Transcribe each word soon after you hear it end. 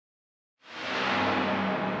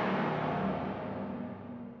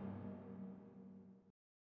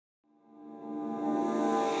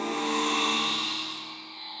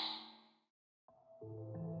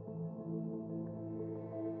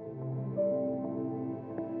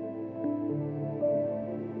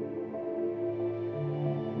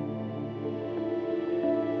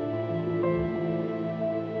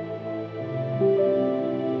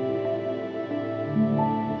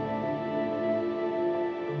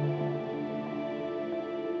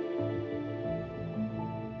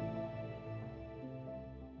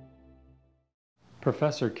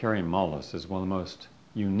Professor Kary Mullis is one of the most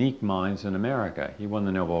unique minds in America. He won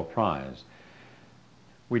the Nobel Prize.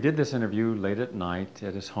 We did this interview late at night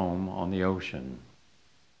at his home on the ocean.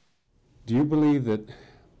 Do you believe that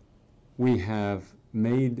we have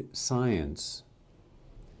made science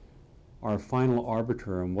our final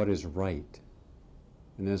arbiter on what is right?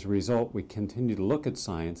 And as a result, we continue to look at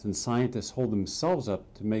science, and scientists hold themselves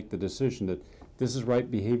up to make the decision that this is right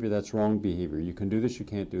behavior, that's wrong behavior. You can do this, you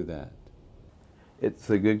can't do that.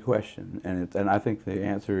 It's a good question, and I think the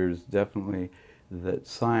answer is definitely that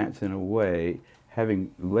science, in a way,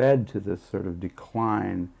 having led to this sort of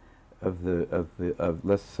decline of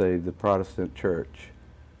let's say the Protestant Church.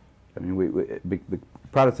 I mean, the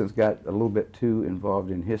Protestants got a little bit too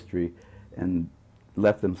involved in history and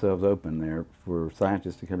left themselves open there for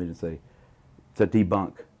scientists to come in and say, to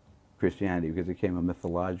debunk Christianity, because it became a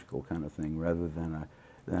mythological kind of thing rather than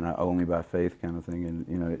a only by faith kind of thing, and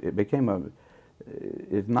you know, it became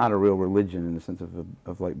it's not a real religion in the sense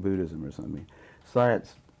of like Buddhism or something.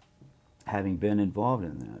 Science, having been involved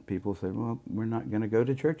in that, people said, well, we're not going to go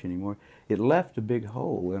to church anymore. It left a big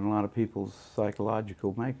hole in a lot of people's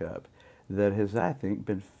psychological makeup that has, I think,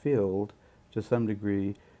 been filled to some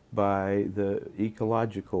degree by the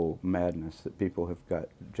ecological madness that people have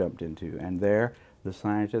jumped into. And there, the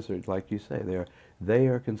scientists are, like you say, they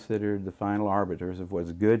are considered the final arbiters of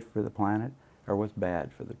what's good for the planet or what's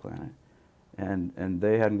bad for the planet. And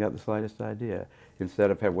they hadn't got the slightest idea.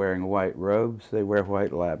 Instead of wearing white robes, they wear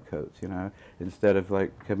white lab coats, you know. Instead of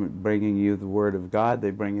like bringing you the word of God,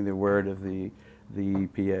 they bring you the word of the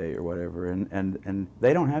EPA or whatever. And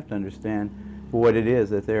they don't have to understand what it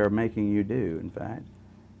is that they are making you do, in fact.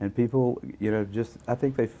 And people, you know, just, I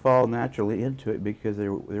think they fall naturally into it because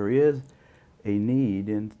there is a need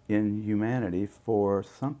in humanity for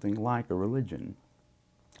something like a religion.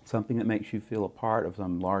 Something that makes you feel a part of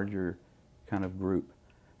some larger kind of group,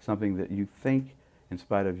 something that you think, in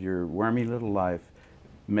spite of your wormy little life,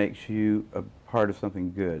 makes you a part of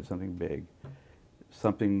something good, something big,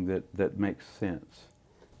 something that makes sense.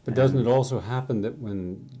 But doesn't it also happen that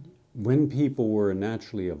when people were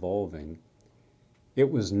naturally evolving,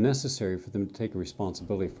 it was necessary for them to take a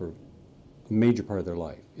responsibility for a major part of their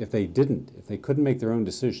life? If they didn't, if they couldn't make their own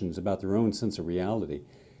decisions about their own sense of reality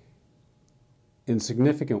in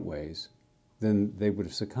significant ways, then they would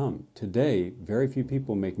have succumbed. Today, very few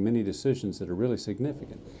people make many decisions that are really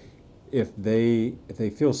significant. If they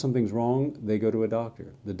feel something's wrong, they go to a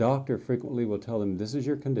doctor. The doctor frequently will tell them, this is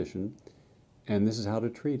your condition, and this is how to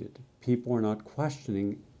treat it. People are not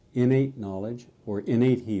questioning innate knowledge or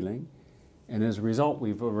innate healing, and as a result,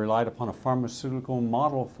 we've relied upon a pharmaceutical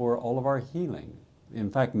model for all of our healing.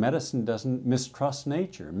 In fact, medicine doesn't mistrust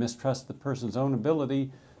nature, mistrust the person's own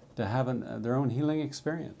ability to have their own healing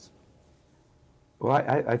experience. Well,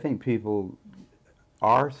 I think people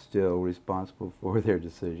are still responsible for their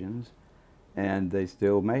decisions, and they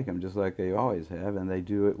still make them just like they always have, and they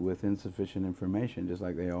do it with insufficient information just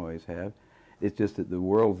like they always have. It's just that the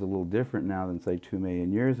world's a little different now than, say, 2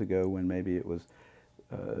 million years ago, when maybe it was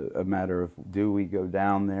a matter of, do we go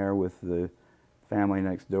down there with the family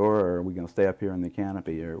next door, or are we going to stay up here in the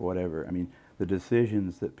canopy, or whatever. I mean, the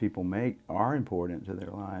decisions that people make are important to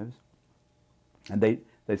their lives, and they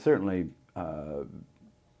certainly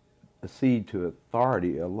accede to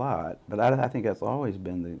authority a lot, but I think that's always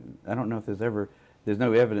been I don't know if there's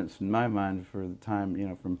no evidence in my mind for the time, you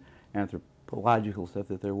know, from anthropological stuff,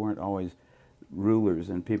 that there weren't always rulers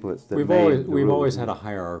and people that we've always had a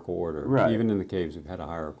hierarchical order. Right. Even in the caves, we've had a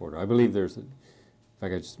hierarchical order. I believe there's, in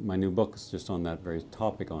fact, my new book is just on that very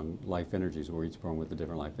topic, on life energies, where each born with a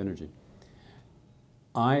different life energy.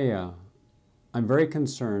 I'm very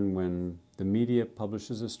concerned when the media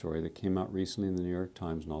publishes a story that came out recently in the New York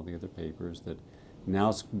Times and all the other papers, that now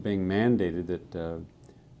it's being mandated that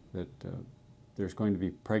there's going to be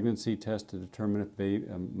pregnancy tests to determine if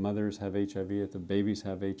mothers have HIV, if the babies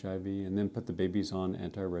have HIV, and then put the babies on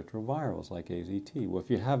antiretrovirals like AZT. Well, if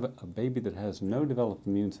you have a baby that has no developed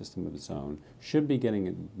immune system of its own, should be getting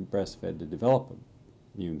it breastfed to develop an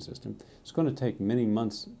immune system, it's going to take many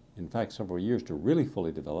months, in fact several years, to really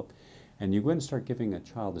fully develop. And you go and start giving a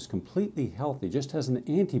child that's completely healthy, just has an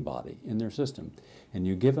antibody in their system, and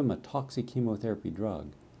you give them a toxic chemotherapy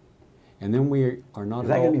drug, and then we are not. Is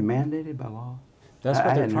that going to be mandated by law? That's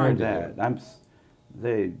what they're trying to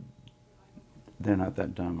do. They're not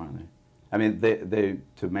that dumb, are they? I mean, they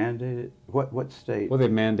to mandate it. What state? Well, they've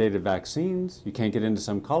mandated vaccines. You can't get into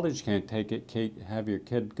some college. You can't have your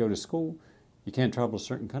kid go to school. You can't travel to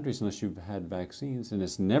certain countries unless you've had vaccines, and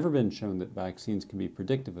it's never been shown that vaccines can be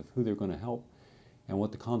predictive of who they're going to help and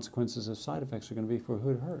what the consequences of side effects are going to be for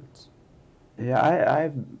who it hurts. Yeah,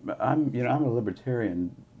 I'm a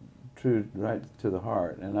libertarian, true right to the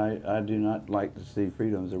heart, and I do not like to see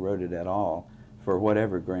freedoms eroded at all for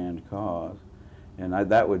whatever grand cause, and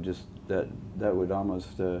that would just that would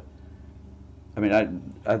almost I mean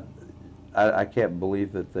I can't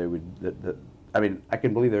believe that they would that I mean I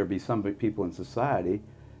can believe there would be some people in society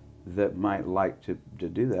that might like to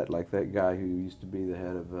do that, like that guy who used to be the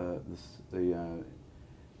head of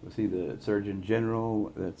was he the Surgeon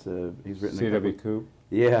General? That's he's written C.W. Coop.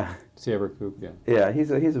 Yeah. C.W. Coop, yeah. Yeah, he's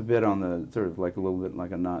a bit on the sort of like a little bit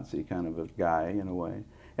like a Nazi kind of a guy in a way.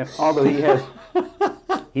 And although he has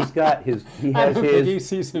he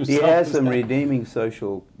has some redeeming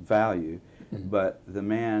social value, but the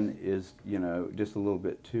man is, you know, just a little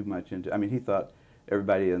bit too much into. I mean, he thought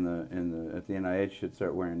everybody at the NIH should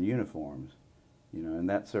start wearing uniforms, you know, and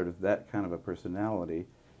that kind of a personality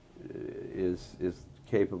is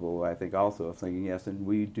capable, I think, also of thinking, yes, and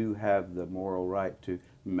we do have the moral right to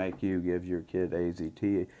make you give your kid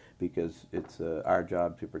AZT because it's our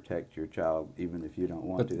job to protect your child even if you don't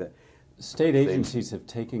want to. That state agencies have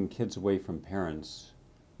taken kids away from parents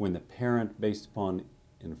when the parent, based upon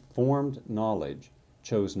informed knowledge,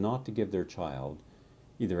 chose not to give their child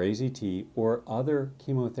either AZT or other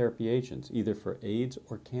chemotherapy agents, either for AIDS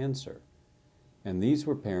or cancer. And these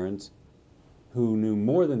were parents who knew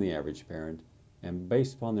more than the average parent, and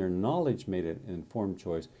based upon their knowledge made an informed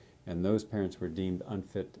choice, and those parents were deemed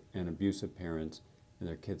unfit and abusive parents, and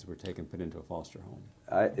their kids were put into a foster home.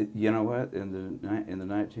 You know what? In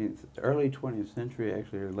the early 20th century,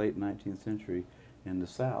 actually, or late 19th century, in the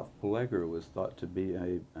South, pellagra was thought to be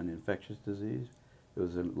an infectious disease. There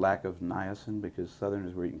was a lack of niacin because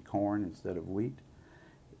Southerners were eating corn instead of wheat.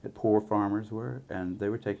 The poor farmers were, and they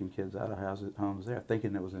were taking kids out of homes there,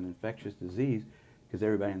 thinking it was an infectious disease because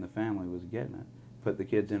everybody in the family was getting it. Put the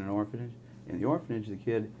kids in an orphanage. In the orphanage, the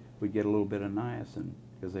kid would get a little bit of niacin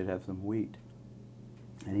because they'd have some wheat.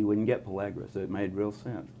 And he wouldn't get pellagra, so it made real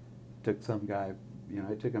sense. Took some guy, you know,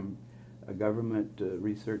 it took him a government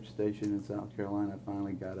research station in South Carolina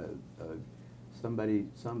finally got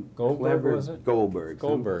some Goldberg, clever, was it? Goldberg.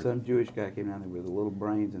 Goldberg. Some Jewish guy came down there with little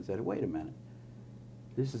brains and said, wait a minute,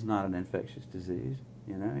 this is not an infectious disease.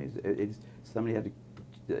 You know,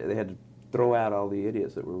 they had to throw out all the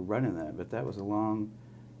idiots that were running that, but it was a long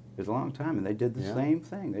time, and they did the same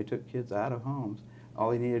thing. They took kids out of homes.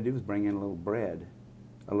 All they needed to do was bring in a little bread,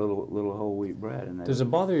 a little whole wheat bread. And does it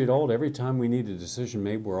bother you at all? Every time we need a decision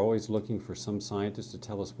made, we're always looking for some scientist to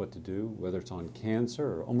tell us what to do, whether it's on cancer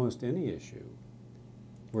or almost any issue,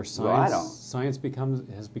 where science has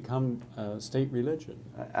become state religion.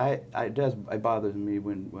 It bothers me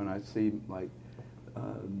when I see like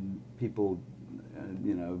people.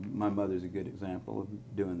 You know, my mother's a good example of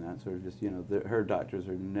doing that. Sort of just, you know, her doctors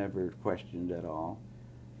are never questioned at all,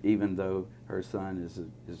 even though her son is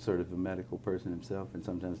sort of a medical person himself and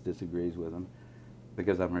sometimes disagrees with him.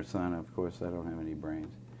 Because I'm her son, of course, I don't have any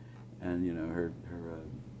brains, and you know, her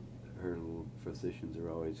little physicians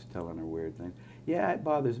are always telling her weird things. Yeah,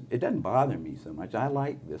 it doesn't bother me so much. I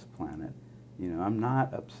like this planet. You know, I'm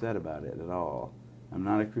not upset about it at all. I'm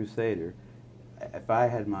not a crusader. If I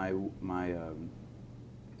had my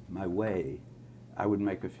way, I would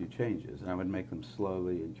make a few changes, and I would make them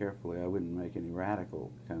slowly and carefully. I wouldn't make any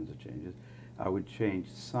radical kinds of changes. I would change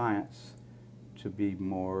science to be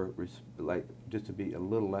more, just to be a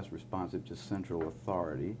little less responsive to central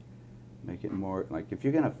authority. Make it more, like if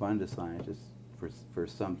you're going to fund a scientist for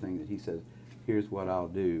something that he says, here's what I'll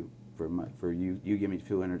do for you, you give me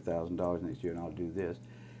 $200,000 next year and I'll do this.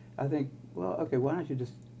 I think, well, okay, why don't you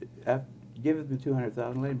just give him the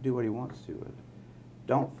 $200,000, let him do what he wants to with it.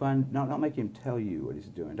 Don't make him tell you what he's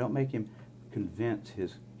doing. Don't make him convince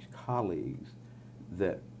his colleagues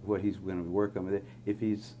that what he's going to work on with it. If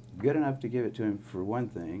he's good enough to give it to him for one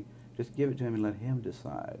thing, just give it to him and let him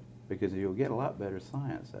decide, because you'll get a lot better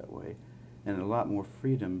science that way, and a lot more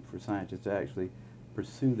freedom for scientists to actually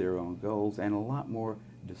pursue their own goals, and a lot more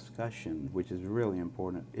discussion, which is a really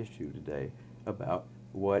important issue today, about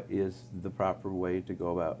what is the proper way to go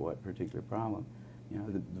about what particular problem. You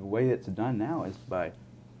know, the way it's done now is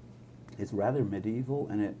it's rather medieval,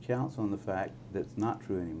 and it counts on the fact that it's not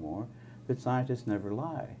true anymore, that scientists never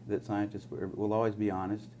lie, that scientists will always be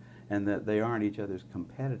honest, and that they aren't each other's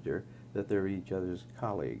competitor, that they're each other's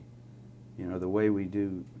colleague. You know, the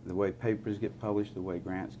way papers get published, the way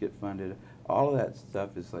grants get funded, all of that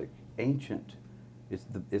stuff is like ancient. It's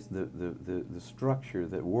the structure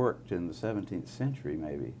that worked in the 17th century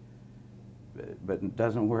maybe, but it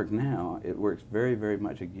doesn't work now. It works very, very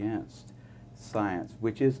much against science,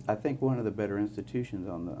 which is, I think, one of the better institutions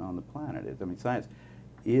on the planet. I mean, science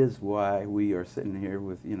is why we are sitting here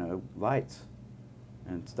with, you know, lights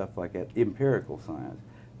and stuff like that, empirical science,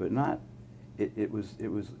 but not, it's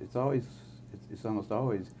almost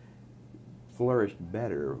always flourished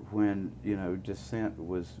better when, you know, dissent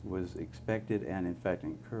was expected and in fact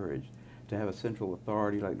encouraged. To have a central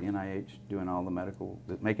authority like the NIH doing all the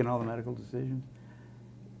making all the medical decisions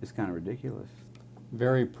is kind of ridiculous.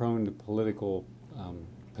 Very prone to political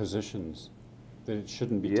positions that it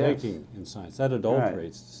shouldn't be Yes. taking in science. That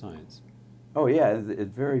adulterates science. Oh yeah,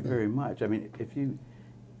 it's very, very much. I mean,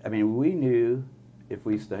 we knew, if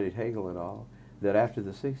we studied Hegel at all, that after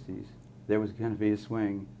the 60s, there was going to be a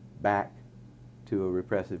swing back to a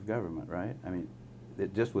repressive government, right? I mean,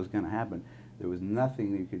 it just was going to happen. There was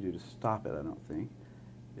nothing you could do to stop it, I don't think.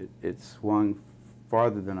 It swung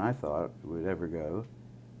farther than I thought it would ever go,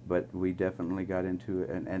 but we definitely got into it,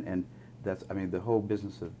 and that's, I mean, the whole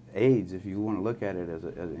business of AIDS, if you want to look at it as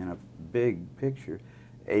in a big picture,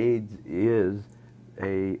 AIDS is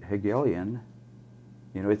a Hegelian,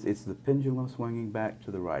 you know, it's the pendulum swinging back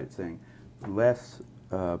to the right. It's saying less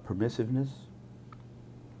permissiveness,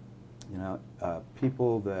 you know,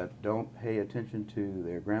 people that don't pay attention to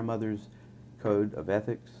their grandmother's code of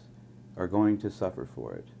ethics are going to suffer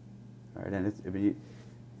for it. All right? And it's, I mean,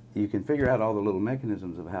 you can figure out all the little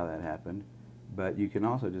mechanisms of how that happened, but you can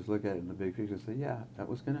also just look at it in the big picture and say, yeah, that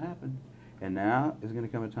was going to happen. And now is going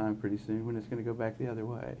to come a time pretty soon when it's going to go back the other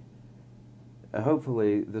way.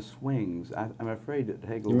 Hopefully, the swings, I'm afraid that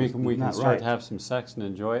Hegel You was mean we can not start right. to have some sex and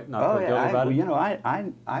enjoy it, not Oh feel guilty yeah, about it? you know,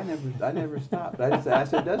 I never stopped. I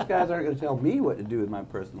said those guys aren't going to tell me what to do with my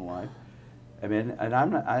personal life. I mean, and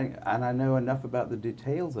I know enough about the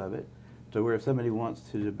details of it to where if somebody wants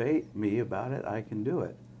to debate me about it, I can do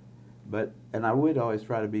it. And I would always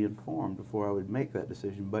try to be informed before I would make that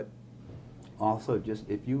decision. But also, just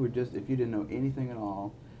if you didn't know anything at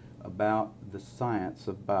all about the science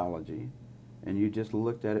of biology, and you just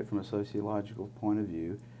looked at it from a sociological point of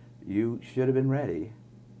view, you should have been ready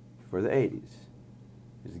for the 80s.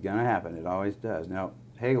 It's going to happen. It always does. Now,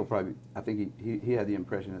 Hegel probably, I think he had the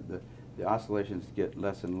impression that the oscillations get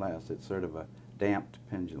less and less. It's sort of a damped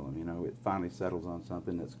pendulum, you know. It finally settles on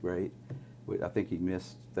something that's great. I think he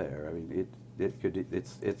missed there. I mean,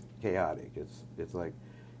 it's chaotic. It's like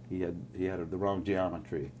he had the wrong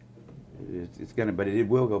geometry. But it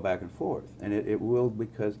will go back and forth, and it will,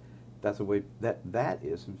 because that's the way that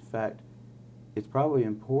is. In fact, it's probably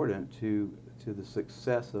important to the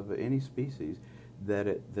success of any species that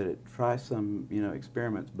it tries some, you know,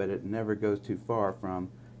 experiments, but it never goes too far from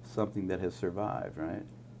something that has survived, right?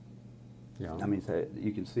 Yeah. I mean, so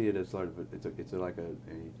you can see it as sort of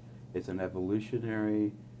it's an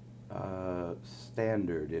evolutionary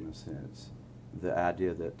standard in a sense. The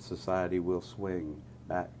idea that society will swing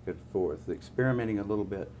back and forth, experimenting a little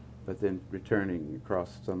bit, but then returning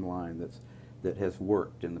across some line that has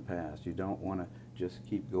worked in the past. You don't want to just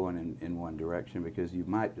keep going in one direction, because you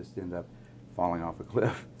might just end up falling off a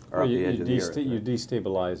cliff or off the edge of the earth. You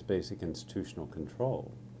destabilize basic institutional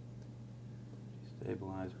control.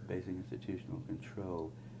 Destabilize basic institutional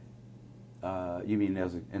control. You mean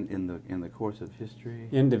as in the course of history?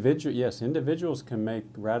 Yes, individuals can make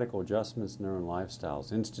radical adjustments in their own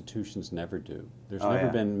lifestyles. Institutions never do. There's never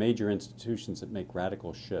been major institutions that make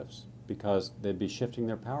radical shifts, because they'd be shifting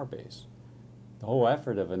their power base. The whole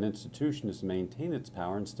effort of an institution is to maintain its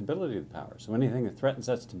power and stability of the power. So anything that threatens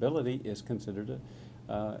that stability is considered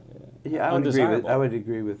undesirable. I would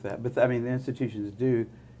agree with that. But I mean, the institutions do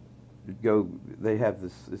go. They have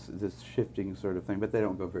this shifting sort of thing, but they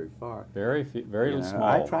don't go very far. Very small.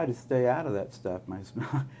 I try to stay out of that stuff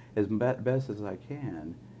as best as I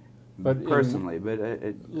can, but personally.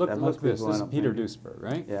 Look this is Peter Duisberg,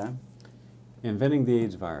 right? Yeah. Inventing the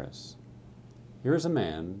AIDS virus. Here's a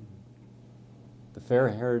man, the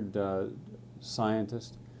fair-haired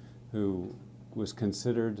scientist who was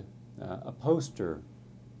considered a poster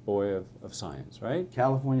boy of science, right?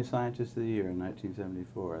 California Scientist of the Year in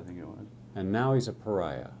 1974, I think it was. And now he's a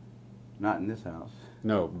pariah. Not in this house.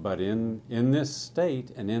 No, but in this state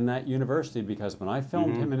and in that university, because when I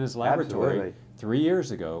filmed him in his laboratory 3 years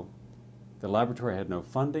ago, the laboratory had no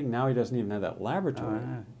funding. Now he doesn't even have that laboratory.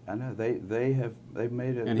 I know. They've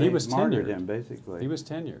made it. And he was martyred tenured. him, basically. He was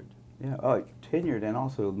tenured. Yeah. Oh, tenured, and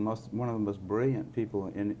also one of the most brilliant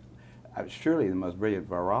people surely the most brilliant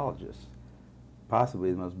virologist,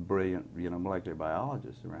 possibly the most brilliant, you know, molecular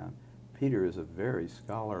biologist around. Peter is a very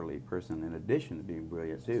scholarly person, in addition to being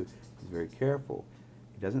brilliant too. He's very careful.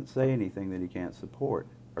 He doesn't say anything that he can't support,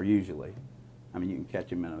 or usually. I mean, you can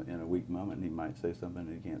catch him in a weak moment, and he might say something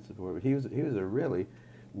that he can't support. But he was a really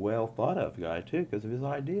well thought of guy too, because of his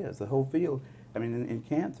ideas. The whole field. I mean, in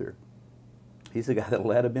cancer, He's the guy that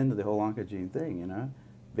led him into the whole oncogene thing, you know.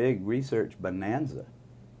 Big research bonanza.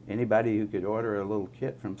 Anybody who could order a little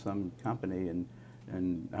kit from some company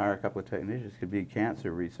and hire a couple of technicians could be a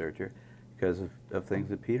cancer researcher because of things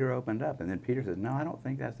that Peter opened up. And then Peter said, no, I don't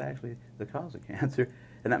think that's actually the cause of cancer.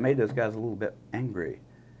 And that made those guys a little bit angry.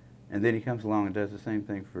 And then he comes along and does the same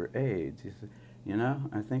thing for AIDS. He said, you know,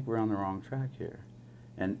 I think we're on the wrong track here.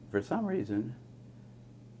 And for some reason,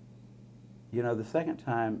 you know, the second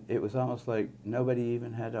time, it was almost like nobody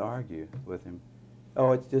even had to argue with him.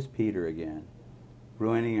 Oh, it's just Peter again,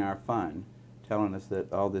 ruining our fun, telling us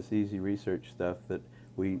that all this easy research stuff that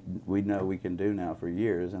we know we can do now for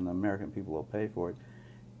years, and the American people will pay for it,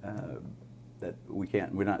 that we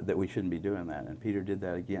shouldn't be doing that. And Peter did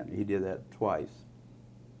that again. He did that twice.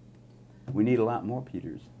 We need a lot more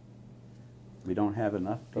Peters. We don't have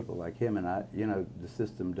enough people like him, and you know, the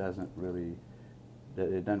system doesn't really.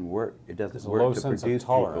 It doesn't work. It doesn't work to produce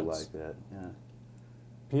people like that. Yeah.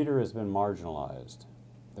 Peter has been marginalized.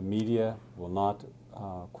 The media will not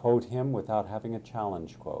quote him without having a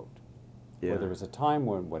challenge quote. Yeah. Where there was a time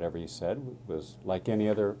when whatever he said was, like any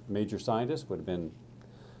other major scientist, would have been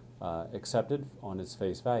accepted on its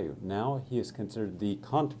face value. Now he is considered the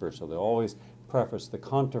controversial. They always preface the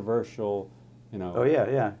controversial, you know, Oh yeah,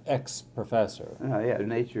 yeah. ex-professor. Yeah,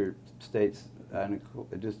 Nature states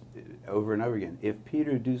just over and over again, if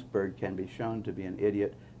Peter Duesberg can be shown to be an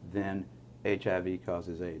idiot, then HIV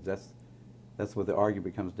causes AIDS. That's what the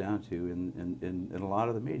argument comes down to in a lot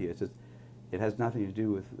of the media. It's just, it has nothing to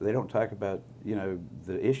do with, they don't talk about, you know,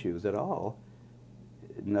 the issues at all.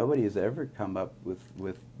 Nobody has ever come up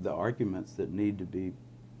with the arguments that need to be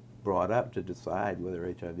brought up to decide whether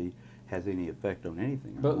HIV has any effect on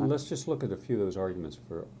anything or But not. let's just look at a few of those arguments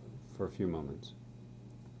for a few moments.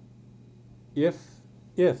 If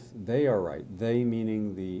they are right, they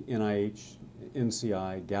meaning the NIH,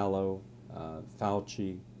 NCI, Gallo,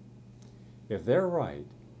 Fauci, if they're right,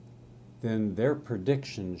 then their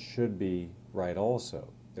predictions should be right also,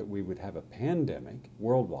 that we would have a pandemic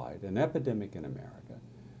worldwide, an epidemic in America,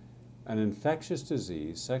 an infectious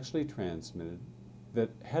disease, sexually transmitted, that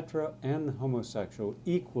hetero and homosexual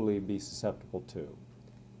equally be susceptible to.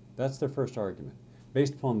 That's their first argument.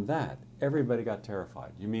 Based upon that, everybody got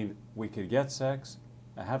terrified. You mean we could get sex,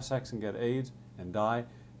 have sex and get AIDS and die?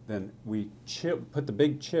 Then we put the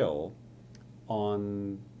big chill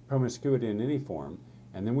on promiscuity in any form,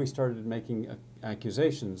 and then we started making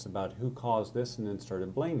accusations about who caused this and then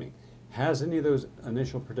started blaming. Has any of those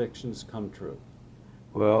initial predictions come true?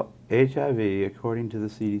 Well, HIV, according to the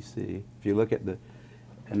CDC, if you look at the,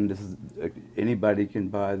 and this is, anybody can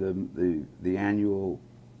buy the annual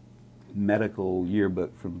medical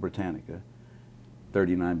yearbook from Britannica,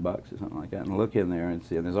 $39 or something like that, and look in there and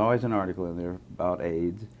see, and there's always an article in there about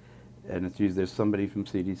AIDS, and it's usually there's somebody from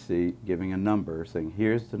CDC giving a number, saying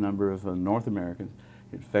here's the number of North Americans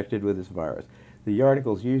infected with this virus. The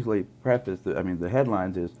articles usually preface, the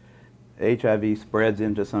headlines is HIV spreads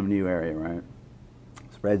into some new area, right?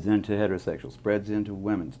 Spreads into heterosexuals, spreads into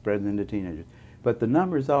women, spreads into teenagers. But the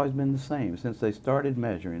number's always been the same since they started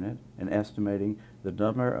measuring it and estimating the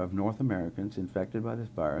number of North Americans infected by this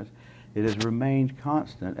virus. It has remained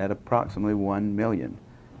constant at approximately 1 million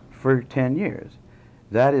for 10 years.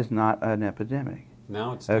 That is not an epidemic.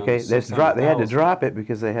 Now it's down okay. to They had to 600,000. drop it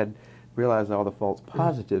because they had realized all the false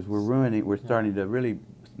positives were starting to really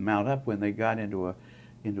mount up when they got into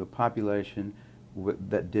a population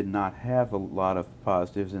that did not have a lot of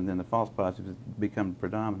positives, and then the false positives become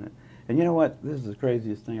predominant. And you know what? This is the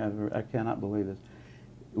craziest thing I've ever, I cannot believe this.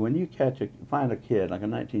 When you find a kid, like a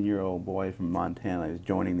 19-year-old boy from Montana who's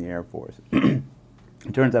joining the Air Force,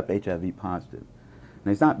 he turns up HIV positive,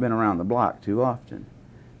 and he's not been around the block too often.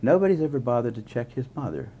 Nobody's ever bothered to check his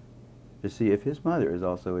mother to see if his mother is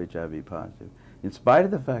also HIV positive, in spite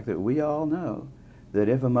of the fact that we all know that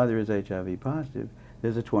if a mother is HIV positive,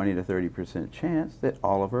 there's a 20 to 30% chance that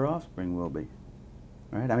all of her offspring will be.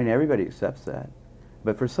 Right? I mean, everybody accepts that.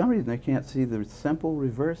 But for some reason, they can't see the simple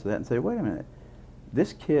reverse of that and say, wait a minute,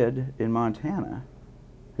 this kid in Montana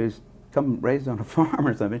who's raised on a farm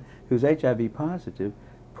or something, who's HIV positive,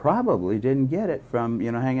 probably didn't get it from,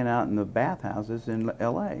 hanging out in the bathhouses in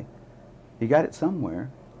L.A. He got it somewhere.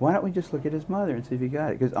 Why don't we just look at his mother and see if he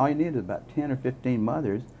got it? Because all you need is about 10 or 15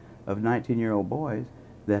 mothers of 19-year-old boys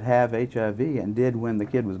that have HIV and did when the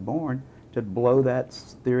kid was born to blow that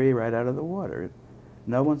theory right out of the water.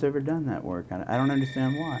 No one's ever done that work. I don't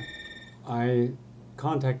understand why. I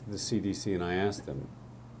contacted the CDC and I asked them,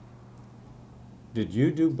 did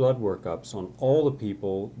you do blood workups on all the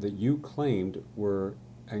people that you claimed were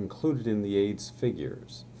included in the AIDS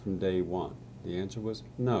figures from day one? The answer was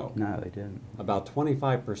no. No, they didn't. About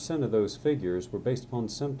 25% of those figures were based upon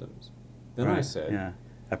symptoms. Then I Right, said, yeah,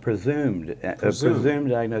 a presumed Presumed.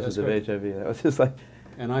 diagnosis of That's HIV. That was just like,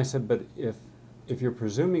 and I said, but if you're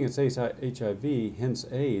presuming it's HIV, hence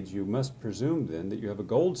AIDS, you must presume then that you have a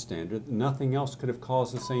gold standard that nothing else could have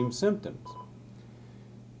caused the same symptoms.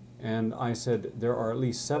 And I said, there are at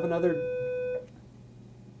least 7 other...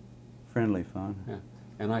 friendly phone. Yeah.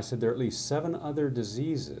 And I said, there are at least 7 other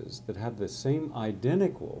diseases that have the same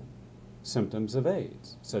identical symptoms of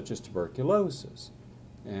AIDS, such as tuberculosis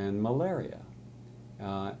and malaria,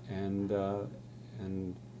 and also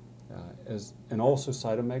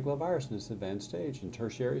cytomegalovirus in its advanced stage, and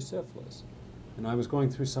tertiary syphilis. And I was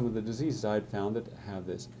going through some of the diseases I had found that have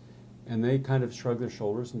this, and they kind of shrugged their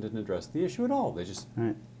shoulders and didn't address the issue at all. They just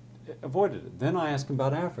Right. avoided it. Then I asked them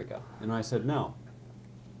about Africa, and I said, no.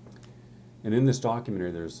 And in this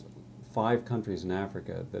documentary, there's 5 countries in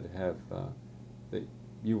Africa that have, that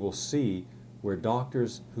you will see where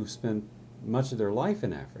doctors who've spent much of their life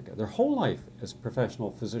in Africa, their whole life as professional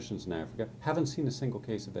physicians in Africa, haven't seen a single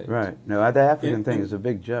case of AIDS. Right. No, the African thing is a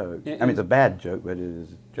big joke. I mean, it's a bad joke, but it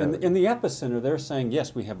is a joke. In the epicenter, they're saying,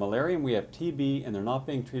 yes, we have malaria and we have TB, and they're not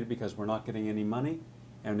being treated because we're not getting any money,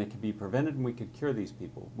 and it can be prevented and we could cure these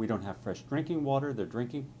people. We don't have fresh drinking water, they're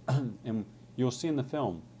drinking, and you'll see in the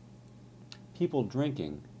film, people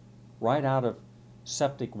drinking right out of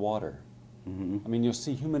septic water. Mm-hmm. I mean, you'll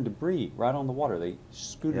see human debris right on the water. They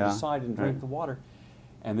scoot it aside and drink the water,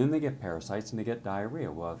 and then they get parasites and they get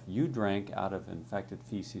diarrhea. Well, if you drank out of infected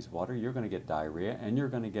feces water, you're going to get diarrhea, and you're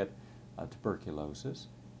going to get tuberculosis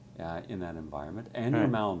in that environment, and you're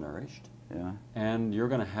malnourished, and you're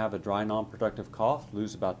going to have a dry, non-productive cough,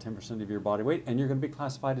 lose about 10% of your body weight, and you're going to be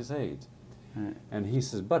classified as AIDS. Right. And he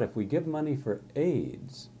says, but if we give money for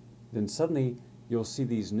AIDS, then suddenly you'll see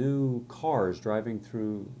these new cars driving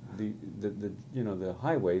through the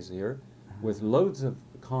highways here with loads of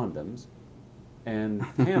condoms and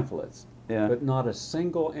pamphlets, but not a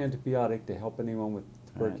single antibiotic to help anyone with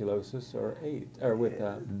tuberculosis or AIDS or with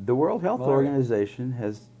the World Health malaria. Organization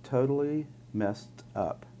has totally messed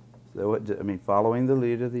up. So I mean, following the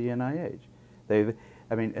lead of the NIH,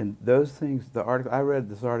 and those things. The article I read,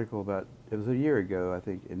 this article about, it was a year ago, I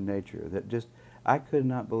think, in Nature, that just, I could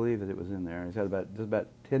not believe that it was in there. It's had about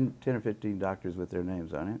 10 or 15 doctors with their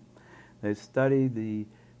names on it. They studied the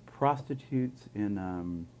prostitutes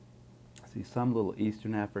in some little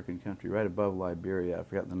Eastern African country right above Liberia. I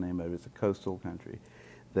forgot the name of it. It's a coastal country.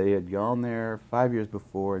 They had gone there 5 years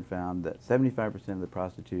before and found that 75% of the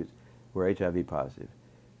prostitutes were HIV positive.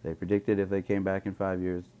 They predicted if they came back in 5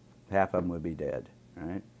 years, half of them would be dead.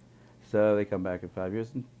 Right? So they come back in 5 years,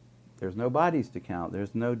 and there's no bodies to count.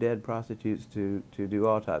 There's no dead prostitutes to do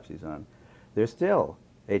autopsies on. They're still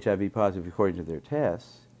HIV positive according to their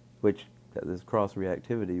tests, which there's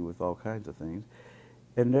cross-reactivity with all kinds of things.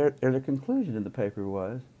 And their conclusion in the paper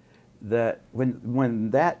was that when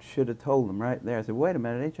that should have told them right there, I said, wait a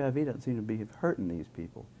minute, HIV doesn't seem to be hurting these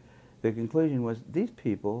people. The conclusion was these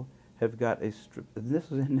people have got this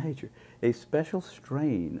is in Nature, a special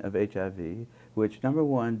strain of HIV, which number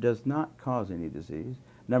 1, does not cause any disease.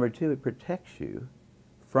 Number 2, it protects you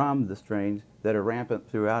from the strains that are rampant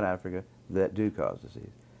throughout Africa that do cause disease.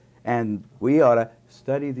 And we ought to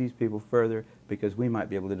study these people further because we might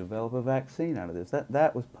be able to develop a vaccine out of this.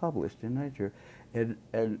 That was published in Nature, and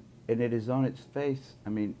it is on its face. I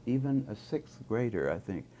mean, even a 6th grader, I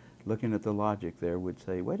think, looking at the logic there, would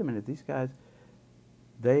say, wait a minute, these guys,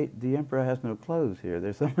 the emperor has no clothes here.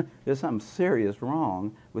 There's something serious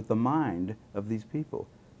wrong with the mind of these people.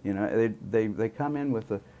 You know, they come in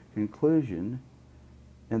with a conclusion,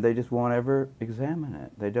 and they just won't ever examine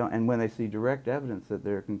it. They don't, and when they see direct evidence that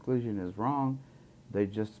their conclusion is wrong, they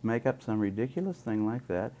just make up some ridiculous thing like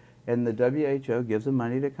that. And the WHO gives them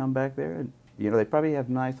money to come back there, and they probably have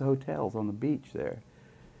nice hotels on the beach there.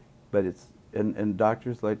 But and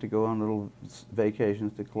doctors like to go on little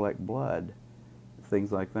vacations to collect blood,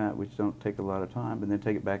 things like that, which don't take a lot of time, and then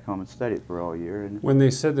take it back home and study it for all year. And when they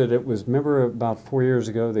said that it was, remember about 4 years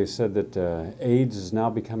ago, they said that AIDS is now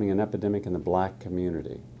becoming an epidemic in the black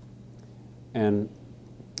community, and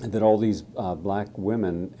that all these black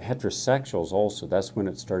women, heterosexuals also, that's when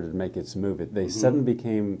it started to make its move. They suddenly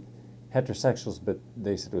became heterosexuals, but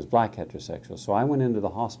they said it was black heterosexuals. So I went into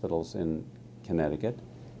the hospitals in Connecticut,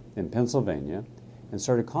 in Pennsylvania, and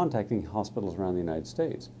started contacting hospitals around the United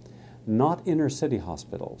States. Not inner city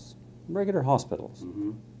hospitals, regular hospitals.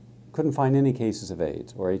 Couldn't find any cases of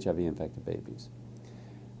AIDS or HIV-infected babies.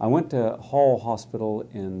 I went to Hall Hospital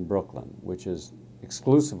in Brooklyn, which is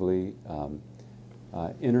exclusively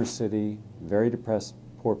inner city, very depressed,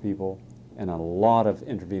 poor people, and a lot of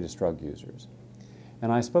intravenous drug users.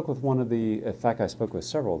 And I spoke with in fact, I spoke with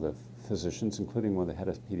several of the physicians, including one of the head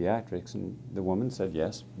of pediatrics, and the woman said,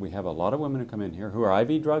 yes, we have a lot of women who come in here who are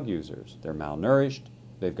IV drug users. They're malnourished,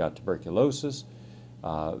 they've got tuberculosis,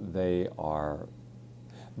 they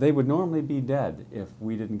would normally be dead if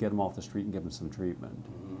we didn't get them off the street and give them some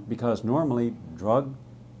treatment. Because normally drug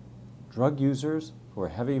users who are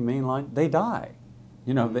heavy mainline, they die.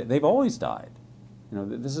 You know, they've always died. You know,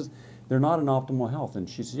 they're not in optimal health. And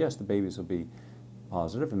she said, yes, the babies will be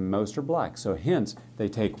positive, and most are black. So hence, they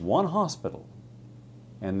take one hospital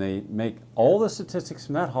and they make all the statistics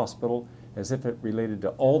from that hospital as if it related to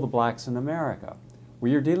all the blacks in America.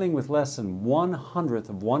 We are dealing with less than 1/100th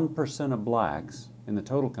of 1% of blacks in the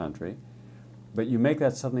total country, but you make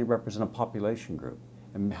that suddenly represent a population group.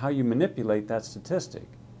 And how you manipulate that statistic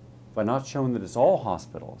by not showing that it's all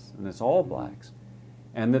hospitals and it's all blacks,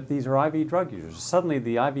 and that these are IV drug users. Suddenly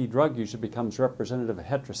the IV drug user becomes representative of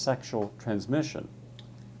heterosexual transmission.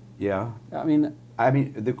 Yeah. I mean,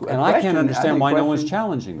 the and I can't understand why no one's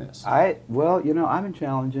challenging this. Well, you know, I've been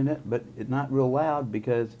challenging it, but it's not real loud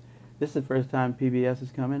because this is the first time PBS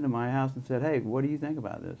has come into my house and said, hey, what do you think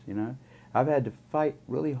about this, you know? I've had to fight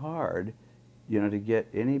really hard, you know, to get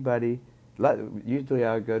anybody. Usually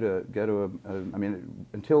I would go to I mean,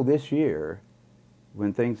 until this year,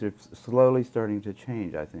 when things are slowly starting to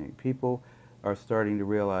change, I think people are starting to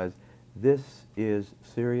realize this is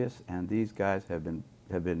serious, and these guys have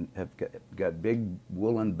got big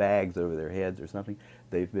woolen bags over their heads or something.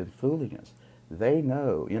 They've been fooling us. They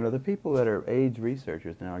know, you know, the people that are AIDS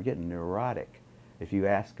researchers now are getting neurotic if you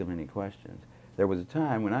ask them any questions. There was a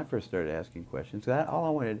time when I first started asking questions, all I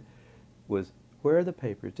wanted was, where are the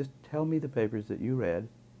papers? Just tell me the papers that you read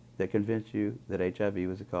that convinced you that HIV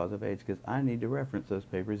was the cause of AIDS, because I need to reference those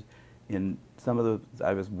papers in some of the,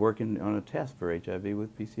 I was working on a test for HIV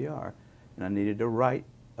with PCR, and I needed to write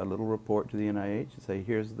a little report to the NIH to say,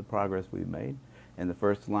 here's the progress we've made. And the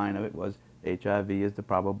first line of it was, HIV is the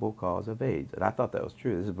probable cause of AIDS. And I thought that was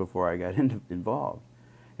true. This is before I got involved.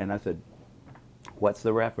 And I said, what's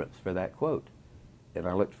the reference for that quote? And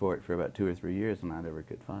I looked for it for about 2 or 3 years, and I never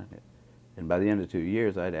could find it. And by the end of 2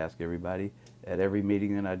 years, I'd ask everybody at every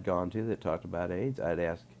meeting that I'd gone to that talked about AIDS, I'd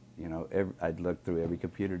ask, you know, I'd look through every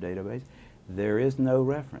computer database. There is no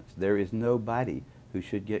reference. There is nobody who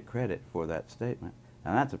should get credit for that statement.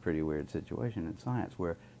 Now that's a pretty weird situation in science,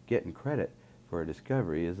 where getting credit for a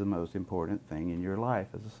discovery is the most important thing in your life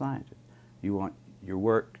as a scientist. You want your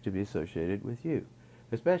work to be associated with you,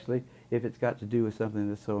 especially if it's got to do with something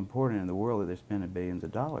that's so important in the world that they're spending billions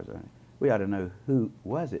of dollars on it. We ought to know who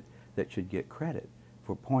was it that should get credit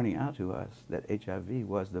for pointing out to us that HIV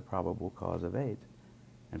was the probable cause of AIDS.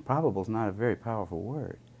 And probable is not a very powerful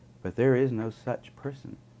word, but there is no such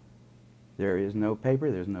person. There is no paper,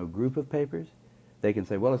 there's no group of papers. They can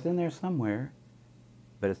say, well, it's in there somewhere,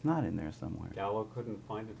 but it's not in there somewhere. Gallo couldn't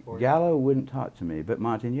find it for you? Gallo wouldn't talk to me, but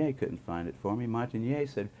Montagnier couldn't find it for me. Montagnier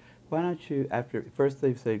said, why don't you, first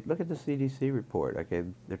they say, look at the CDC report. Okay,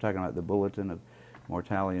 they're talking about the bulletin of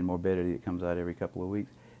mortality and morbidity that comes out every couple of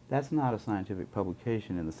weeks. That's not a scientific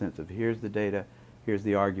publication in the sense of, here's the data, here's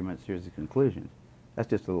the arguments, here's the conclusions. That's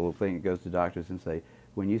just a little thing that goes to doctors and say,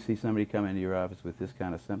 when you see somebody come into your office with this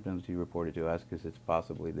kind of symptoms, you report it to us because it's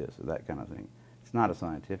possibly this or that kind of thing. It's not a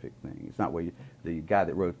scientific thing. It's not where the guy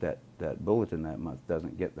that wrote that bulletin that month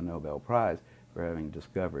doesn't get the Nobel Prize for having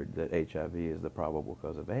discovered that HIV is the probable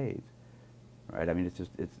cause of AIDS, right? I mean,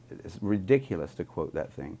 it's ridiculous to quote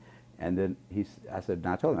that thing. And then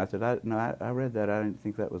I told him, I read that. I didn't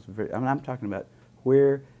think that was very. I mean, I'm talking about,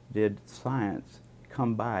 where did science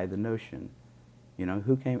come by the notion? You know,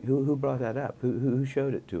 who brought that up? Who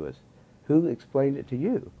showed it to us? Who explained it to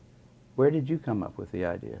you? Where did you come up with the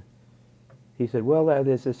idea? He said, well,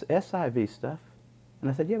 there's this SIV stuff.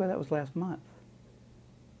 And I said, yeah, but that was last month.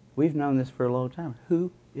 We've known this for a long time.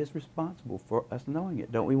 Who is responsible for us knowing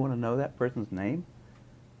it? Don't we want to know that person's name?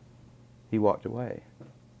 He walked away.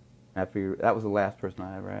 I figured that was the last person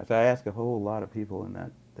I ever asked. I asked a whole lot of people in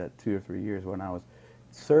that 2 or 3 years when I was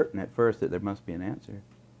certain at first that there must be an answer.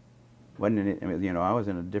 Wasn't it, I mean, you know, I was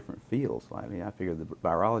in a different field slightly. I figured the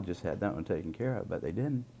virologists had that one taken care of, but they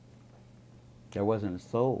didn't. There wasn't a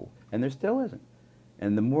soul, and there still isn't.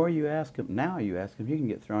 And the more you ask them, now you ask them, you can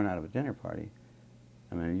get thrown out of a dinner party.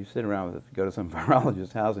 I mean, you sit around go to some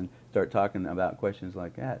virologist's house and start talking about questions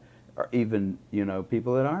like that, or even, you know,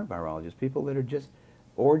 people that aren't virologists, people that are just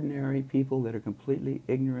ordinary people that are completely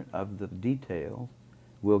ignorant of the details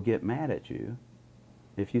will get mad at you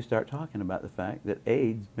if you start talking about the fact that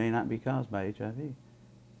AIDS may not be caused by HIV.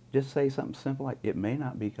 Just say something simple like, it may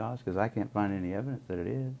not be caused because I can't find any evidence that it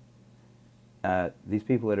is. these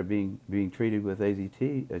people that are being treated with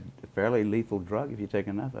AZT, a fairly lethal drug if you take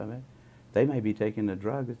enough of it, they may be taking a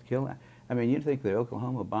drug that's killing. I mean, you'd think the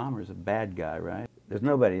Oklahoma bomber is a bad guy, right? There's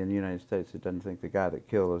nobody in the United States that doesn't think the guy that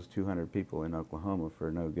killed those 200 people in Oklahoma for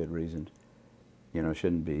no good reason, you know,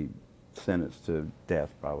 shouldn't be sentenced to death,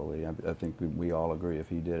 probably. I think we all agree if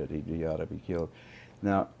he did it, he ought to be killed.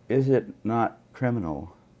 Now, is it not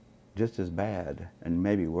criminal, just as bad, and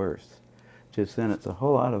maybe worse, to sentence a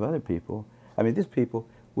whole lot of other people? I mean, these people,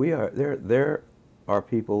 there are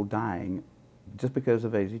people dying just because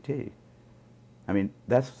of AZT. I mean,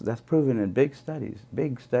 that's proven in big studies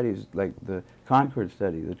like the Concord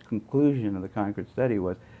study. The conclusion of the Concord study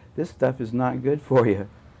was, this stuff is not good for you.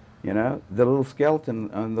 You know, the little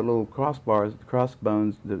skeleton on the little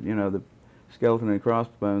crossbones, you know, the skeleton and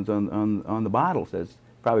crossbones on the bottle says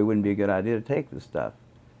probably wouldn't be a good idea to take this stuff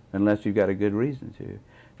unless you've got a good reason to.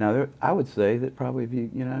 Now, I would say that probably,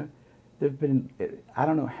 you know, there've been, I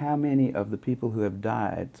don't know how many of the people who have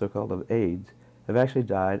died, so-called of AIDS, have actually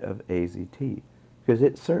died of AZT. Because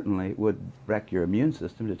it certainly would wreck your immune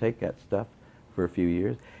system to take that stuff for a few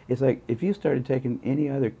years. It's like if you started taking any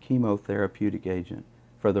other chemotherapeutic agent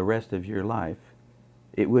for the rest of your life,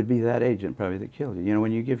 it would be that agent probably that killed you. You know,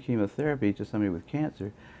 when you give chemotherapy to somebody with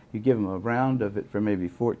cancer, you give them a round of it for maybe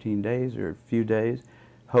 14 days or a few days.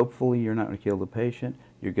 Hopefully you're not going to kill the patient,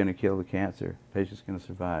 you're going to kill the cancer. The patient's going to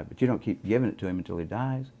survive. But you don't keep giving it to him until he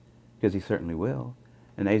dies, because he certainly will.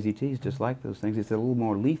 And AZT is just like those things. It's a little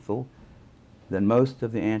more lethal than most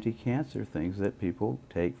of the anti-cancer things that people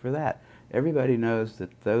take for that. Everybody knows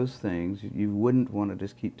that those things, you wouldn't want to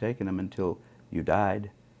just keep taking them until you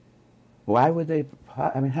died. Why would they,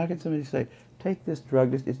 I mean, how can somebody say, take this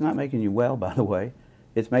drug, it's not making you well, by the way,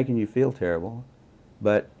 it's making you feel terrible,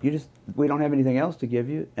 but we don't have anything else to give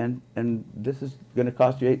you, and this is going to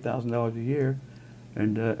cost you $8,000 a year.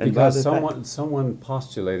 Because someone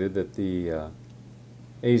postulated that the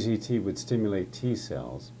AZT would stimulate T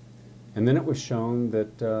cells, and then it was shown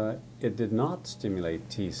that it did not stimulate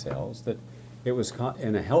T cells, that it was,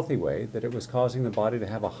 in a healthy way, that it was causing the body to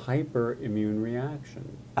have a hyperimmune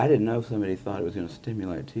reaction. I didn't know somebody thought it was going to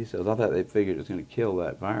stimulate T cells. I thought they figured it was going to kill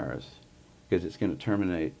that virus because it's going to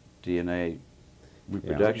terminate DNA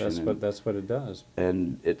reproduction. Yeah, that's what it does.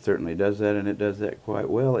 And it certainly does that, and it does that quite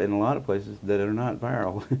well in a lot of places that are not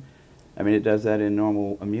viral. I mean, it does that in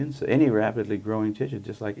normal any rapidly growing tissue,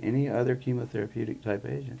 just like any other chemotherapeutic type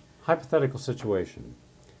agent. Hypothetical situation.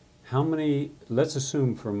 How many, let's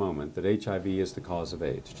assume for a moment that HIV is the cause of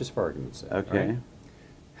AIDS, just for argument's sake. Okay. Right?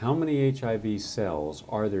 How many HIV cells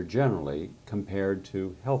are there generally compared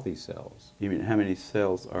to healthy cells? You mean how many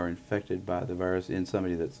cells are infected by the virus in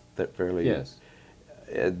somebody that's fairly... Yes.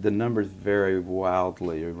 The numbers vary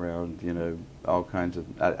wildly around, you know, all kinds of...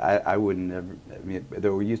 I wouldn't ever... I mean,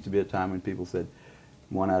 there used to be a time when people said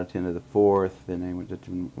 1 out of 10 to the 4th, then they went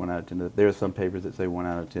to 1 out of 10 to the... There are some papers that say 1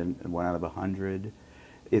 out of 10 and 1 out of 100.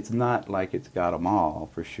 It's not like it's got them all,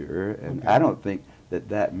 for sure, and okay. I don't think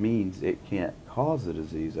that means it can't cause the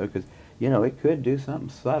disease, though, because, you know, it could do something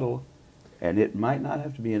subtle, and it might not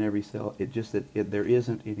have to be in every cell. It's just that there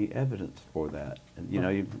isn't any evidence for that. And, you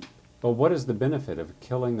know, But what is the benefit of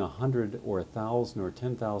killing 100 or 1,000 or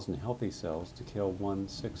 10,000 healthy cells to kill one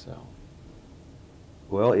sick cell?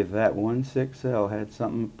 Well, if that one sick cell had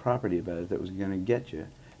some property about it that was going to get you.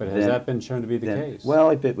 But has that been shown to be the case? Well,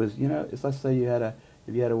 if it was, you know, let's say you had a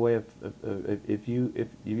way of,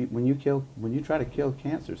 when you try to kill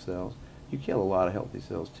cancer cells, you kill a lot of healthy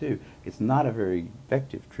cells too. It's not a very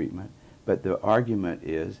effective treatment, but the argument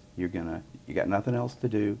is you got nothing else to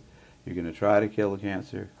do. You're going to try to kill the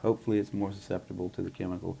cancer. Hopefully it's more susceptible to the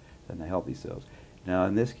chemical than the healthy cells. Now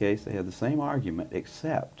in this case they have the same argument,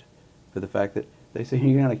 except for the fact that they say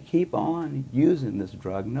you're going to keep on using this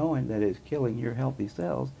drug knowing that it's killing your healthy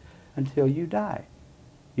cells until you die.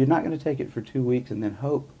 You're not going to take it for 2 weeks and then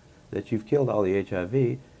hope that you've killed all the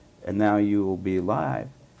HIV and now you will be alive.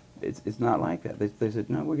 It's not like that. They said,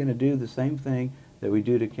 no, we're going to do the same thing that we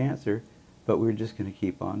do to cancer, but we're just going to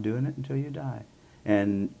keep on doing it until you die.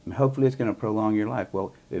 And hopefully it's going to prolong your life.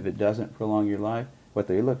 Well, if it doesn't prolong your life, what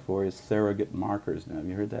they look for is surrogate markers. Now, have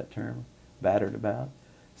you heard that term battered about?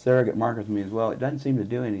 Surrogate markers means, well, it doesn't seem to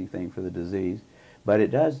do anything for the disease, but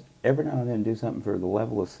it does every now and then do something for the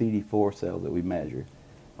level of CD4 cells that we measure,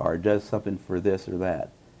 or it does something for this or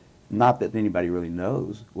that. Not that anybody really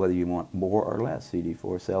knows whether you want more or less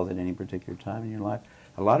CD4 cells at any particular time in your life.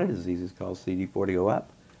 A lot of diseases cause CD4 to go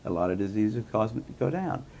up. A lot of diseases cause it to go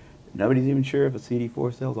down. Nobody's even sure if a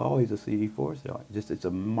CD4 cell is always a CD4 cell. It's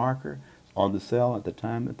a marker on the cell at the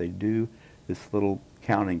time that they do this little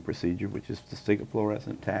counting procedure, which is to stick a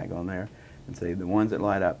fluorescent tag on there and say the ones that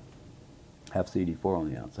light up have CD4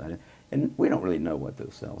 on the outside. And we don't really know what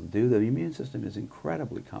those cells do. The immune system is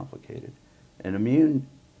incredibly complicated. And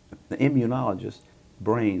the immunologists'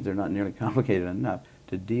 brains are not nearly complicated enough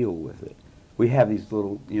to deal with it. We have these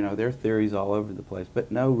little, there are theories all over the place,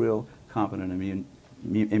 but no real competent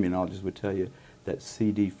immunologist would tell you that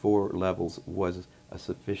CD4 levels was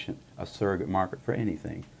a surrogate marker for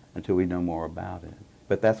anything until we know more about it.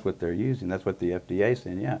 But that's what they're using. That's what the FDA is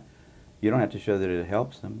saying. Yeah, you don't have to show that it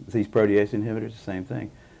helps them. These protease inhibitors, the same thing.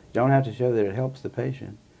 You don't have to show that it helps the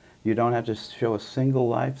patient. You don't have to show a single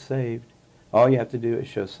life saved. All you have to do is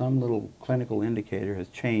show some little clinical indicator has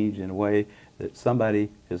changed in a way that somebody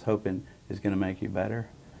is hoping is going to make you better.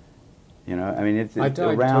 I mean, it's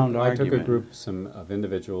a round argument. I took a group of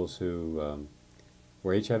individuals who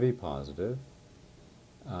were HIV positive,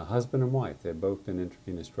 husband and wife. They had both been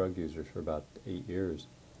intravenous drug users for about 8 years.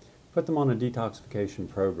 Put them on a detoxification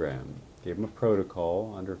program, gave them a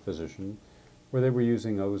protocol under a physician where they were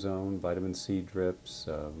using ozone, vitamin C drips,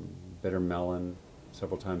 bitter melon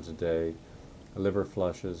several times a day, liver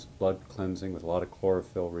flushes, blood cleansing with a lot of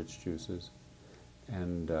chlorophyll-rich juices,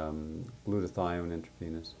 and glutathione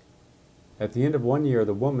intravenous. At the end of 1 year,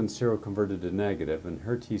 the woman seroconverted to negative, and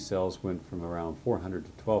her T cells went from around 400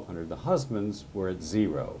 to 1,200. The husband's were at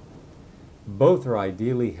 0. Both are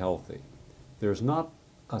ideally healthy. There's not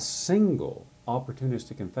a single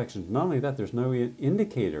opportunistic infection. Not only that, there's no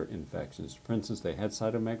indicator infections. For instance, they had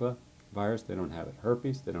cytomegalovirus, they don't have it.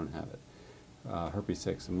 Herpes, they don't have it. Herpes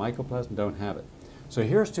 6 and mycoplasma don't have it. So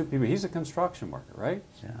here's two people. He's a construction worker, right?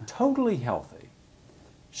 Yeah. Totally healthy.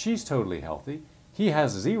 She's totally healthy. He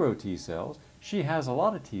has 0 T cells. She has a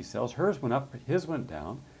lot of T cells. Hers went up, his went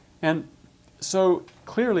down. And so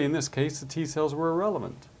clearly in this case, the T cells were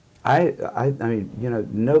irrelevant. I mean,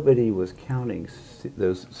 nobody was counting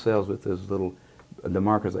those cells with those the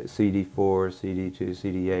markers like CD4, CD2,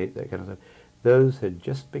 CD8, that kind of stuff. Those had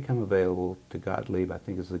just become available to Gottlieb, I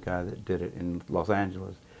think is the guy that did it in Los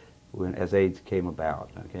Angeles, as AIDS came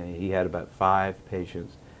about. Okay, he had about 5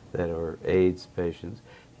 patients that were AIDS patients.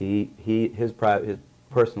 His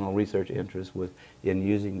personal research interest was in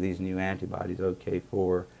using these new antibodies,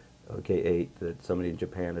 OK4, OK8, that somebody in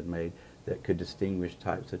Japan had made that could distinguish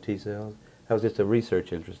types of T cells. That was just a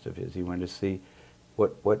research interest of his. He wanted to see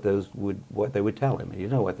what they would tell him. And you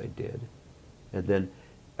know what they did. And then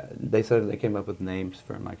they came up with names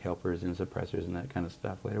for them, like helpers and suppressors and that kind of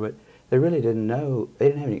stuff later. But they really didn't know. They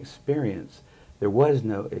didn't have any experience. There was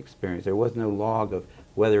no experience. There was no log of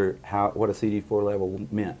what a CD4 level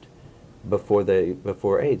meant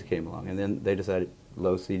before AIDS came along. And then they decided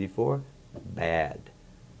low CD4, bad.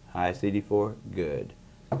 High CD4, good.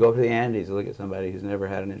 Go up to the Andes and look at somebody who's never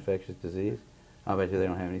had an infectious disease. I'll bet you they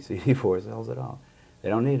don't have any CD4 cells at all. They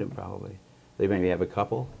don't need them probably. They maybe have a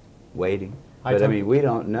couple waiting. But I mean, we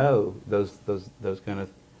don't know those kind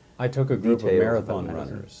of. I took a group of marathon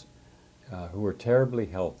runners who were terribly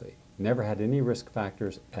healthy, never had any risk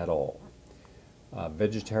factors at all.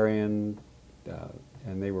 Vegetarian,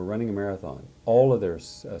 and they were running a marathon. All of their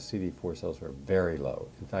CD4 cells were very low.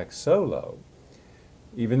 In fact, so low,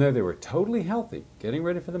 even though they were totally healthy, getting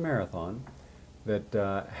ready for the marathon,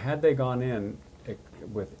 that had they gone in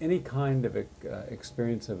with any kind of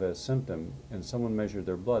experience of a symptom and someone measured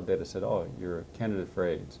their blood, they'd have said, oh, you're a candidate for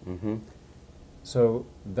AIDS. Mm-hmm. So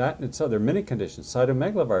there are many conditions.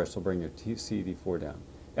 Cytomegalovirus will bring your CD4 down.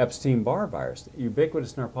 Epstein-Barr virus,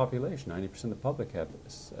 ubiquitous in our population, 90% of the public have.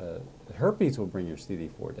 Herpes will bring your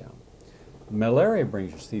CD4 down. Malaria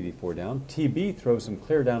brings your CD4 down. TB throws them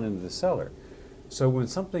clear down into the cellar. So when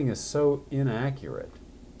something is so inaccurate,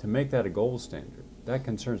 to make that a gold standard, that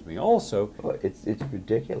concerns me. Also, well, it's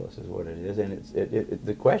ridiculous, is what it is, and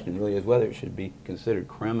the question really is whether it should be considered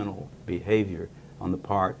criminal behavior on the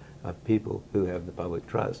part of people who have the public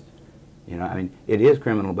trust. I mean, it is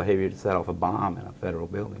criminal behavior to set off a bomb in a federal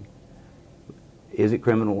building. Is it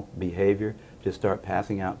criminal behavior to start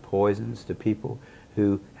passing out poisons to people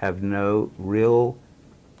who have no real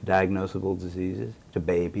diagnosable diseases, to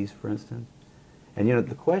babies, for instance? And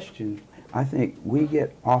the question, I think we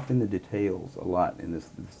get off in the details a lot in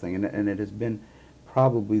this thing, and it has been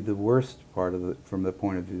probably the worst part of from the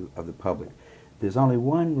point of view of the public. There's only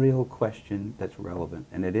one real question that's relevant,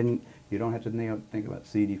 and you don't have to think about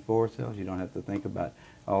CD4 cells, you don't have to think about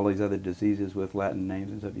all these other diseases with Latin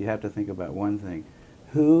names and stuff. You have to think about one thing.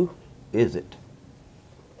 Who is it?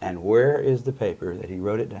 And where is the paper that he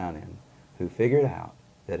wrote it down in who figured out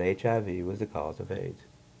that HIV was the cause of AIDS?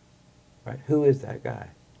 Right? Who is that guy?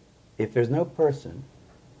 If there's no person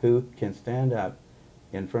who can stand up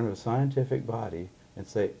in front of a scientific body and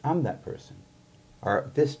say, I'm that person,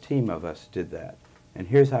 or this team of us did that, and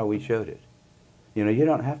here's how we showed it, You know, you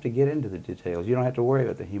don't have to get into the details. You don't have to worry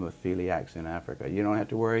about the hemophiliacs in Africa. You don't have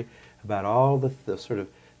to worry about all the sort of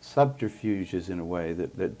subterfuges, in a way,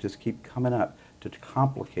 that just keep coming up to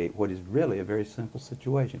complicate what is really a very simple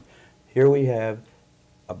situation. Here we have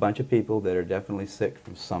a bunch of people that are definitely sick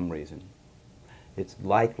for some reason. It's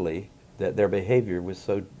likely that their behavior was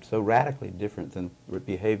so radically different than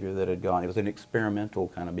behavior that had gone. It was an experimental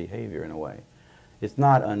kind of behavior, in a way. It's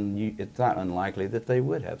not unlikely that they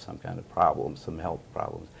would have some kind of problems, some health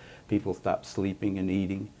problems. People stop sleeping and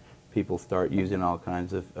eating. People start using all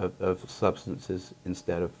kinds of substances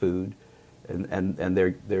instead of food. And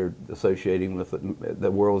they're associating with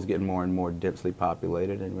the world's getting more and more densely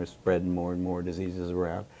populated, and we're spreading more and more diseases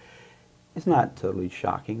around. It's not totally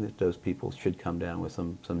shocking that those people should come down with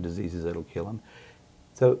some diseases that'll kill them.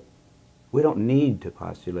 So we don't need to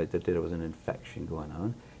postulate that there was an infection going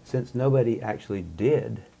on, since nobody actually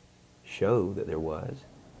did show that there was.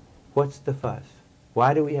 What's the fuss?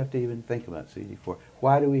 Why do we have to even think about CD4?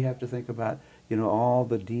 Why do we have to think about, you know, all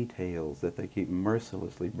the details that they keep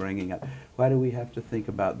mercilessly bringing up? Why do we have to think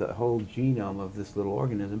about the whole genome of this little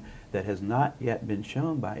organism that has not yet been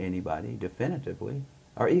shown by anybody definitively,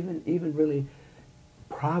 or even really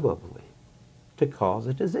probably, to cause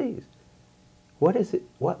a disease? What is it?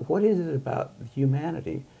 What is it about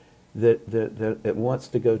humanity that wants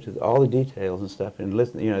to go to all the details and stuff and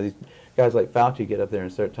listen? You know, these guys like Fauci get up there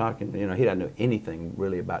and start talking. You know, he doesn't know anything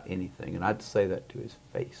really about anything, and I'd say that to his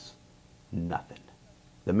face. Nothing.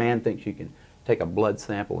 The man thinks you can take a blood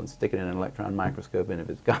sample and stick it in an electron microscope, and if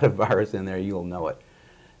it's got a virus in there, you'll know it.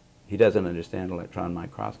 He doesn't understand electron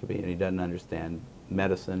microscopy, and he doesn't understand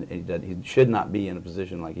medicine, and he should not be in a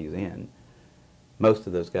position like he's in. Most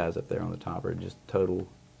of those guys up there on the top are just total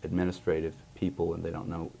administrative people, and they don't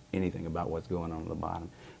know anything about what's going on at the bottom.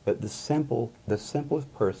 But the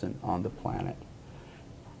simplest person on the planet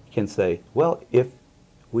can say, well, if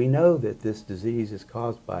we know that this disease is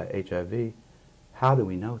caused by HIV, how do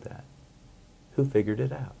we know that? Who figured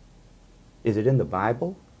it out? Is it in the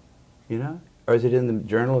Bible, you know? Or is it in the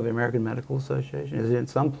Journal of the American Medical Association? Is it in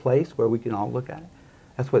some place where we can all look at it?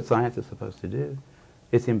 That's what science is supposed to do.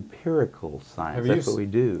 It's empirical science. That's what we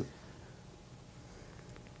do.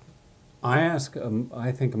 I ask,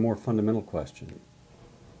 I think, a more fundamental question.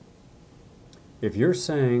 If you're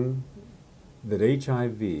saying that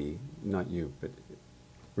HIV, not you, but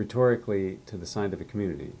rhetorically to the scientific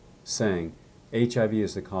community, saying HIV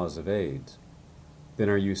is the cause of AIDS, then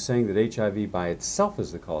are you saying that HIV by itself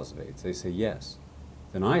is the cause of AIDS? They say yes.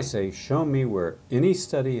 Then I say, show me where any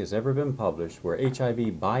study has ever been published where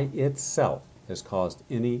HIV by itself has caused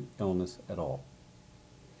any illness at all.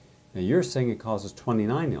 Now you're saying it causes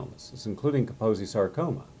 29 illnesses, including Kaposi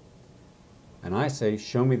sarcoma. And I say,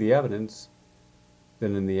 show me the evidence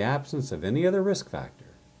that in the absence of any other risk factor,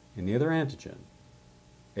 any other antigen,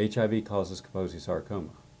 HIV causes Kaposi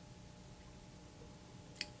sarcoma.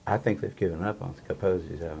 I think they've given up on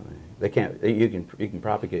Kaposi's, haven't they? They can't. You can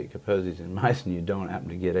propagate Kaposi's in mice, and you don't happen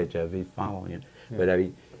to get HIV following it. Yeah. But I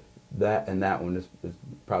mean, that one is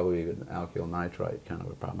probably an alkyl nitrite kind of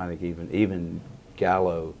a problem. I think even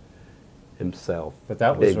Gallo himself. But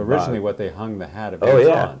that was originally what they hung the hat of AIDS on. Oh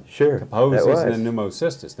yeah, sure. Kaposi's and the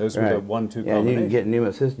pneumocystis. Those were the 1-2 combinations. Yeah, and you can get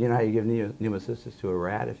pneumocystis. You know how you give pneumocystis to a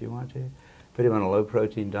rat if you want to? Put him on a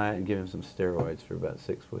low-protein diet and give him some steroids for about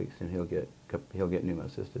 6 weeks, and he'll get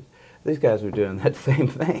pneumocystis. These guys were doing that same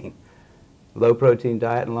thing: low-protein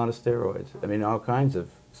diet and a lot of steroids. I mean, all kinds of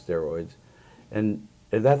steroids, and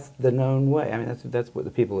that's the known way. I mean, that's what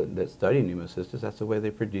the people that study pneumocystis. That's the way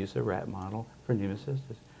they produce a rat model for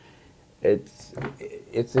pneumocystis. It's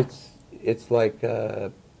like,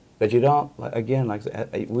 but you don't. Again, like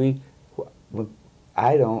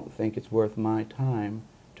I don't think it's worth my time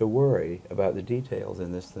to worry about the details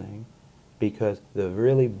in this thing, because the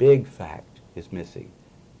really big fact is missing.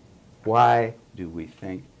 Why do we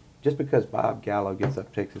think, just because Bob Gallo gets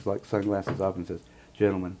up, takes his sunglasses off and says,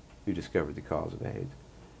 "Gentlemen, we discovered the cause of AIDS,"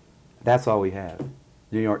 that's all we have.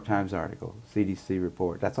 New York Times article, CDC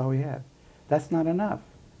report, that's all we have. That's not enough.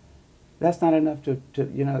 That's not enough to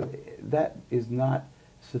you know, that is not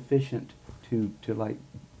sufficient to like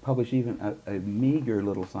publish even a meager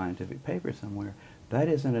little scientific paper somewhere. That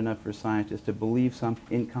isn't enough for scientists to believe some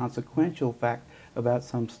inconsequential fact about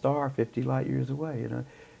some star 50 light years away. You know,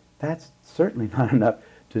 that's certainly not enough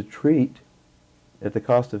to treat at the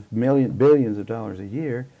cost of billions of dollars a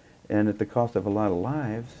year, and at the cost of a lot of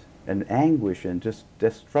lives and anguish, and just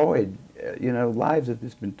destroyed. You know, lives have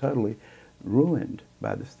just been totally ruined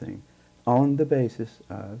by this thing, on the basis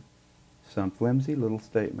of some flimsy little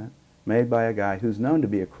statement made by a guy who's known to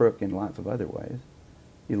be a crook in lots of other ways.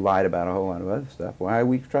 He lied about a whole lot of other stuff. Why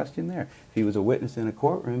we trust him there? If he was a witness in a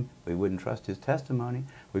courtroom, we wouldn't trust his testimony.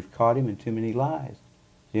 We've caught him in too many lies.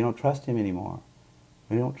 So you don't trust him anymore.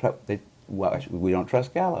 We don't trust. We don't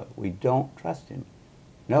trust Gallo. We don't trust him.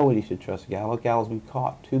 Nobody should trust Gallo. Gallo's been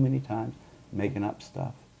caught too many times making up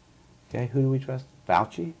stuff. Okay, who do we trust?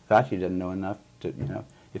 Fauci? Fauci doesn't know enough to, you know.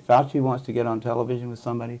 If Fauci wants to get on television with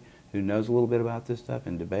somebody who knows a little bit about this stuff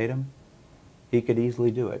and debate him, he could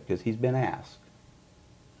easily do it because he's been asked.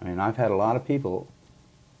 I mean, I've had a lot of people,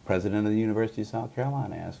 president of the University of South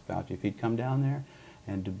Carolina asked Fauci if he'd come down there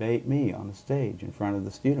and debate me on the stage in front of the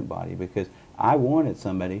student body because I wanted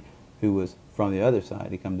somebody who was from the other side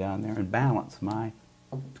to come down there and balance my,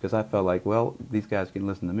 because I felt like, well, these guys can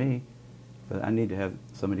listen to me, but I need to have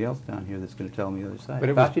somebody else down here that's going to tell me the other side. But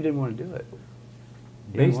Fauci didn't want to do it.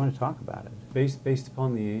 He didn't want to talk about it. Based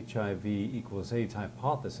upon the HIV equals AIDS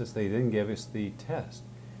hypothesis, they didn't give us the test.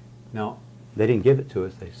 Now, they didn't give it to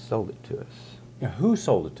us, they sold it to us. Now, who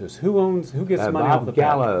sold it to us? Who gets money off the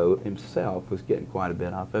Gallo himself was getting quite a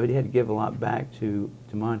bit off of it. He had to give a lot back to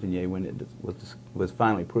Montagnier when it was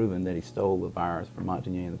finally proven that he stole the virus from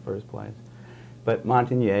Montagnier in the first place. But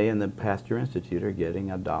Montagnier and the Pasteur Institute are getting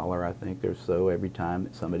 $1, I think, or so every time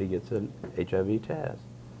somebody gets an HIV test.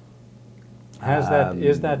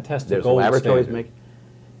 Is that test a gold standard?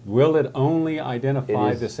 Will it only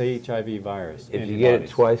identify this HIV virus? If you get it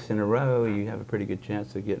twice in a row, you have a pretty good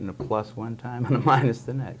chance of getting a plus one time and a minus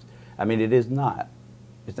the next. I mean, it is not.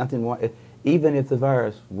 It's nothing. Even if the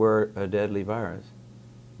virus were a deadly virus,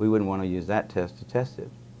 we wouldn't want to use that test to test it.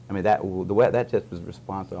 I mean, the way that test was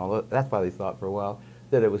responsive. Although that's why they thought for a while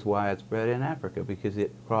that it was widespread in Africa because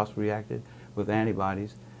it cross-reacted with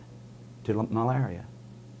antibodies to malaria.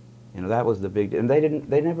 You know, that was the big, and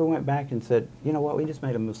they never went back and said, you know what, we just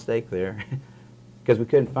made a mistake there because we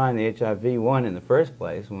couldn't find the HIV-1 in the first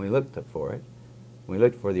place when we looked for it. When we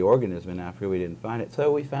looked for the organism in Africa, we didn't find it.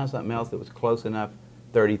 So we found something else that was close enough,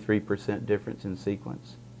 33% difference in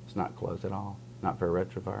sequence. It's not close at all, not for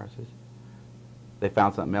retroviruses. They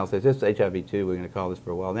found something else. It's just HIV-2, we're going to call this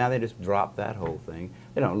for a while. Now they just dropped that whole thing.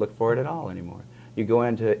 They don't look for it at all anymore. You go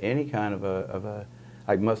into any kind of a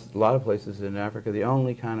like a lot of places in Africa, the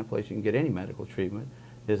only kind of place you can get any medical treatment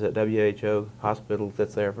is at WHO hospital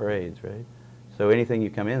that's there for AIDS, right? So anything you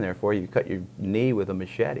come in there for, you cut your knee with a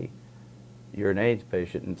machete, you're an AIDS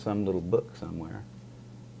patient in some little book somewhere.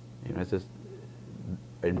 You know, it's just,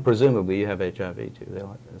 and presumably you have HIV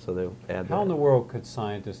too, so they'll add that. How in the world could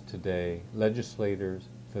scientists today, legislators,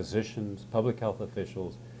 physicians, public health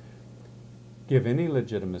officials, give any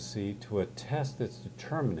legitimacy to a test that's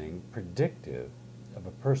determining, predictive, of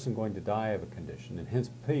a person going to die of a condition, and hence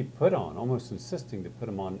put on, almost insisting to put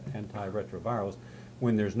them on antiretrovirals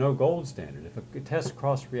when there's no gold standard? If a test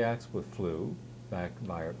cross-reacts with flu,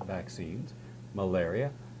 vaccines,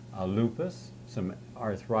 malaria, lupus, some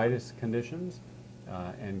arthritis conditions,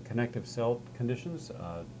 and connective cell conditions,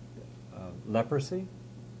 leprosy,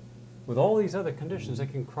 with all these other conditions they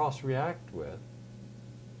can cross-react with,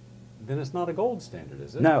 then it's not a gold standard,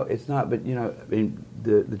 is it? No, it's not. But you know, I mean,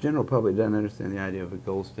 the general public doesn't understand the idea of a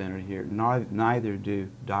gold standard here. Neither do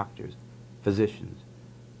doctors, physicians.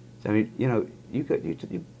 So, I mean, you know,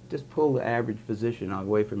 you just pull the average physician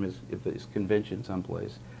away from his convention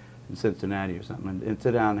someplace in Cincinnati or something, and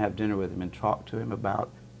sit down and have dinner with him and talk to him about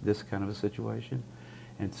this kind of a situation,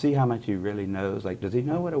 and see how much he really knows. Like, does he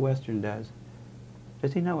know what a Western does?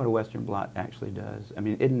 Does he know what a Western blot actually does? I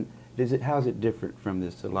mean, how is it different from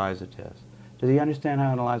this ELISA test? Does he understand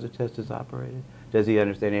how an ELISA test is operated? Does he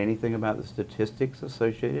understand anything about the statistics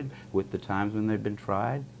associated with the times when they've been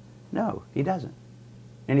tried? No, he doesn't.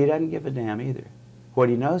 And he doesn't give a damn either. What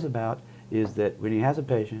he knows about is that when he has a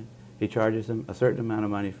patient, he charges them a certain amount of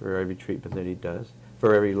money for every treatment that he does,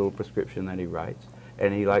 for every little prescription that he writes,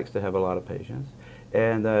 and he likes to have a lot of patients.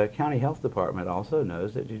 And the county health department also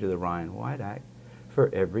knows that due to the Ryan White Act, for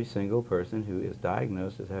every single person who is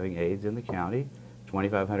diagnosed as having AIDS in the county,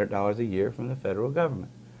 $2,500 a year from the federal government.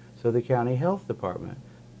 So the county health department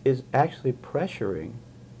is actually pressuring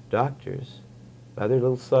doctors by their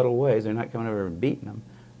little subtle ways. They're not coming over and beating them,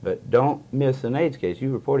 but don't miss an AIDS case.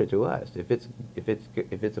 You report it to us. If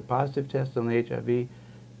it's a positive test on the HIV,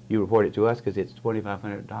 you report it to us because it's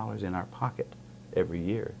 $2,500 in our pocket every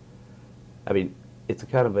year. I mean, it's a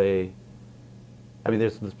kind of a, I mean,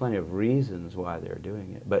 there's plenty of reasons why they're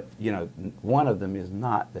doing it, but you know, one of them is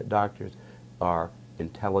not that doctors are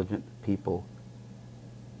intelligent people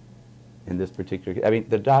in this particular. I mean,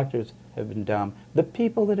 the doctors have been dumb. The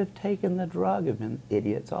people that have taken the drug have been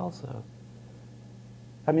idiots also.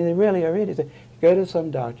 I mean, they really are idiots. You go to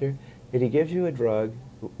some doctor and he gives you a drug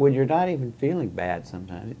when you're not even feeling bad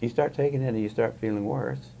sometimes, you start taking it and you start feeling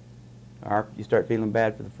worse, or you start feeling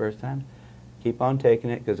bad for the first time, keep on taking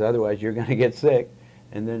it, because otherwise you're going to get sick.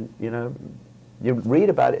 And then, you know, you read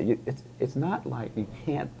about it. It's not like you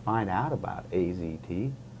can't find out about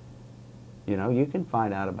AZT. You know, you can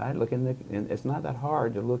find out about it. Look in it's not that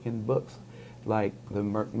hard to look in books like the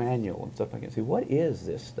Merck Manual and stuff like that. See, what is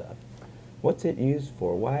this stuff? What's it used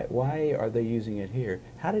for? Why are they using it here?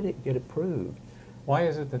 How did it get approved? Why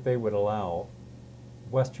is it that they would allow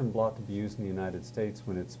Western blot to be used in the United States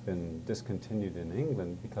when it's been discontinued in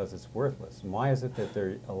England because it's worthless? And why is it that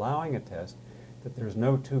they're allowing a test that there's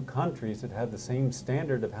no two countries that have the same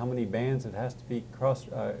standard of how many bands it has to be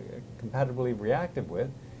compatibly reactive with?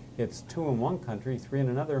 It's 2 in one country, 3 in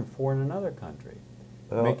another, and 4 in another country,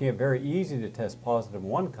 making it very easy to test positive in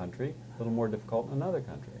one country, a little more difficult in another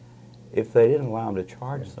country. If they didn't allow them to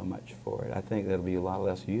charge so much for it, I think there'll be a lot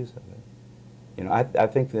less use of it. You know, I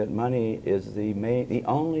think that money is the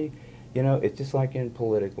only, you know, it's just like in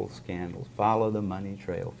political scandals. Follow the money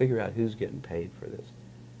trail. Figure out who's getting paid for this.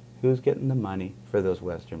 Who's getting the money for those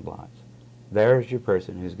Western blots. There's your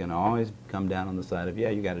person who's going to always come down on the side of, yeah,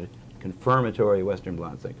 you got a confirmatory Western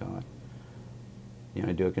blots, they call it. You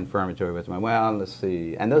know, do a confirmatory Western blot. Well, let's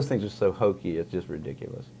see. And those things are so hokey, it's just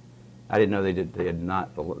ridiculous. I didn't know they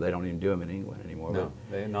don't even do them in England anymore. No,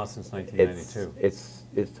 not since 1992.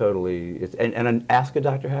 It's totally, and ask a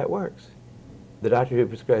doctor how it works. The doctor who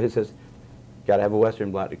prescribes, he says, got to have a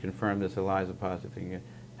Western blot to confirm this ELISA positive thing.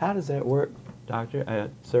 How does that work, doctor?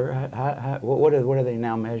 Sir, what are they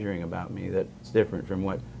now measuring about me that's different from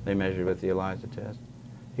what they measured with the ELISA test?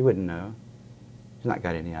 He wouldn't know. He's not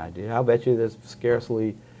got any idea. I'll bet you there's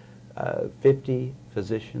scarcely 50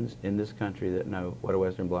 physicians in this country that know what a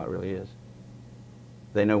Western blot really is.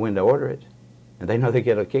 They know when to order it, and they know they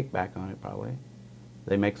get a kickback on it probably.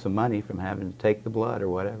 They make some money from having to take the blood or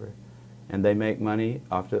whatever, and they make money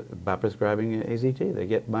by prescribing AZT. They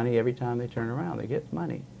get money every time they turn around. They get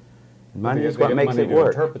money. Money is what makes it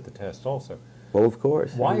work. To interpret the test also. Well, of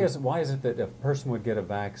course. Why is it that if a person would get a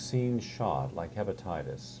vaccine shot like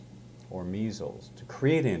hepatitis or measles to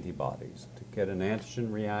create antibodies, to get an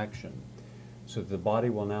antigen reaction, so that the body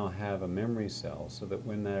will now have a memory cell so that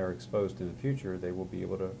when they are exposed in the future, they will be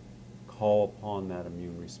able to call upon that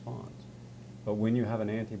immune response. But when you have an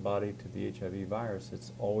antibody to the HIV virus,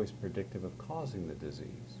 it's always predictive of causing the disease.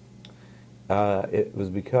 It was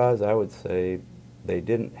because, I would say, they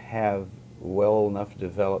didn't have well enough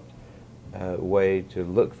developed way to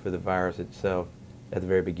look for the virus itself at the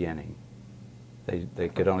very beginning. They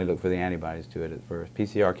could only look for the antibodies to it at first.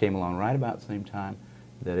 PCR came along right about the same time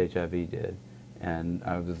that HIV did. And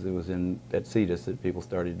it was at CETUS that people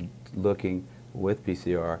started looking with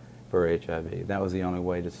PCR for HIV. That was the only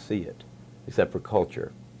way to see it, except for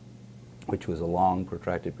culture, which was a long,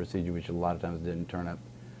 protracted procedure, which a lot of times didn't turn up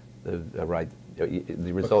the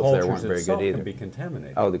results there weren't very good either. Can be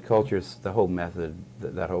contaminated. Oh, the cultures, the whole method,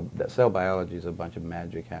 that cell biology is a bunch of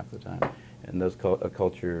magic half the time. And those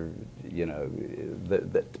culture, you know,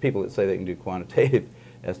 the people that say they can do quantitative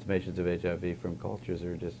estimations of HIV from cultures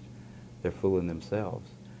are just, they're fooling themselves.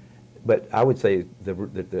 But I would say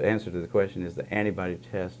the answer to the question is the antibody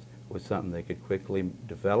test was something they could quickly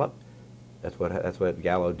develop. That's what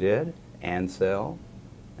Gallo did, and sell,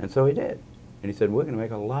 and so he did. And he said, we're going to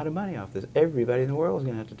make a lot of money off this. Everybody in the world is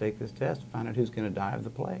going to have to take this test to find out who's going to die of the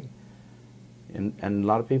plague. And a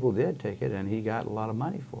lot of people did take it, and he got a lot of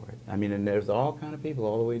money for it. I mean, and there's all kind of people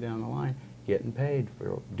all the way down the line getting paid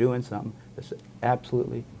for doing something that's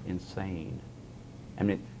absolutely insane. I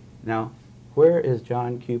mean, now, where is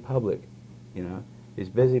John Q. Public? You know, he's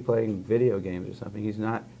busy playing video games or something. He's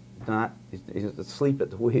he's asleep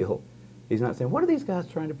at the wheel. He's not saying, what are these guys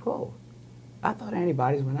trying to pull? I thought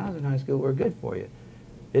antibodies when I was in high school were good for you.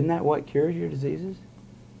 Isn't that what cures your diseases?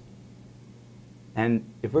 And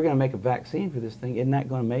if we're going to make a vaccine for this thing, isn't that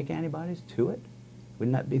going to make antibodies to it?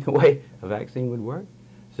 Wouldn't that be the way a vaccine would work?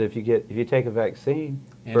 So if you take a vaccine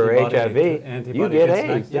for HIV, you get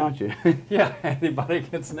AIDS, don't you? Yeah, antibody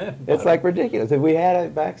gets an antibody. It's like ridiculous. If we had a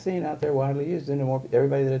vaccine out there widely used, then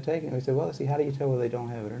everybody that had taken it, we said, well, let's see, how do you tell whether they don't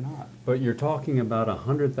have it or not? But you're talking about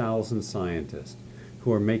 100,000 scientists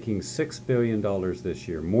who are making $6 billion this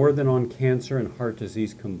year, more than on cancer and heart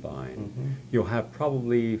disease combined. Mm-hmm. You'll have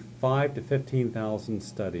probably 5,000 to 15,000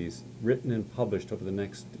 studies written and published over the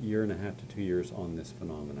next year and a half to 2 years on this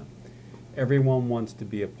phenomena. Everyone wants to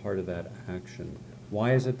be a part of that action.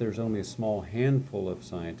 Why is it there's only a small handful of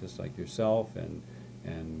scientists like yourself and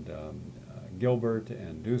Gilbert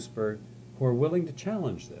and Duisberg who are willing to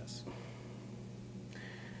challenge this?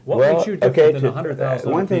 What makes you different than 100,000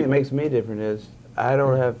 One thing people? that makes me different is I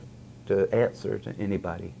don't have to answer to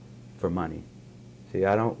anybody for money. See,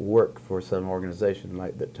 I don't work for some organization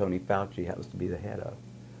like that Tony Fauci happens to be the head of.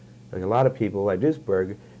 Like a lot of people, like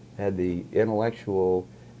Duisberg, had the intellectual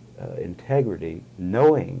integrity,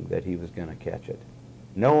 knowing that he was going to catch it,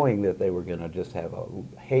 knowing that they were going to just have a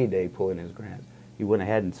heyday pulling his grants. He went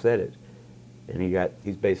ahead and said it, and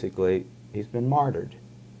he's been martyred.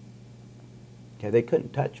 Okay, they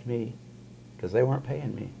couldn't touch me because they weren't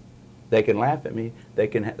paying me. They can laugh at me. They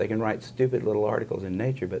can write stupid little articles in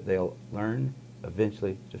Nature, but they'll learn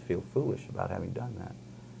eventually to feel foolish about having done that.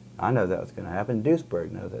 I know that's going to happen.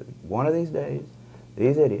 Duisberg knows that one of these days,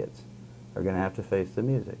 these idiots are going to have to face the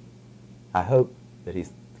music. I hope that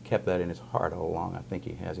he's kept that in his heart all along. I think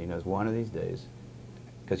he has. He knows one of these days,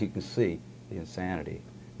 because you can see the insanity.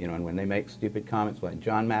 You know, and when they make stupid comments like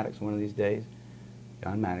John Maddox one of these days,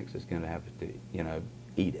 John Maddox is going to have to, you know,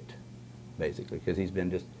 eat it, basically, because he's been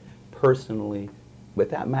just personally,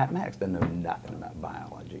 without Maddox doesn't know nothing about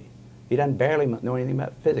biology. He doesn't barely know anything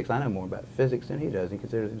about physics. I know more about physics than he does. He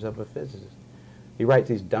considers himself a physicist. He writes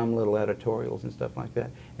these dumb little editorials and stuff like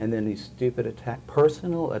that, and then these stupid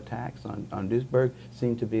personal attacks on Duisberg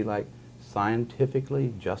seem to be like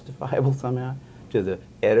scientifically justifiable somehow to the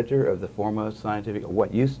editor of the foremost scientific, or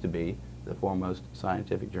what used to be the foremost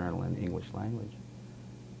scientific journal in the English language.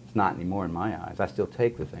 It's not anymore in my eyes. I still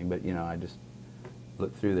take the thing, but you know, I just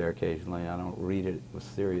look through there occasionally. I don't read it with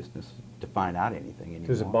seriousness to find out anything anymore.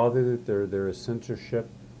 Does it bother you that there is censorship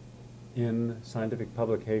in scientific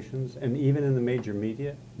publications and even in the major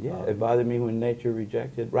media? Yeah, it bothered me when Nature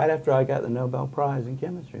rejected, right after I got the Nobel Prize in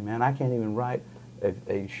chemistry, man. I can't even write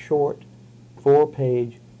a short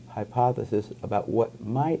 4-page hypothesis about what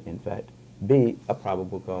might, in fact, be a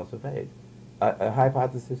probable cause of AIDS. A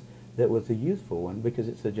hypothesis that was a useful one because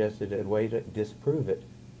it suggested a way to disprove it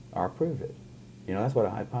or prove it. You know, that's what a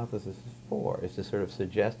hypothesis is for. It's to sort of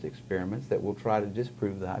suggest experiments that will try to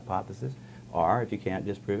disprove the hypothesis, or if you can't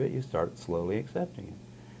disprove it, you start slowly accepting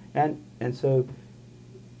it. And so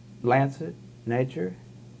Lancet, Nature,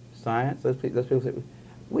 Science, those people say,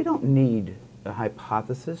 we don't need a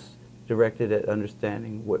hypothesis directed at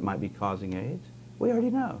understanding what might be causing AIDS. We already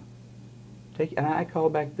know. And I call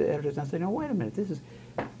back the editors and I say, no, wait a minute, this is,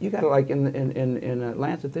 you got to, like in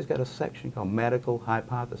Lancet, there's got a section called medical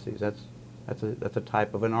hypotheses. That's a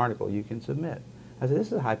type of an article you can submit. I said, this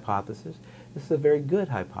is a hypothesis. This is a very good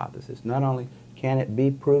hypothesis. Not only can it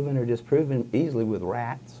be proven or disproven easily with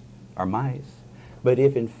rats or mice, but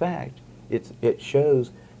if in fact it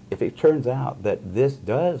shows, if it turns out that this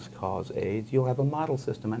does cause AIDS, you'll have a model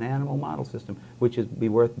system, an animal model system, which would be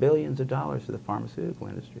worth billions of dollars to the pharmaceutical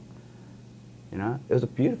industry. You know, it was a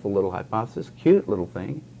beautiful little hypothesis, cute little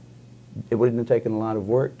thing. It wouldn't have taken a lot of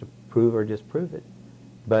work to prove or disprove it,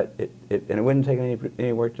 but and it wouldn't take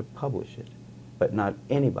any work to publish it. But not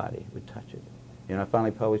anybody would touch it. You know, I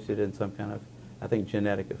finally published it in some kind of, I think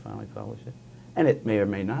Genetica finally published it. And it may or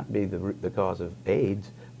may not be the cause of AIDS,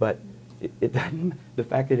 but it doesn't, the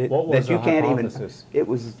fact that that you can't hypothesis?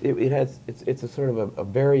 Even, it's a sort of a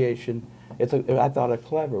variation, I thought a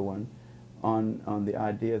clever one on the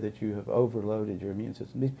idea that you have overloaded your immune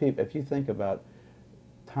system. These people, if you think about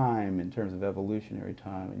time in terms of evolutionary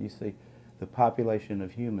time, and you see the population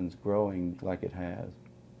of humans growing like it has,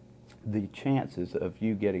 the chances of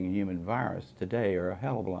you getting a human virus today are a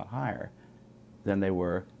hell of a lot higher than they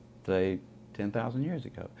were, say, 10,000 years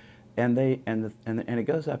ago. And it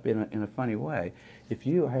goes up in a funny way. If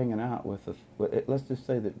you are hanging out with let's just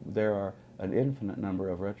say that there are an infinite number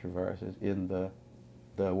of retroviruses in the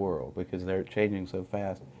world, because they're changing so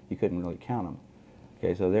fast you couldn't really count them.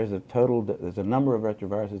 Okay, so there's a number of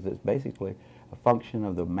retroviruses that's basically a function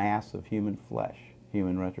of the mass of human flesh,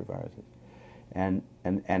 human retroviruses. And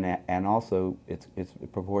also it's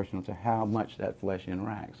proportional to how much that flesh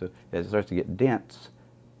interacts. So as it starts to get dense,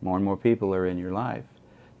 more and more people are in your life,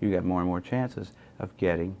 you get more and more chances of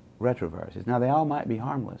getting retroviruses. Now, they all might be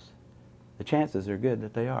harmless. The chances are good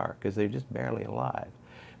that they are, because they're just barely alive.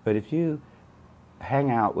 But if you hang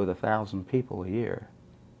out with 1,000 people a year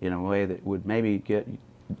in a way that would maybe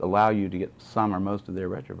allow you to get some or most of their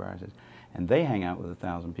retroviruses, and they hang out with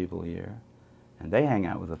 1,000 people a year, and they hang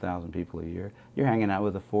out with 1,000 people a year, you're hanging out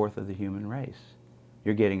with 1/4 of the human race.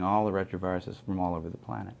 You're getting all the retroviruses from all over the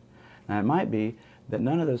planet. Now, it might be that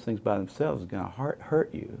none of those things by themselves is going to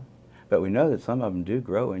hurt you, but we know that some of them do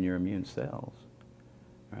grow in your immune cells,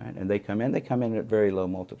 right? And they come in at very low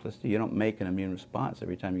multiplicity. You don't make an immune response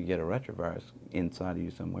every time you get a retrovirus inside of you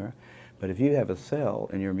somewhere. But if you have a cell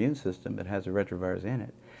in your immune system that has a retrovirus in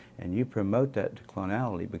it, and you promote that to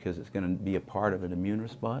clonality because it's going to be a part of an immune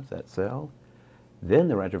response, that cell, then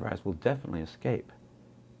the retrovirus will definitely escape.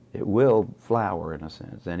 It will flower in a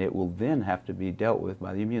sense, and it will then have to be dealt with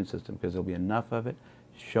by the immune system because there'll be enough of it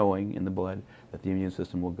showing in the blood that the immune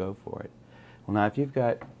system will go for it. Well, now if you've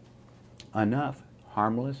got enough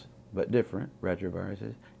harmless but different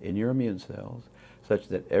retroviruses in your immune cells such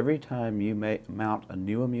that every time you mount a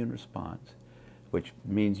new immune response, which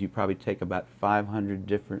means you probably take about 500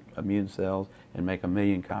 different immune cells and make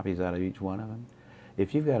 1,000,000 copies out of each one of them,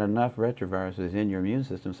 if you've got enough retroviruses in your immune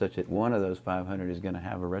system such that one of those 500 is going to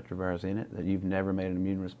have a retrovirus in it that you've never made an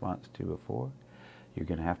immune response to before, you're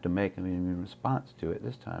going to have to make an immune response to it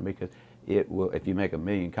this time because it will, if you make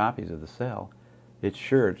 1,000,000 copies of the cell, it's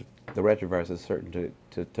sure, the retrovirus is certain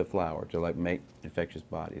to flower, to like make infectious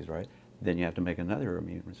bodies, right? Then you have to make another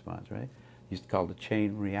immune response, right? It's called a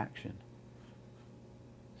chain reaction.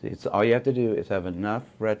 See, it's, all you have to do is have enough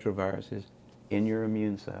retroviruses in your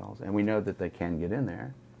immune cells, and we know that they can get in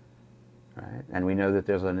there, right? And we know that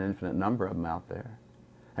there's an infinite number of them out there.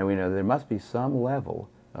 And we know there must be some level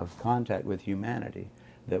of contact with humanity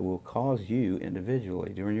that will cause you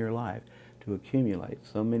individually during your life to accumulate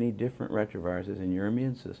so many different retroviruses in your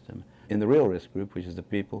immune system. In the real risk group, which is the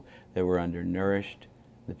people that were undernourished,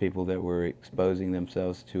 the people that were exposing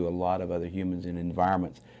themselves to a lot of other humans in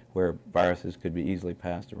environments where viruses could be easily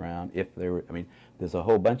passed around, if they were, I mean, there's a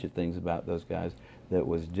whole bunch of things about those guys that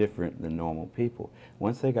was different than normal people.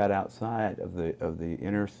 Once they got outside of the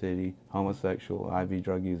inner city homosexual IV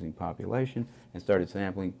drug using population and started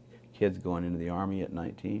sampling kids going into the Army at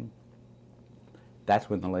 19, that's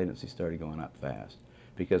when the latency started going up fast.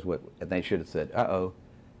 Because what they should have said, uh-oh,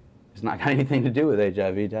 it's not got anything to do with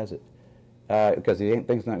HIV, does it? Because the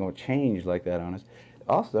thing's not going to change like that on us.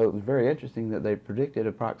 Also, it was very interesting that they predicted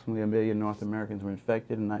approximately 1,000,000 North Americans were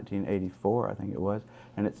infected in 1984, I think it was,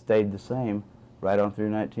 and it stayed the same right on through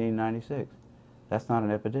 1996. That's not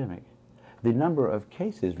an epidemic. The number of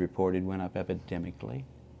cases reported went up epidemically,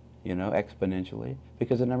 you know, exponentially,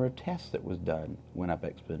 because the number of tests that was done went up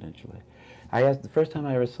exponentially. I asked, the first time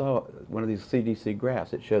I ever saw one of these CDC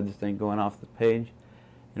graphs, it showed this thing going off the page,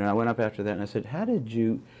 and I went up after that and I said, how did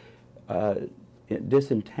you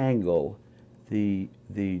disentangle I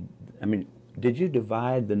mean, did you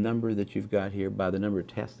divide the number that you've got here by the number of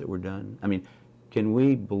tests that were done? I mean, can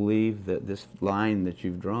we believe that this line that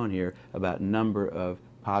you've drawn here about number of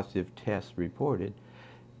positive tests reported,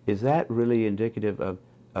 is that really indicative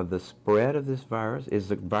of the spread of this virus? Is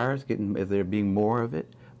the virus getting, is there being more of it,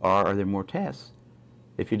 or are there more tests?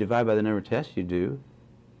 If you divide by the number of tests you do,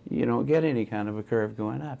 you don't get any kind of a curve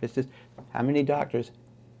going up. It's just, how many doctors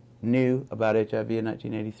knew about HIV in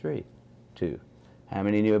 1983? 2. How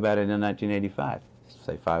many knew about it in 1985?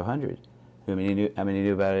 Say 500. How many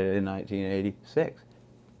knew about it in 1986?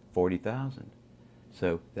 40,000.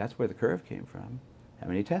 So that's where the curve came from. How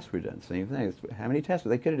many tests were done? Same thing. How many tests?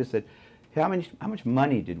 They could have just said, how much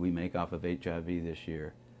money did we make off of HIV this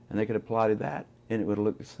year? And they could have plotted that, and it would have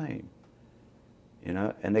looked the same. You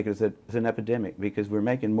know, and they could have said it's an epidemic because we're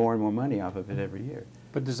making more and more money off of it every year.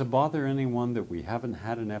 But does it bother anyone that we haven't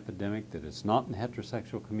had an epidemic, that it's not in the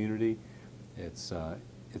heterosexual community? It's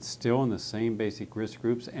still in the same basic risk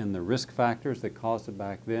groups, and the risk factors that caused it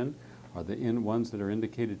back then are the ones that are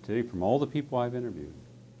indicated today from all the people I've interviewed.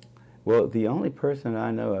 Well, the only person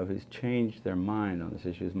I know of who's changed their mind on this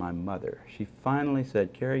issue is my mother. She finally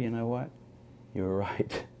said, Kary, you know what? You were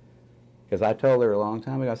right. Because I told her a long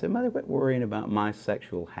time ago, I said, Mother, quit worrying about my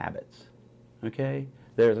sexual habits, okay?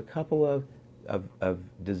 There's a couple of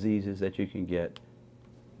diseases that you can get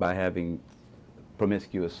by having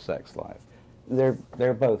promiscuous sex life.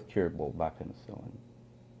 They're both curable by penicillin.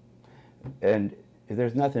 And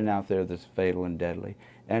there's nothing out there that's fatal and deadly.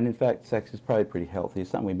 And in fact, sex is probably pretty healthy. It's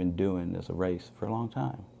something we've been doing as a race for a long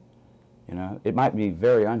time. You know, it might be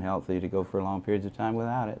very unhealthy to go for long periods of time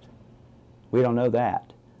without it. We don't know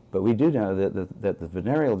that. But we do know that the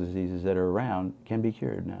venereal diseases that are around can be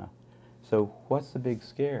cured now. So what's the big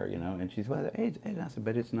scare, you know? And she's, well, AIDS, I said,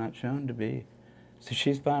 but it's not shown to be. So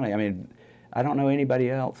she's finally, I mean, I don't know anybody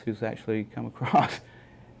else who's actually come across.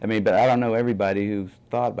 I mean, but I don't know everybody who's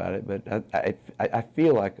thought about it, but I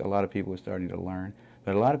feel like a lot of people are starting to learn.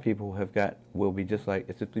 But a lot of people will be just like,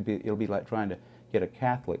 it'll be like trying to get a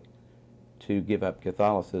Catholic to give up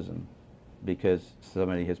Catholicism because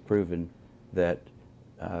somebody has proven that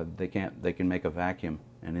they can make a vacuum,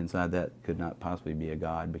 and inside that could not possibly be a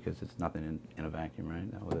God because it's nothing in a vacuum,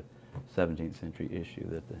 right? That was a 17th century issue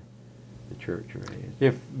that the church raised.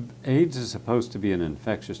 If AIDS is supposed to be an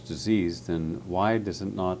infectious disease, then why does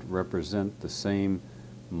it not represent the same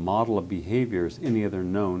model of behavior as any other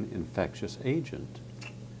known infectious agent?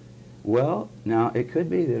 Well, now it could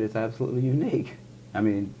be that it's absolutely unique. I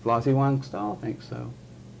mean, Flossie Wong Stahl thinks so,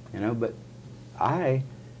 you know, but I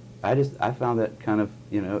I found that kind of,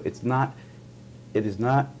 you know, it is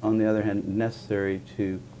not, on the other hand, necessary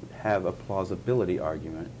to have a plausibility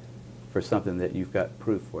argument for something that you've got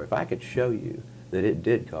proof for. If I could show you that it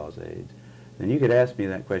did cause AIDS, then you could ask me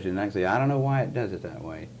that question and I could say, I don't know why it does it that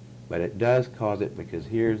way, but it does cause it because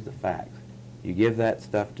here's the facts. You give that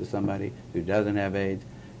stuff to somebody who doesn't have AIDS,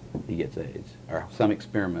 he gets AIDS. Or some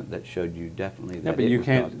experiment that showed you definitely that. Yeah, but you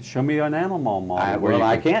can't show me an animal model. Well,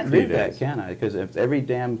 I can't do that, can I? Because if every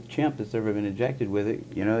damn chimp that's ever been injected with it,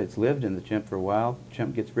 you know, it's lived in the chimp for a while.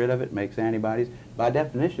 Chimp gets rid of it, makes antibodies. By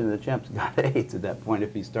definition, the chimp's got AIDS at that point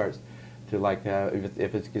if he starts to, like,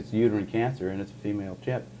 if it gets uterine cancer and it's a female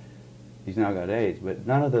chimp, he's now got AIDS. But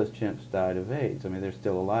none of those chimps died of AIDS. I mean, they're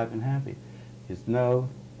still alive and happy. There's no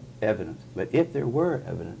evidence. But if there were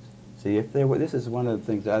evidence, see, if there were, this is one of the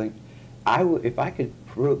things I think, if I could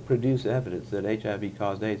produce evidence that HIV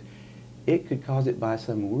caused AIDS, it could cause it by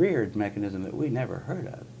some weird mechanism that we never heard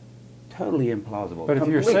of. Totally implausible. But if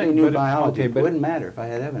you're Completely saying, new biology, okay, it wouldn't matter if I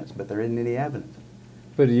had evidence, but there isn't any evidence.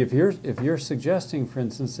 But if you're suggesting, for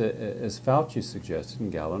instance, as Fauci suggested,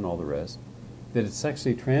 and Gallo and all the rest, that it's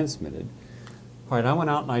sexually transmitted, all right, I went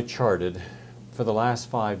out and I charted for the last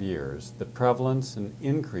 5 years the prevalence and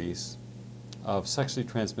increase of sexually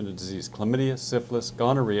transmitted disease: chlamydia, syphilis,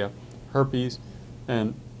 gonorrhea, herpes,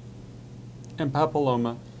 and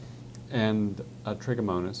papilloma, and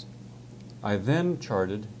trichomonas. I then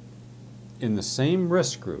charted in the same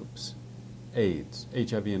risk groups AIDS,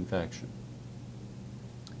 HIV infection.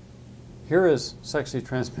 Here is sexually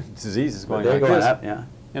transmitted diseases going like going this, up, yeah.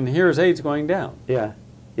 and here is AIDS going down. Yeah,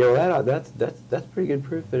 yeah. Well, that's pretty good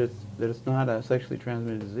proof that it's not a sexually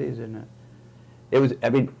transmitted disease, isn't it? It was. I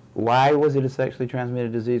mean, why was it a sexually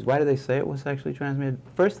transmitted disease? Why did they say it was sexually transmitted?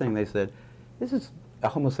 First thing they said, this is a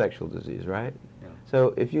homosexual disease, right? Yeah.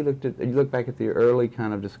 So if you look back at the early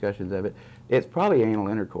kind of discussions of it, it's probably anal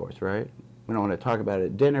intercourse, right? We don't want to talk about it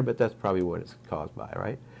at dinner, but that's probably what it's caused by,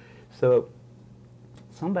 right? So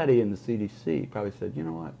somebody in the CDC probably said, you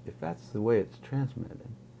know what, if that's the way it's transmitted,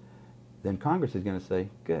 then Congress is going to say,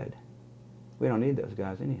 good, we don't need those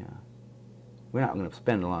guys anyhow. We're not going to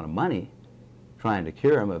spend a lot of money trying to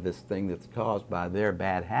cure them of this thing that's caused by their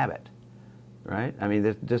bad habit, right? I mean,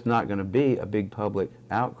 there's just not going to be a big public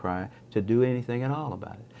outcry to do anything at all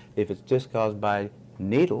about it. If it's just caused by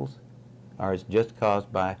needles, or it's just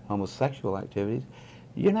caused by homosexual activities,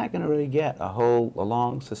 you're not going to really get a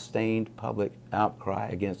long, sustained public outcry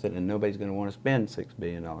against it, and nobody's going to want to spend $6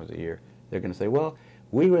 billion a year. They're going to say, well,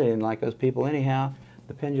 we really didn't like those people anyhow.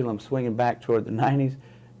 The pendulum's swinging back toward the 90s.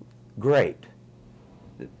 Great.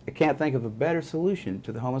 I can't think of a better solution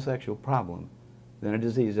to the homosexual problem than a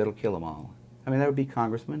disease that'll kill them all. I mean, there would be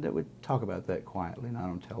congressmen that would talk about that quietly, not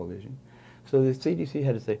on television. So the CDC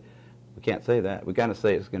had to say, we can't say that. We've got to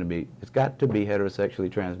say it's got to be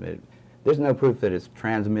heterosexually transmitted. There's no proof that it's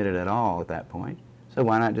transmitted at all at that point. So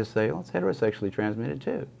why not just say, well, it's heterosexually transmitted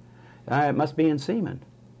too. It must be in semen.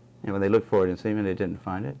 And when they looked for it in semen, they didn't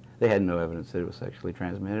find it. They had no evidence that it was sexually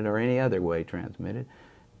transmitted or any other way transmitted.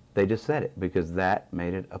 They just said it because that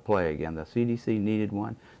made it a plague, and the CDC needed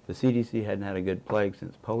one. The CDC hadn't had a good plague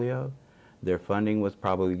since polio. Their funding was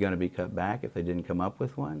probably going to be cut back if they didn't come up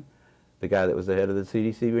with one. The guy that was the head of the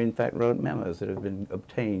CDC, in fact, wrote memos that have been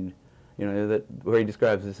obtained, you know, where he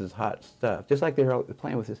describes this as hot stuff. Just like they're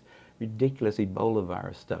playing with this ridiculous Ebola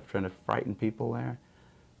virus stuff, trying to frighten people there.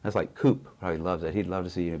 That's like Coop probably loves that. He'd love to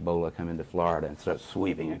see Ebola come into Florida and start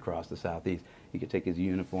sweeping across the southeast. He could take his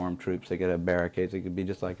uniformed troops, they could have barricades, it could be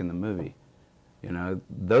just like in the movie. You know,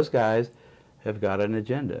 those guys have got an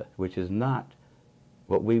agenda, which is not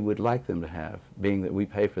what we would like them to have, being that we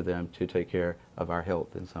pay for them to take care of our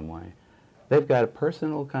health in some way. They've got a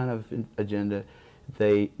personal kind of agenda.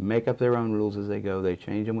 They make up their own rules as they go. They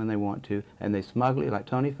change them when they want to, and they smugly, like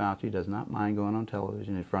Tony Fauci, does not mind going on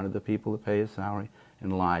television in front of the people that pay his salary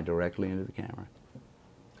and lie directly into the camera.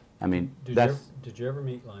 I mean, Did you ever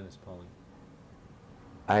meet Linus Pauling?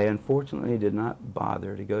 I unfortunately did not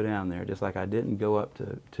bother to go down there, just like I didn't go up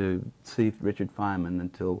to see Richard Feynman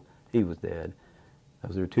until he was dead.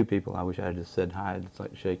 Those were two people I wish I had just said hi, just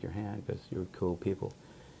like shake your hand, because you were cool people.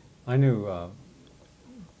 I knew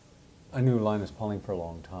Linus Pauling for a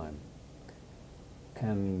long time,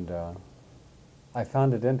 and I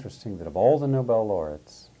found it interesting that of all the Nobel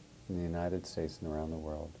laureates in the United States and around the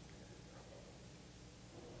world,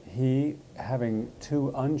 he, having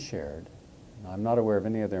two unshared, and I'm not aware of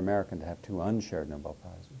any other American to have two unshared Nobel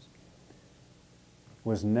Prizes,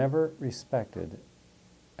 was never respected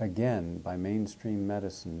again by mainstream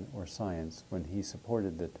medicine or science when he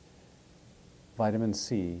supported that vitamin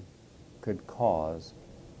C could cause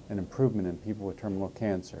an improvement in people with terminal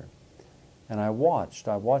cancer. And I watched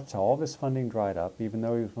how all of his funding dried up, even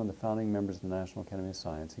though he was one of the founding members of the National Academy of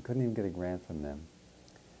Science. He couldn't even get a grant from them.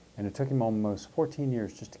 And it took him almost 14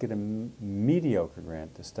 years just to get a mediocre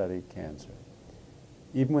grant to study cancer.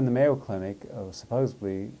 Even when the Mayo Clinic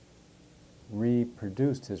supposedly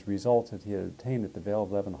reproduced his results that he had obtained at the Vale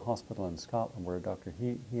of Leven Hospital in Scotland, where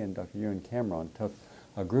he and Dr. Ewan Cameron took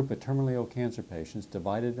a group of terminally ill cancer patients,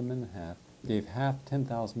 divided them in half, gave half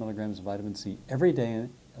 10,000 milligrams of vitamin C every day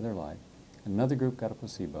of their life. Another group got a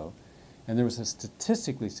placebo, and there was a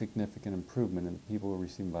statistically significant improvement in the people who were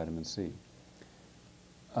receiving vitamin C.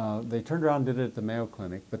 They turned around and did it at the Mayo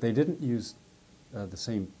Clinic, but they didn't use the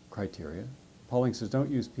same criteria. Pauling says don't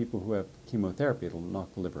use people who have chemotherapy, it'll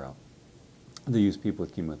knock the liver out. They use people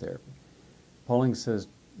with chemotherapy. Pauling says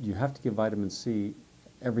you have to give vitamin C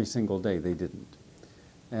every single day. They didn't.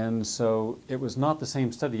 And so it was not the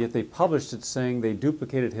same study, yet they published it saying they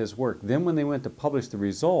duplicated his work. Then when they went to publish the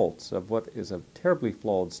results of what is a terribly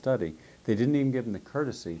flawed study, they didn't even give him the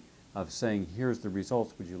courtesy of saying, here's the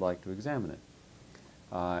results, would you like to examine it?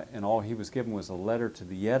 And all he was given was a letter to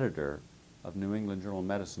the editor of New England Journal of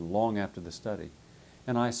Medicine long after the study.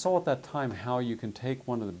 And I saw at that time how you can take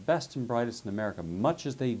one of the best and brightest in America, much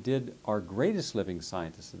as they did our greatest living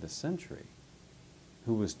scientist of the century,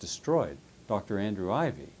 who was destroyed, Dr. Andrew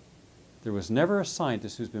Ivy. There was never a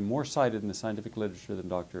scientist who's been more cited in the scientific literature than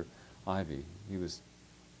Dr. Ivy. He was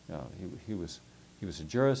a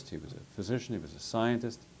jurist, he was a physician, he was a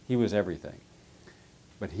scientist, he was everything.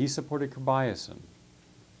 But he supported Kerbiasin,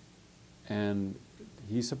 and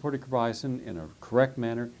he supported Kerbiasin in a correct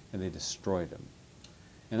manner, and they destroyed him.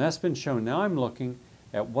 And that's been shown. Now I'm looking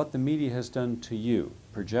at what the media has done to you,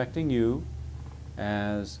 projecting you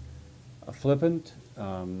as a flippant,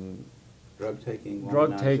 drug-taking,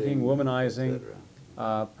 womanizing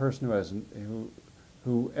person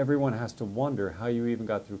who everyone has to wonder how you even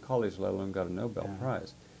got through college, let alone got a Nobel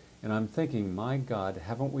Prize. And I'm thinking, my God,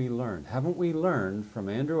 haven't we learned? Haven't we learned from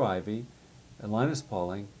Andrew Ivy and Linus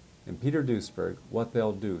Pauling and Peter Duesberg what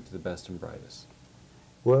they'll do to the best and brightest?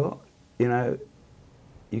 Well, you know,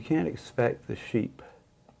 you can't expect the sheep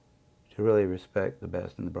to really respect the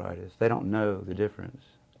best and the brightest. They don't know the difference,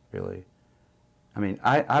 really. I mean,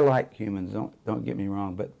 I like humans. Don't get me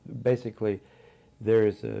wrong, but basically,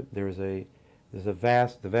 the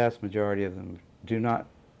vast majority of them do not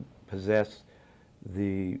possess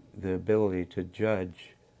the ability to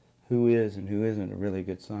judge who is and who isn't a really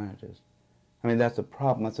good scientist. I mean, that's a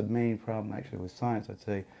problem. That's a main problem, actually, with science, I'd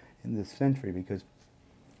say, in this century, because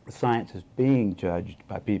science is being judged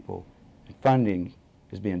by people, and funding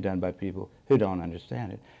is being done by people who don't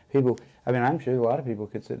understand it. People, I mean, I'm sure a lot of people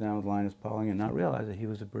could sit down with Linus Pauling and not realize that he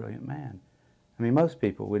was a brilliant man. I mean, most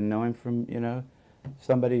people wouldn't know him from, you know,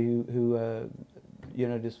 somebody who you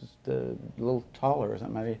know, just was a little taller or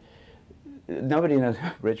something. I mean, nobody knows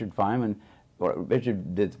Richard Feynman. Or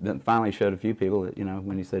Richard finally showed a few people that, you know,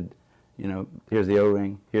 when he said, you know, here's the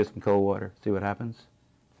O-ring, here's some cold water, see what happens?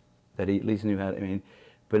 That he at least knew how to, I mean,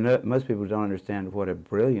 but no, most people don't understand what a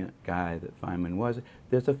brilliant guy that Feynman was.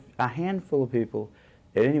 There's a handful of people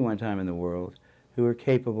at any one time in the world who are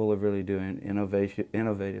capable of really doing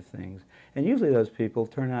innovative things. And usually those people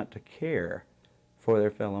turn out to care for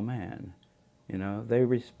their fellow man. You know, they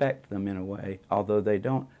respect them in a way, although they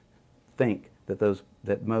don't think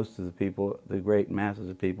that most of the people, the great masses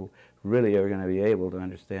of people, really are going to be able to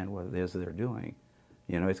understand what it is they're doing.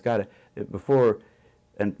 You know, it's got to, before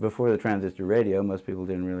the transistor radio, most people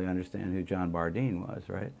didn't really understand who John Bardeen was,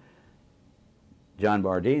 right? John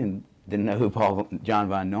Bardeen didn't know who John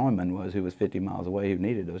von Neumann was, who was 50 miles away, who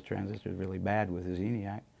needed those transistors really bad with his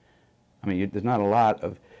ENIAC. I mean, there's not a lot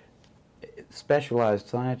of specialized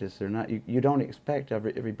scientists. You don't expect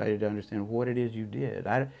everybody to understand what it is you did.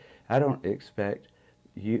 I don't expect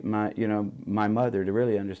my mother to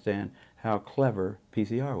really understand how clever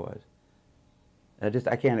PCR was.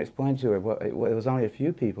 I can't explain to her. It was only a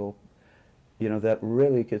few people, you know, that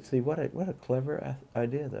really could see what a clever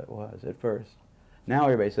idea that was at first. Now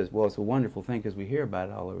everybody says, well, it's a wonderful thing because we hear about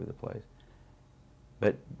it all over the place.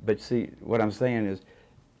 But see, what I'm saying is,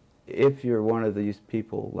 if you're one of these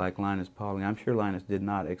people like Linus Pauling, I'm sure Linus did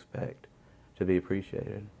not expect to be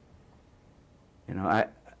appreciated. You know,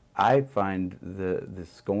 I find the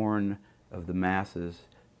scorn of the masses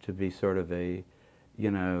to be sort of a,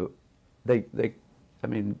 you know, I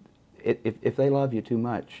mean, if they love you too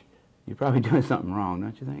much, you're probably doing something wrong,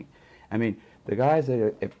 don't you think? I mean, the guys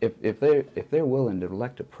that if they're willing to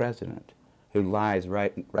elect a president who lies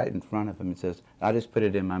right in front of them and says, "I just put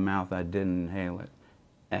it in my mouth, I didn't inhale it,"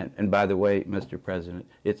 and by the way, Mr. President,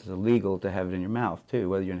 it's illegal to have it in your mouth too,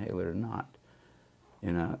 whether you inhale it or not.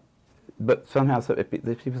 You know, but somehow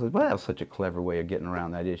these people say, well, that's such a clever way of getting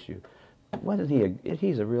around that issue. What is he?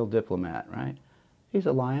 He's a real diplomat, right? He's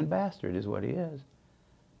a lying bastard is what he is.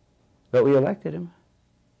 But we elected him.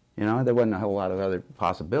 You know, there wasn't a whole lot of other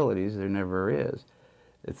possibilities. There never is.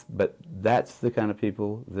 But that's the kind of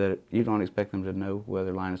people that you don't expect them to know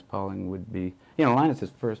whether Linus Pauling would be. You know,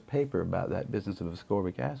 Linus's first paper about that business of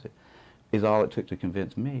ascorbic acid is all it took to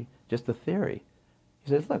convince me, just the theory.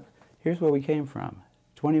 He says, look, here's where we came from.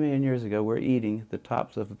 20 million years ago, we're eating the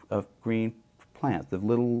tops of green plants, the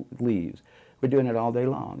little leaves. We're doing it all day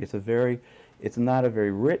long. It's not a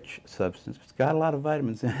very rich substance. It's got a lot of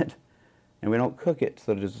vitamins in it, and we don't cook it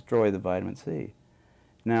so to destroy the vitamin C.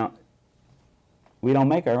 Now, we don't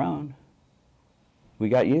make our own. We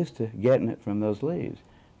got used to getting it from those leaves.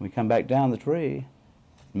 When we come back down the tree,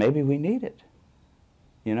 maybe we need it.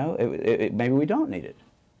 You know, maybe we don't need it.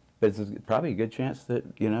 But it's probably a good chance that,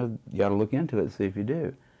 you know, you ought to look into it and see if you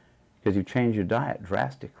do. Because you change your diet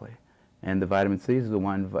drastically. And the vitamin C is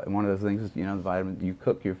one of those things, you know, the vitamin, you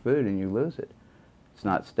cook your food and you lose it. It's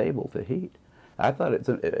not stable to heat. I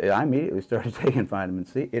immediately started taking vitamin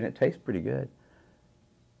C, and it tastes pretty good.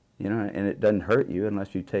 You know, and it doesn't hurt you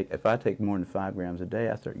unless you take, if I take more than 5 grams a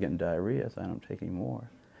day, I start getting diarrhea, so I don't take any more.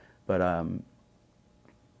 But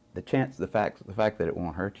the fact that it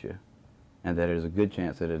won't hurt you, and that there's a good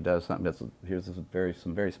chance that it does something that's,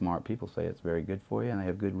 some very smart people say it's very good for you, and they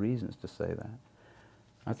have good reasons to say that.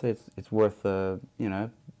 I'd say it's worth, you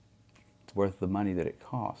know, it's worth the money that it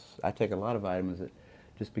costs. I take a lot of vitamins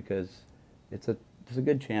just because there's a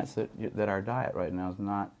good chance that our diet right now is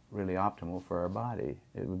not really optimal for our body.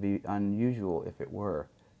 It would be unusual if it were,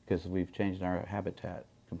 because we've changed our habitat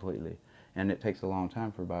completely. And it takes a long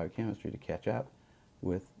time for biochemistry to catch up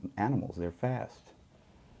with animals. They're fast.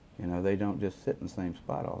 You know, they don't just sit in the same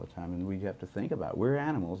spot all the time. And we have to think about, we're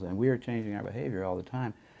animals and we are changing our behavior all the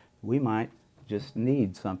time. We might just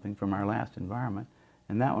need something from our last environment.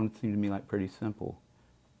 And that one seemed to me like pretty simple,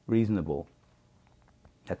 reasonable.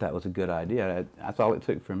 That was a good idea. That's all it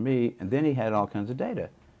took from me. And then he had all kinds of data.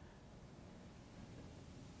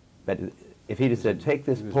 But if he'd have said, take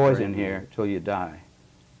this poison here till you die,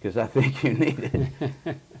 because I think you need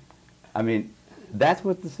it. I mean, that's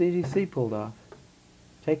what the CDC pulled off.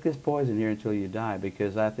 Take this poison here until you die,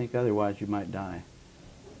 because I think otherwise you might die.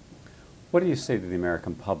 What do you say to the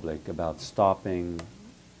American public about stopping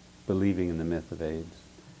believing in the myth of AIDS?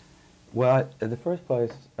 Well, in the first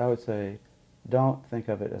place, I would say, don't think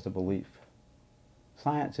of it as a belief.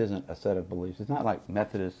 Science isn't a set of beliefs. It's not like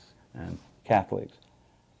Methodists and Catholics.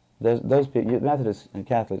 Those people, Methodists and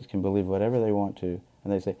Catholics can believe whatever they want to,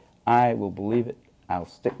 and they say, I will believe it. I'll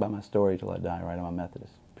stick by my story till I die, right? I'm a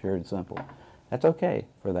Methodist, pure and simple. That's okay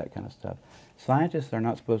for that kind of stuff. Scientists are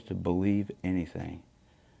not supposed to believe anything.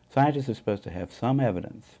 Scientists are supposed to have some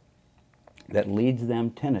evidence that leads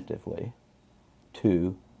them tentatively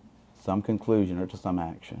to some conclusion or to some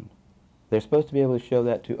action. They're supposed to be able to show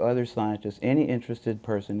that to other scientists, any interested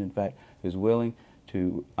person, in fact, who's willing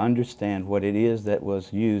to understand what it is that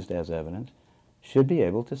was used as evidence, should be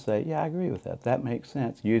able to say, yeah, I agree with that. That makes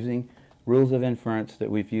sense, using rules of inference that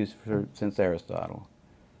we've used since Aristotle.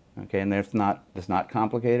 Okay, and it's not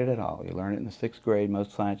complicated at all. You learn it in the 6th grade.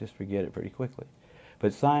 Most scientists forget it pretty quickly.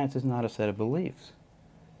 But science is not a set of beliefs.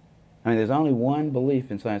 I mean, there's only one belief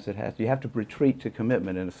in science that you have to retreat to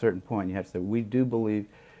commitment at a certain point. You have to say, we do believe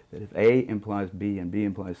that if A implies B and B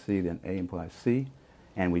implies C, then A implies C.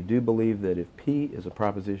 And we do believe that if P is a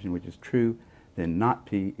proposition which is true, then not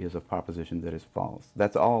P is a proposition that is false.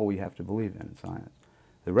 That's all we have to believe in science.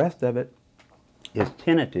 The rest of it is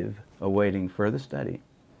tentative, awaiting further study.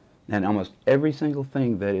 And almost every single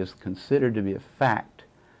thing that is considered to be a fact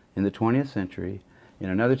in the 20th century, in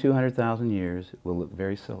another 200,000 years, will look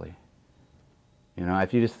very silly. You know,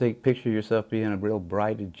 if you just picture yourself being a real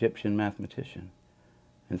bright Egyptian mathematician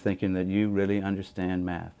and thinking that you really understand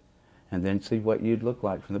math, and then see what you'd look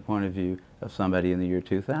like from the point of view of somebody in the year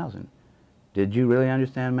 2000. Did you really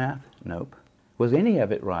understand math? Nope. Was any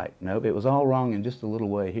of it right? Nope. It was all wrong in just a little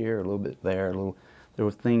way here, a little bit there, there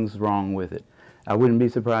were things wrong with it. I wouldn't be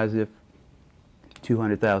surprised if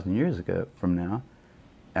 200,000 years ago from now,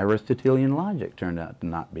 Aristotelian logic turned out to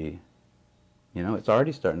not be. You know, it's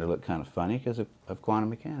already starting to look kind of funny because of quantum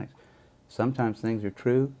mechanics. Sometimes things are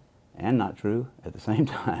true and not true at the same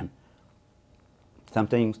time.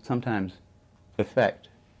 Sometimes effect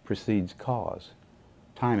precedes cause.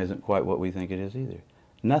 Time isn't quite what we think it is either.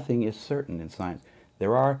 Nothing is certain in science.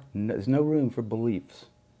 There's no room for beliefs.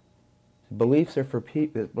 Beliefs are for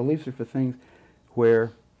things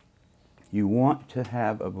where you want to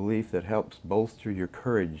have a belief that helps bolster your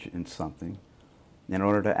courage in something in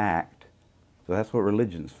order to act. So that's what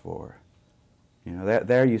religion's for. You know,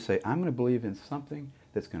 there you say, I'm going to believe in something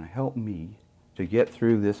that's going to help me to get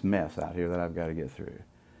through this mess out here that I've got to get through.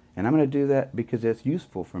 And I'm going to do that because it's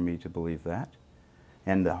useful for me to believe that.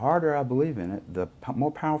 And the harder I believe in it, the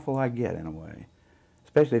more powerful I get in a way.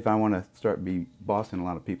 Especially if I want to start bossing a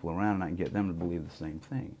lot of people around and I can get them to believe the same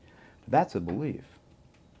thing. But that's a belief.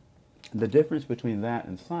 The difference between that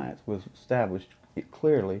and science was established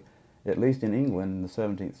clearly, at least in England in the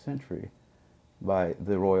 17th century, by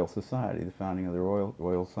the Royal Society, the founding of the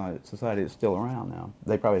Royal Society is still around now.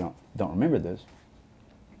 They probably don't remember this,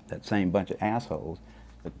 that same bunch of assholes,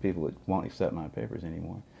 the people that won't accept my papers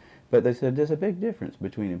anymore. But they said there's a big difference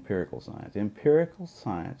between empirical science. Empirical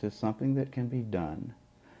science is something that can be done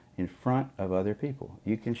in front of other people.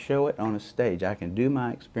 You can show it on a stage. I can do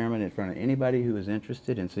my experiment in front of anybody who is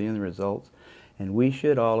interested in seeing the results, and we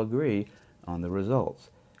should all agree on the results.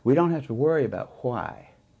 We don't have to worry about why.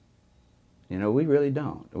 You know, we really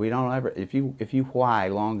don't. We don't ever, if you why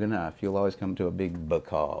long enough, you'll always come to a big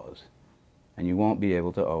because. And you won't be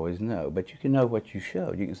able to always know. But you can know what you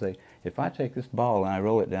showed. You can say, if I take this ball and I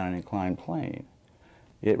roll it down an inclined plane,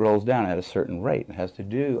 it rolls down at a certain rate. It has to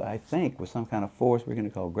do, I think, with some kind of force we're going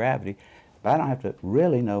to call gravity. But I don't have to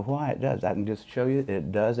really know why it does. I can just show you that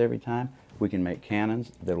it does every time. We can make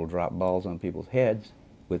cannons that will drop balls on people's heads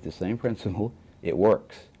with the same principle. It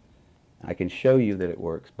works. I can show you that it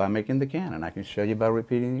works by making the cannon. I can show you by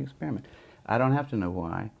repeating the experiment. I don't have to know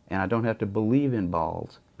why, and I don't have to believe in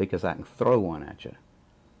balls because I can throw one at you.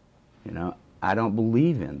 You know, I don't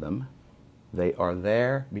believe in them. They are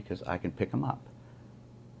there because I can pick them up.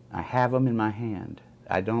 I have them in my hand.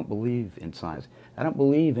 I don't believe in science. I don't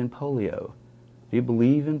believe in polio. Do you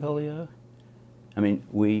believe in polio? I mean,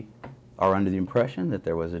 we are under the impression that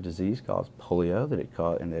there was a disease called polio, that it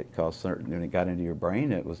caused certain, and it got into your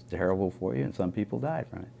brain, it was terrible for you, and some people died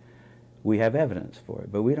from it. We have evidence for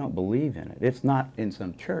it, but we don't believe in it. It's not in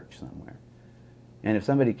some church somewhere. And if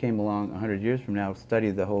somebody came along 100 years from now,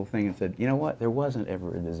 studied the whole thing and said, you know what, there wasn't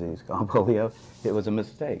ever a disease called polio, it was a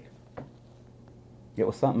mistake. It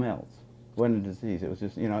was something else. It wasn't a disease. It was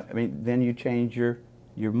just, you know, I mean, then you change your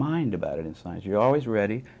mind about it in science. You're always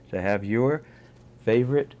ready to have your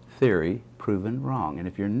favorite theory proven wrong. And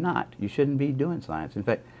if you're not, you shouldn't be doing science. In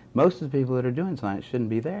fact, most of the people that are doing science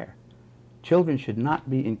shouldn't be there. Children should not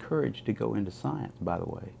be encouraged to go into science, by the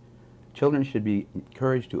way. Children should be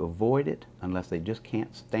encouraged to avoid it unless they just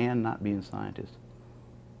can't stand not being scientists.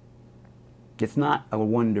 It's not a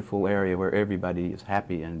wonderful area where everybody is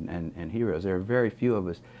happy and heroes. There are very few of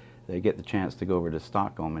us that get the chance to go over to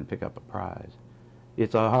Stockholm and pick up a prize.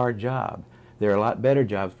 It's a hard job. There are a lot better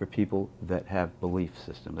jobs for people that have belief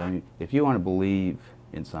systems. I mean, if you want to believe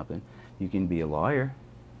in something, you can be a lawyer.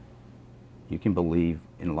 You can believe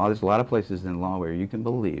in law. There's a lot of places in law where you can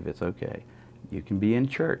believe. It's okay. You can be in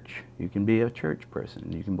church. You can be a church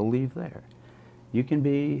person. You can believe there. You can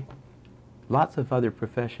be lots of other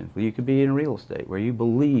professions. You could be in real estate where you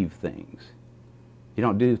believe things. You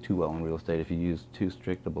don't do too well in real estate if you use too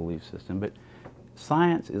strict a belief system, but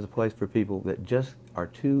science is a place for people that just are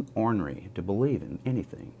too ornery to believe in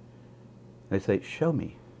anything. They say, show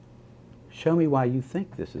me. Show me why you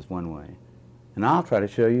think this is one way. And I'll try to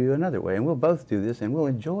show you another way, and we'll both do this, and we'll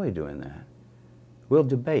enjoy doing that. We'll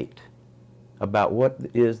debate about what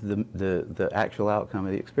is the actual outcome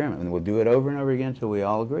of the experiment, and we'll do it over and over again until we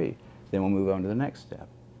all agree. Then we'll move on to the next step.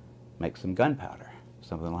 Make some gunpowder,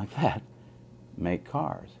 something like that. Make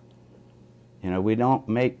cars. You know, we don't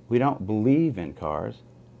believe in cars.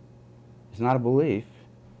 It's not a belief.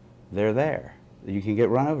 They're there. You can get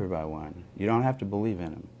run over by one. You don't have to believe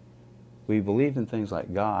in them. We believe in things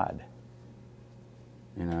like God.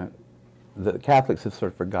 You know, the Catholics have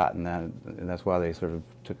sort of forgotten that, and that's why they sort of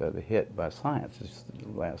took a hit by science this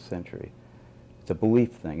last century. It's a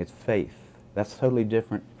belief thing. It's faith. That's totally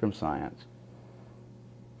different from science.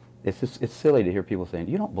 It's silly to hear people saying,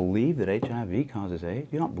 you don't believe that HIV causes AIDS?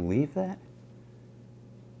 You don't believe that?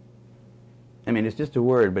 I mean, it's just a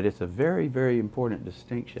word, but it's a very, very important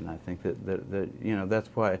distinction. I think that you know, that's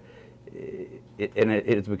why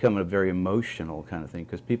it's become a very emotional kind of thing,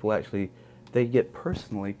 because people actually, they get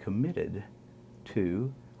personally committed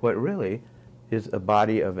to what really is a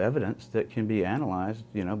body of evidence that can be analyzed,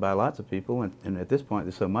 you know, by lots of people. And at this point,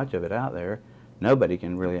 there's so much of it out there, nobody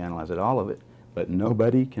can really analyze it, all of it. But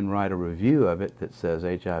nobody can write a review of it that says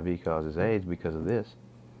HIV causes AIDS because of this.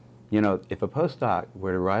 You know, if a postdoc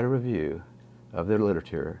were to write a review of their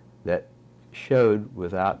literature that showed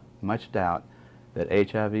without much doubt that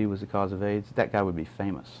HIV was the cause of AIDS, that guy would be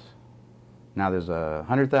famous. Now there's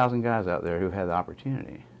 100,000 guys out there who had the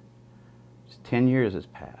opportunity. 10 years has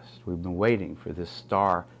passed. We've been waiting for this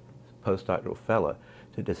star postdoctoral fellow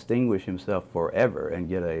to distinguish himself forever and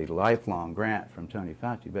get a lifelong grant from Tony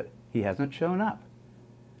Fauci, but he hasn't shown up.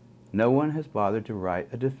 No one has bothered to write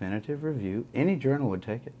a definitive review. Any journal would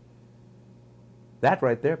take it. That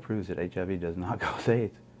right there proves that HIV does not cause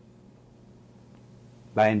AIDS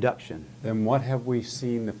by induction. Then what have we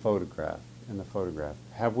seen in the photograph?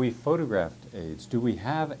 Have we photographed AIDS? Do we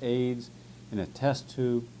have AIDS in a test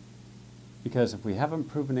tube? Because if we haven't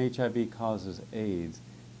proven HIV causes AIDS,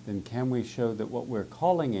 then can we show that what we're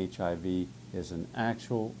calling HIV is an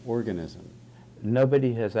actual organism?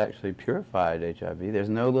 Nobody has actually purified HIV. There's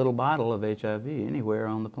no little bottle of HIV anywhere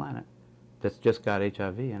on the planet that's just got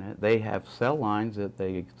HIV in it. They have cell lines that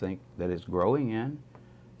they think that it's growing in.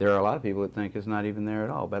 There are a lot of people that think it's not even there at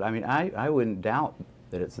all. But I mean, I wouldn't doubt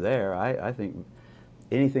that it's there. I think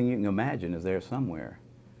anything you can imagine is there somewhere.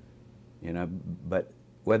 You know, but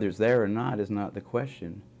whether it's there or not is not the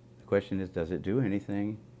question. The question is, does it do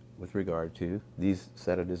anything with regard to these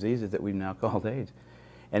set of diseases that we've now called AIDS?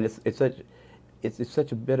 And it's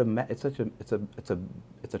such a bit of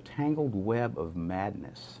it's a tangled web of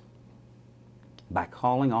madness. By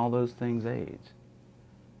calling all those things AIDS,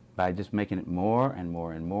 by just making it more and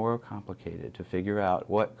more and more complicated to figure out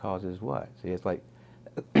what causes what. See, it's like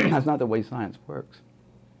that's not the way science works.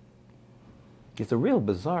 It's a real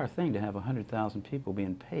bizarre thing to have 100,000 people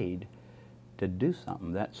being paid to do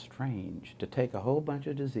something that strange, to take a whole bunch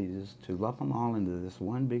of diseases, to lump them all into this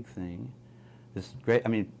one big thing. This great, I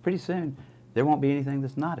mean, pretty soon there won't be anything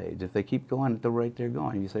that's not AIDS if they keep going at the rate they're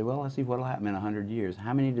going. You say, well, let's see what will happen in 100 years.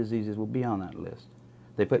 How many diseases will be on that list?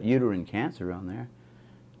 They put uterine cancer on there.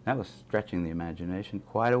 That was stretching the imagination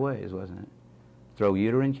quite a ways, wasn't it? Throw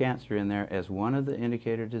uterine cancer in there as one of the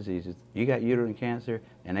indicator diseases. You got uterine cancer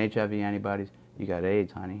and HIV antibodies, you got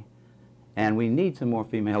AIDS, honey. And we need some more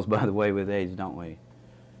females, by the way, with AIDS, don't we?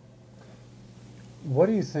 What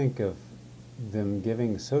do you think of them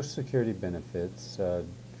giving Social Security benefits,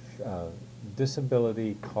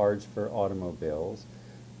 disability cards for automobiles,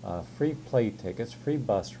 free play tickets, free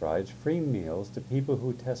bus rides, free meals to people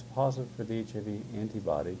who test positive for the HIV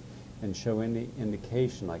antibody and show any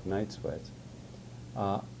indication like night sweats?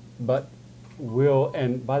 And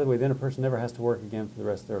by the way, then a person never has to work again for the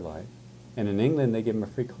rest of their life. And in England, they give them a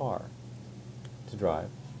free car to drive.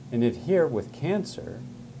 And yet here, with cancer,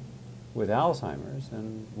 with Alzheimer's,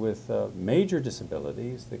 and with major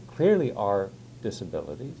disabilities that clearly are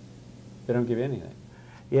disabilities, they don't give you anything.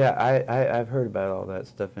 Yeah, I've heard about all that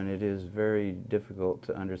stuff, and it is very difficult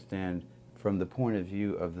to understand from the point of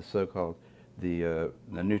view of the so-called the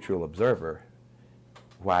neutral observer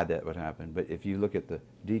why that would happen. But if you look at the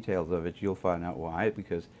details of it, you'll find out why.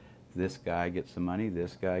 Because this guy gets some money,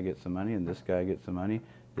 this guy gets some money, and this guy gets some money.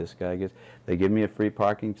 This guy gets. They give me a free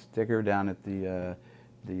parking sticker down at the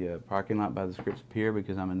parking lot by the Scripps Pier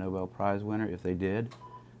because I'm a Nobel Prize winner. If they did,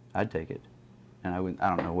 I'd take it. And I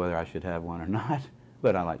don't know whether I should have one or not,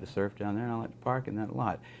 but I like to surf down there and I like to park in that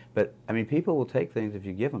lot. But I mean, people will take things if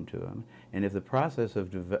you give them to them. And if the process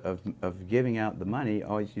of giving out the money,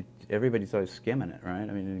 everybody's always skimming it, right? I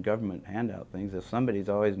mean, in government handout things, if somebody's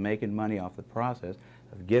always making money off the process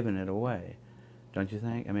of giving it away, don't you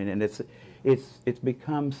think? I mean, and it's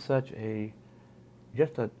become such the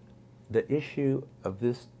issue of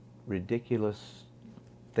this ridiculous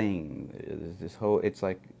thing is this whole. It's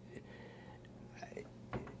like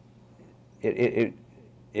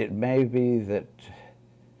it may be that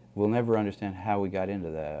we'll never understand how we got into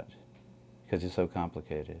that because it's so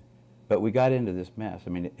complicated. But we got into this mess. I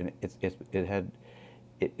mean,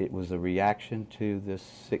 it was a reaction to the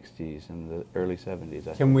 60s and the early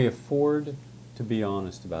 70s. Can we afford to be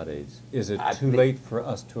honest about AIDS? Is it too late for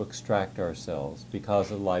us to extract ourselves because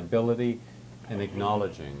of liability and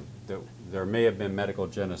acknowledging that there may have been medical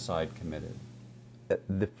genocide committed?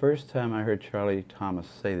 The first time I heard Charlie Thomas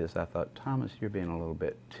say this, I thought, Thomas, you're being a little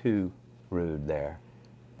bit too rude there.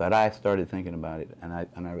 But I started thinking about it, and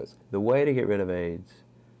I was, the way to get rid of AIDS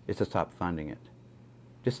is to stop funding it.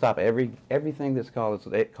 Just stop everything that's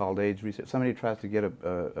called AIDS research. Somebody tries to get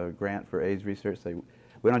a grant for AIDS research, say,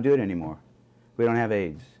 we don't do it anymore. We don't have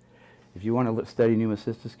AIDS. If you want to study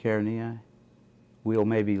pneumocystis carinii, we'll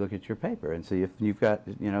maybe look at your paper and see if you've got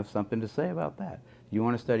something to say about that. You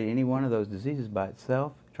want to study any one of those diseases by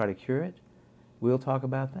itself, try to cure it, we'll talk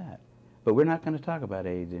about that. But we're not going to talk about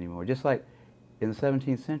AIDS anymore. Just like in the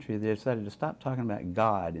 17th century, they decided to stop talking about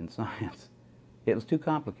God in science. It was too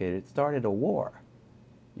complicated. It started a war.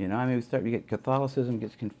 You know, I mean, you get Catholicism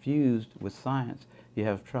gets confused with science, you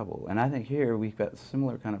have trouble. And I think here we've got a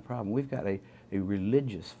similar kind of problem. We've got a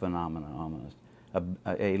religious phenomenon almost,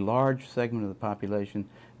 a large segment of the population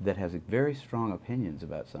that has very strong opinions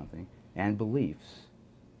about something and beliefs.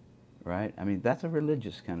 right? I mean, that's a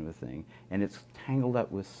religious kind of a thing, and it's tangled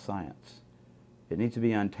up with science. It needs to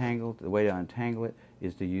be untangled. The way to untangle it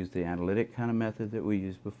is to use the analytic kind of method that we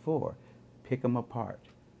used before. Pick them apart.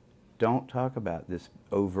 Don't talk about this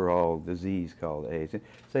overall disease called AIDS.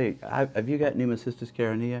 Say, have you got pneumocystis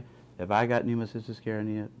carinea? Have I got pneumocystis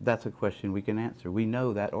carinea? That's a question we can answer. We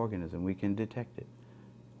know that organism. We can detect it.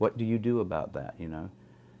 What do you do about that, you know?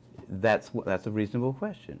 That's a reasonable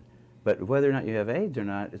question. But whether or not you have AIDS or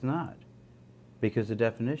not is not. Because the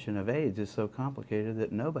definition of AIDS is so complicated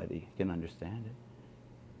that nobody can understand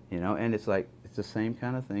it. You know, and it's like, it's the same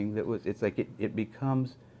kind of thing that was, it's like it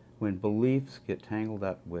becomes, when beliefs get tangled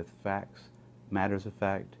up with facts, matters of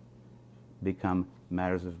fact, become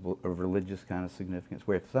matters of religious kind of significance,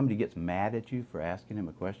 where if somebody gets mad at you for asking him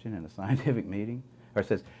a question in a scientific meeting, or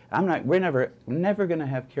says, we're never going to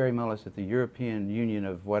have Kary Mullis at the European Union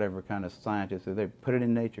of whatever kind of scientists, or they put it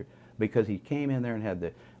in Nature, because he came in there and had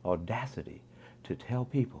the audacity to tell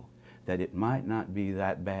people that it might not be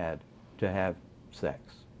that bad to have sex,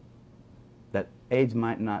 that AIDS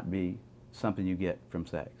might not be something you get from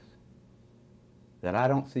sex, that I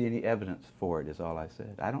don't see any evidence for it, is all I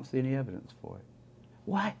said. I don't see any evidence for it.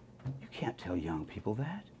 Why? You can't tell young people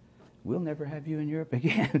that. We'll never have you in Europe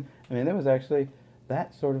again. I mean, there was actually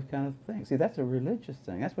that sort of kind of thing. See, that's a religious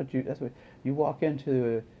thing. That's what you walk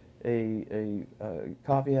into a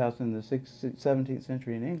coffee house in the 17th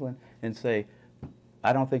century in England and say,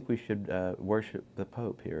 I don't think we should worship the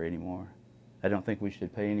Pope here anymore. I don't think we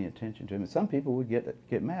should pay any attention to him. And some people would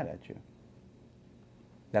get mad at you.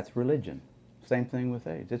 That's religion. Same thing with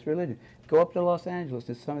AIDS. It's religion. Go up to Los Angeles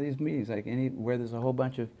to some of these meetings, like where there's a whole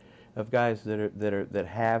bunch of guys that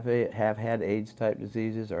have had AIDS type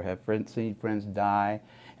diseases or have seen friends die,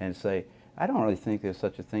 and say, I don't really think there's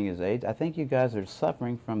such a thing as AIDS. I think you guys are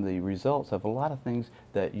suffering from the results of a lot of things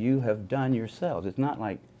that you have done yourselves. It's not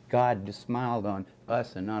like God just smiled on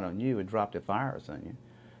us and not on you and dropped a virus on you.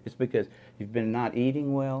 It's because you've been not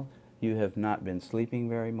eating well, you have not been sleeping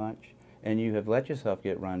very much, and you have let yourself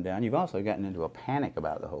get run down. You've also gotten into a panic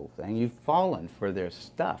about the whole thing. You've fallen for their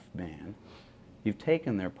stuff, man. You've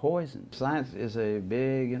taken their poison. Science is a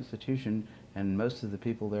big institution, and most of the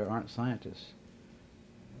people there aren't scientists.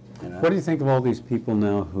 You know? What do you think of all these people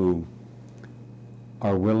now who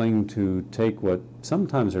are willing to take what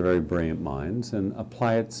sometimes are very brilliant minds and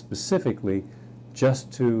apply it specifically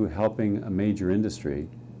just to helping a major industry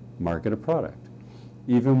market a product,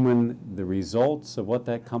 even when the results of what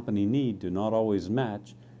that company need do not always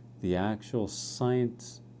match the actual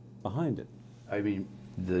science behind it? I mean,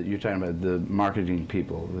 you're talking about the marketing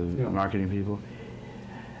people, marketing people.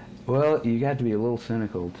 Well, you got to be a little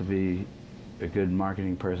cynical to be a good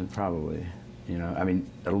marketing person, probably. You know, I mean,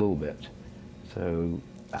 a little bit. So,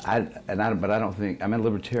 but I don't think, I'm a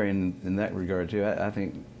libertarian in that regard too. I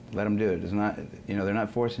think let them do it. It's not, you know, they're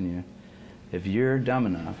not forcing you. If you're dumb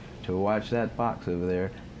enough to watch that box over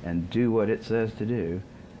there and do what it says to do,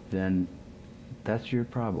 then that's your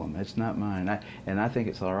problem. It's not mine. And I think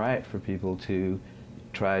it's all right for people to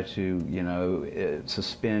try to, you know,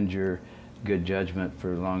 suspend your good judgment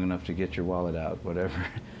for long enough to get your wallet out, whatever.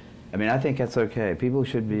 I mean, I think that's okay. People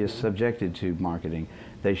should be subjected to marketing.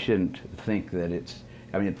 They shouldn't think that it's,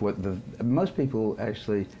 I mean, most people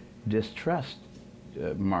actually distrust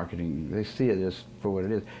marketing. They see it as for what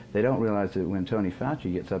it is. They don't realize that when Tony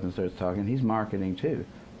Fauci gets up and starts talking, he's marketing too.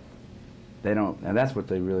 They don't, and that's what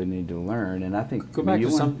they really need to learn. And I think go back to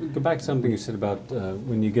something you said about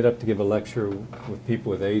when you get up to give a lecture with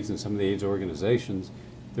people with AIDS and some of the AIDS organizations,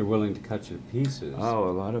 they're willing to cut you to pieces. Oh,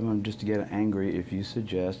 a lot of them just get angry if you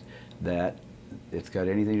suggest that it's got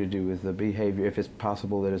anything to do with the behavior, if it's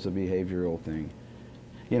possible that it's a behavioral thing.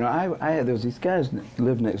 You know, there was these guys that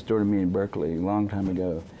lived next door to me in Berkeley a long time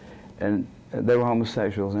ago, and they were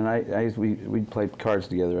homosexuals, and we played cards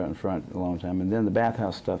together out in front a long time, and then the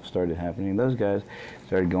bathhouse stuff started happening. Those guys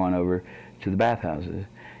started going over to the bathhouses,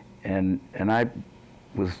 and I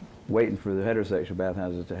was waiting for the heterosexual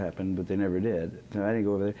bathhouses to happen, but they never did. So I didn't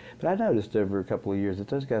go over there. But I noticed over a couple of years that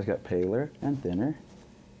those guys got paler and thinner.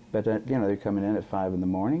 But you know, they're coming in at 5 in the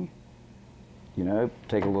morning. You know,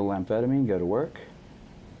 take a little amphetamine, go to work.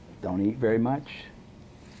 Don't eat very much.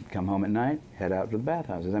 Come home at night, head out to the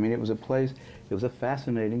bathhouses. I mean, it was a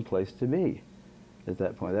fascinating place to be at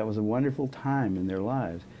that point. That was a wonderful time in their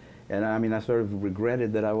lives. And I mean, I sort of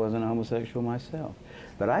regretted that I wasn't a homosexual myself.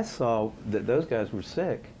 But I saw that those guys were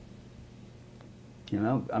sick. You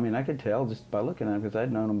know, I mean, I could tell just by looking at them, because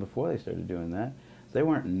I'd known them before they started doing that. They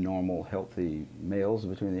weren't normal, healthy males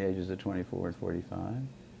between the ages of 24 and 45.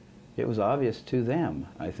 It was obvious to them,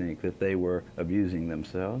 I think, that they were abusing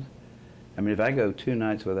themselves. I mean, if I go 2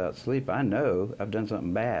 nights without sleep, I know I've done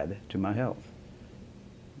something bad to my health.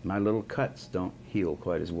 My little cuts don't heal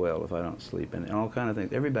quite as well if I don't sleep, and all kind of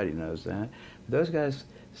things. Everybody knows that. Those guys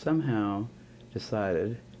somehow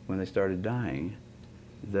decided when they started dying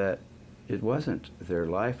that it wasn't their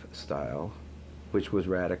lifestyle, which was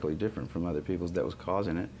radically different from other people's, that was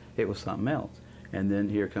causing it. It was something else. And then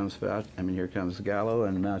here comes Fauci, here comes Gallo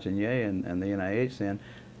and Montagnier and the NIH saying,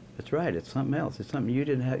 that's right, it's something else. It's something you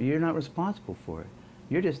didn't have. You're not responsible for it.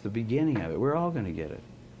 You're just the beginning of it. We're all going to get it.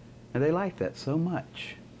 And they liked that so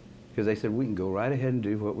much because they said we can go right ahead and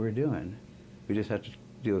do what we're doing. We just have to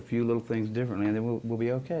do a few little things differently, and then we'll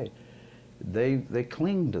be okay. They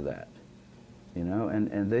cling to that, you know,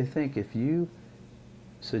 and they think if you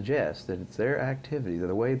suggest that it's their activity,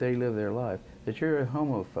 the way they live their life, that you're a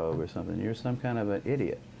homophobe or something. You're some kind of an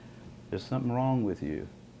idiot. There's something wrong with you.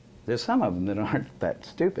 There's some of them that aren't that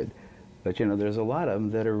stupid, but you know, there's a lot of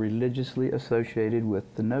them that are religiously associated with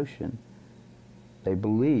the notion. They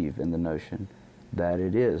believe in the notion that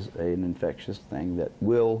it is an infectious thing that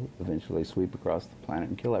will eventually sweep across the planet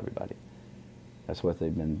and kill everybody. That's what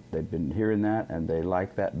they've been hearing that, and they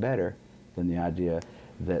like that better than the idea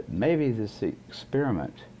that maybe this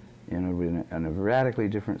experiment in a radically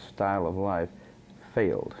different style of life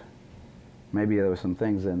failed. Maybe there were some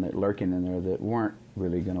things lurking in there that weren't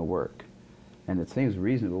really going to work. And it seems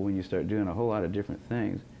reasonable when you start doing a whole lot of different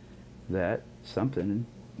things that something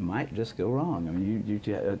might just go wrong. I mean,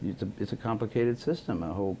 it's a complicated system.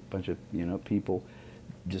 A whole bunch of people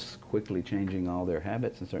just quickly changing all their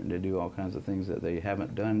habits and starting to do all kinds of things that they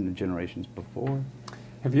haven't done in generations before.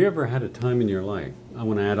 Have you ever had a time in your life, I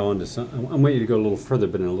want to add on to some, I want you to go a little further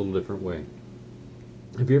but in a little different way.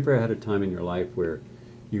 Have you ever had a time in your life where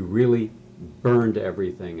you really burned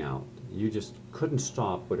everything out? You just couldn't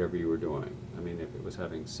stop whatever you were doing. I mean, if it was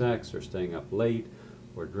having sex or staying up late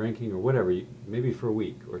or drinking or whatever, maybe for a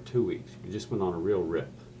week or 2 weeks, you just went on a real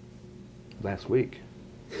rip. Last week.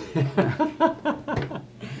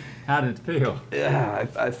 How did it feel? Yeah,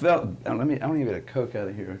 I felt, I want to get a Coke out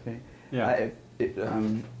of here, okay? Yeah.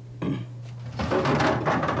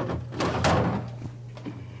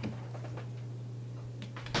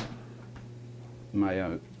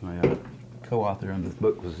 My co-author on this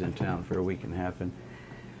book was in town for a week and a half, and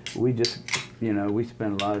we just, we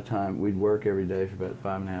spent a lot of time, we'd work every day for about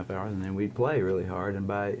 5.5 hours, and then we'd play really hard, and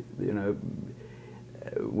by,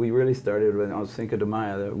 we really started on Cinco de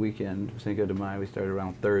Mayo, that weekend, Cinco de Mayo, we started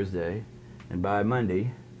around Thursday, and by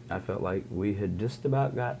Monday, I felt like we had just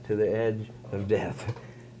about got to the edge of death,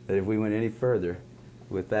 that if we went any further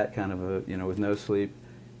with that kind of a, with no sleep,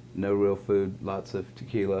 no real food, lots of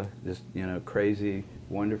tequila, just, crazy,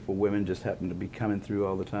 wonderful women just happened to be coming through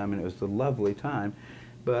all the time, and it was a lovely time.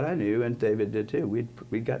 But I knew, and David did too,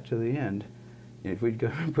 we got to the end. If we'd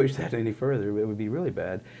go push that any further, it would be really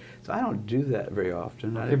bad. So I don't do that very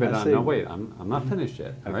often. Okay, but no, wait, I'm not finished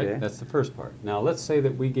yet, all okay. right? That's the first part. Now, let's say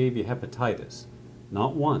that we gave you hepatitis,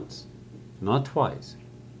 not once, not twice,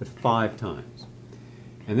 but 5 times.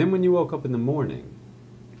 And then when you woke up in the morning,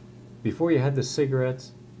 before you had the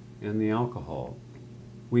cigarettes and the alcohol,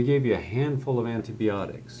 we gave you a handful of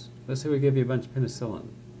antibiotics. Let's say we gave you a bunch of penicillin.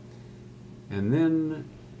 And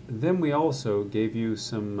then we also gave you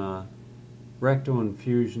some rectal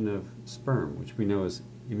infusion of sperm, which we know is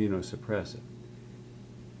immunosuppressive.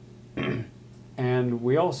 And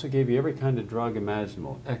we also gave you every kind of drug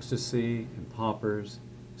imaginable, ecstasy and poppers,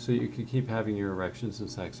 so you could keep having your erections and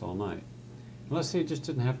sex all night. And let's say you just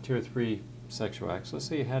didn't have 2 or 3 sexual acts. Let's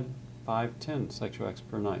say you had 5, 10 sexual acts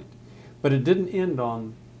per night. But it didn't end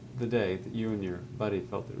on the day that you and your buddy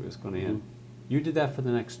felt that it was going to end. You did that for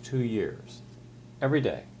the next 2 years, every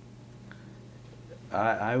day.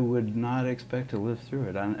 I would not expect to live through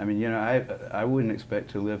it. I mean, I wouldn't expect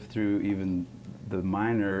to live through even the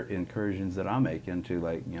minor incursions that I make into,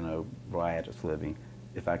 like, riotous living,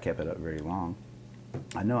 if I kept it up very long.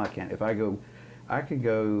 I know I can't. If I could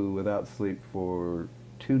go without sleep for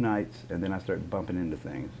 2 nights, and then I start bumping into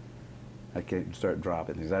things. I can start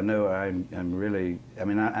dropping things. I know I'm really, I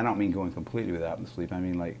don't mean going completely without sleep. I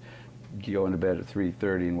mean, like, going to bed at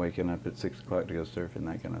 3:30 and waking up at 6 o'clock to go surfing,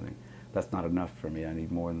 that kind of thing. That's not enough for me. I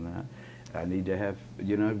need more than that. I need to have,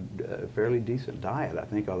 a fairly decent diet, I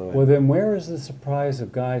think, although... Well, then where is the surprise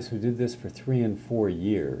of guys who did this for 3 and 4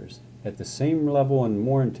 years at the same level and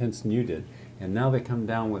more intense than you did, and now they come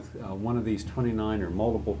down with one of these 29 or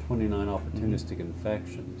multiple 29 opportunistic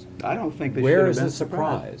infections? I don't think they should Where have is been the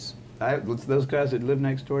surprise? Those guys that live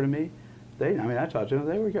next door to me, I talked to them,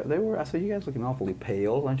 they were, I said, you guys looking awfully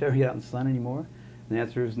pale. Aren't you ever out in the sun anymore? And the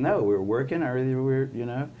answer is no, we were working, or either we were,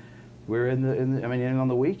 We're I mean, on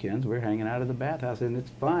the weekends, we're hanging out at the bathhouse, and it's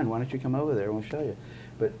fun. Why don't you come over there and we'll show you?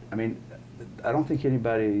 But, I mean, I don't think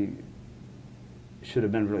anybody should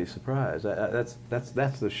have been really surprised.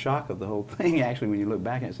 That's the shock of the whole thing, actually, when you look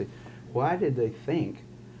back and say, why did they think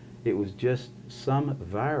it was just some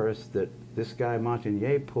virus that this guy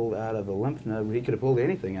Montagnier pulled out of a lymph node? He could have pulled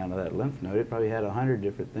anything out of that lymph node. It probably had 100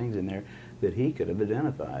 different things in there that he could have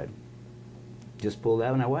identified. Just pulled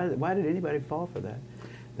out. Now, why did anybody fall for that?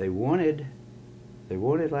 They wanted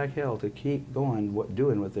like hell to keep going,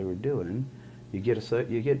 doing what they were doing. You get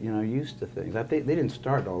used to things. I think they didn't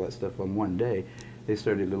start all that stuff on one day. They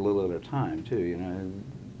started a little at a time too. You know,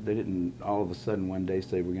 they didn't all of a sudden one day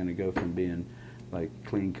say we're going to go from being like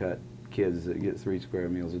clean-cut kids that get 3 square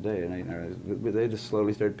meals a day, and they just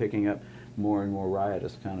slowly started picking up more and more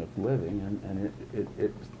riotous kind of living, and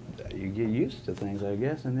you get used to things, I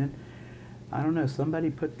guess, and then. I don't know, somebody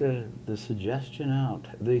put the suggestion out.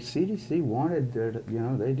 The CDC wanted,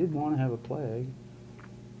 they did want to have a plague.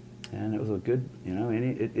 And it was a good,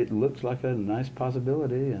 it looked like a nice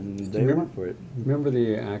possibility, and they went for it. Remember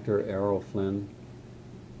the actor Errol Flynn?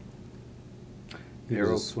 He was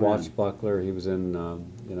a swashbuckler. He was in,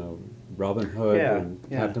 Robin Hood and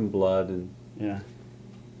Captain Blood. And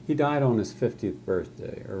he died on his 50th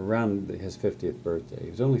birthday, or around his 50th birthday. He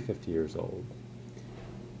was only 50 years old.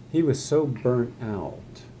 He was so burnt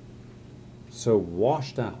out, so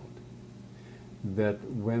washed out, that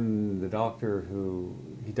when the doctor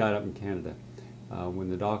he died up in Canada, when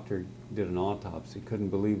the doctor did an autopsy, couldn't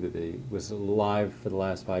believe that he was alive for the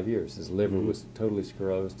last 5 years. His liver was totally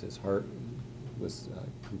sclerosed, his heart was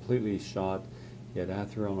completely shot, he had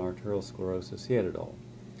atrial and arterial sclerosis, he had it all.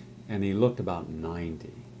 And he looked about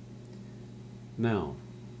 90. Now,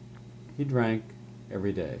 he drank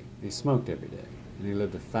every day, he smoked every day. And he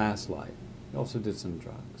lived a fast life. He also did some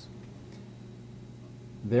drugs.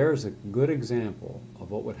 There's a good example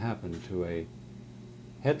of what would happen to a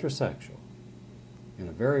heterosexual in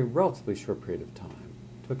a very relatively short period of time.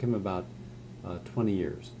 It took him about 20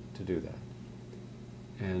 years to do that.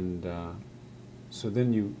 And so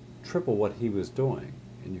then you triple what he was doing,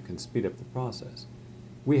 and you can speed up the process.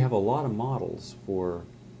 We have a lot of models for,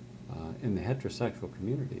 in the heterosexual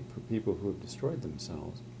community, for people who have destroyed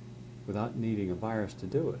themselves without needing a virus to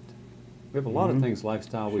do it. We have a lot of things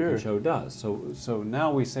lifestyle we can show does. So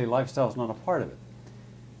now we say lifestyle is not a part of it.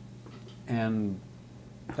 And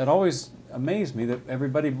that always amazed me that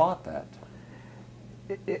everybody bought that.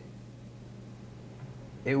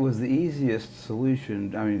 It was the easiest solution,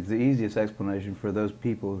 the easiest explanation for those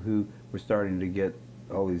people who were starting to get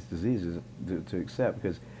all these diseases to accept,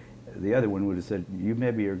 because the other one would have said, you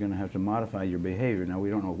maybe are going to have to modify your behavior. Now, we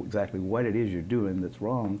don't know exactly what it is you're doing that's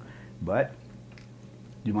wrong, but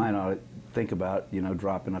you might ought to think about,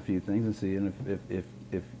 dropping a few things and seeing if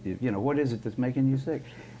what is it that's making you sick.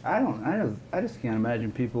 I just can't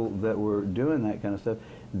imagine people that were doing that kind of stuff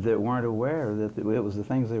that weren't aware that it was the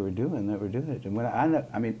things they were doing that were doing it. And when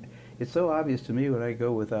it's so obvious to me when I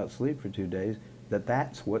go without sleep for 2 days that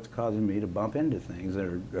that's what's causing me to bump into things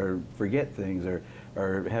or forget things or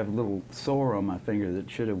have a little sore on my finger that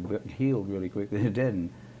should have healed really quickly. It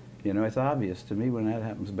didn't. It's obvious to me when that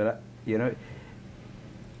happens. But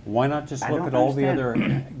why not just look at all the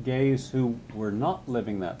other gays who were not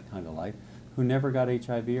living that kind of life, who never got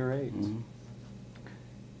HIV or AIDS?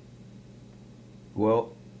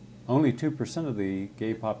 Well, only 2% of the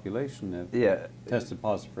gay population have tested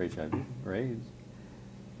positive for HIV or AIDS.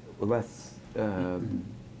 Well, that's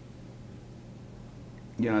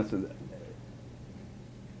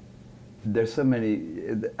there's so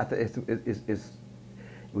many. I think it's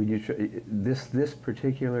when you this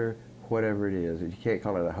particular whatever it is, you can't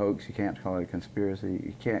call it a hoax, you can't call it a conspiracy,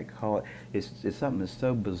 you can't call it. It's something that's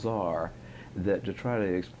so bizarre that to try to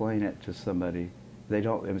explain it to somebody, they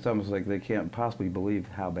don't. It's almost like they can't possibly believe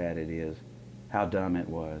how bad it is, how dumb it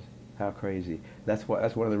was, how crazy. That's one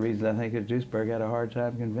of the reasons I think that Duisberg had a hard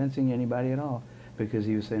time convincing anybody at all, because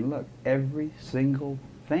he was saying, look, every single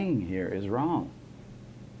thing here is wrong.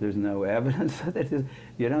 There's no evidence that it is.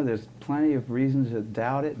 There's plenty of reasons to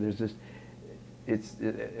doubt it. There's just,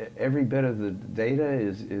 every bit of the data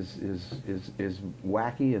is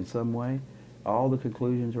wacky in some way. All the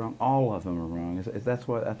conclusions are wrong. All of them are wrong. That's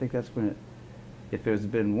what I think. That's when if there's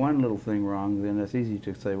been one little thing wrong, then it's easy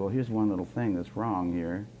to say, well, here's one little thing that's wrong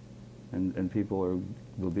here, and people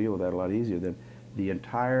will deal with that a lot easier than the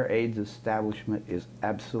entire AIDS establishment is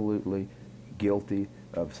absolutely guilty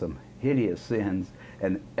of some hideous sins,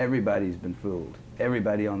 and everybody's been fooled.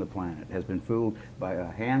 Everybody on the planet has been fooled by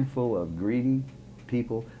a handful of greedy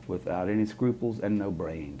people without any scruples and no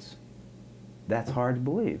brains. That's hard to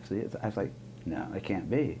believe. See, I was like, no, it can't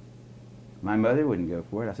be. My mother wouldn't go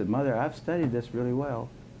for it. I said, Mother, I've studied this really well,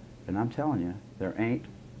 and I'm telling you, there ain't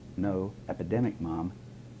no epidemic, Mom.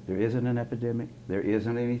 There isn't an epidemic. There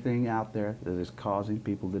isn't anything out there that is causing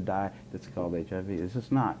people to die that's called HIV. It's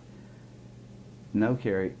just not. No,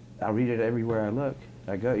 Kary, I read it everywhere I look.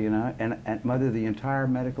 I go, you know, and Mother, the entire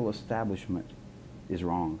medical establishment is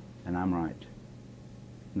wrong, and I'm right.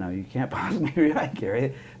 No, you can't possibly be right,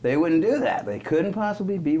 Kary. They wouldn't do that. They couldn't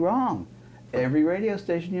possibly be wrong. Every radio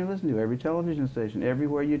station you listen to, every television station,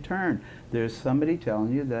 everywhere you turn, there's somebody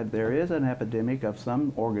telling you that there is an epidemic of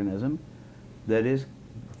some organism that is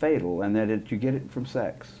fatal and that you get it from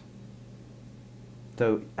sex.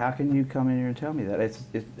 So how can you come in here and tell me that?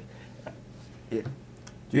 Do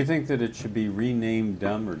you think that it should be renamed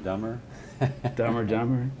Dumb or Dumber? Dumb or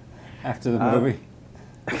Dumber? After the movie?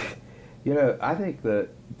 You know, I think that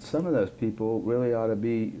some of those people really ought to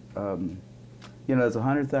be, you know, there's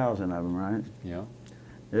 100,000 of them, right? Yeah.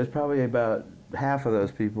 There's probably about half of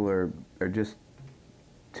those people are just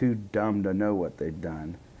too dumb to know what they've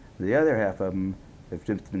done. The other half of them have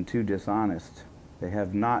just been too dishonest. They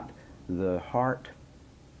have not the heart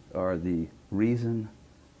or the reason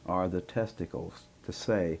or the testicles to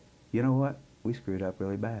say, you know what, we screwed up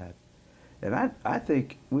really bad. And I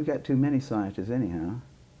think we've got too many scientists anyhow.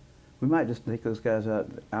 We might just take those guys out,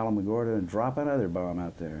 Alamogordo, and drop another bomb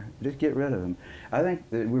out there. Just get rid of them. I think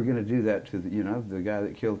that we're going to do that to, you know, the guy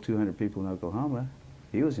that killed 200 people in Oklahoma.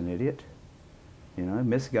 He was an idiot, you know,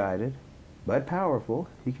 misguided, but powerful.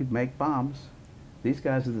 He could make bombs. These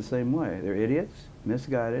guys are the same way. They're idiots,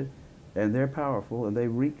 misguided, and they're powerful, and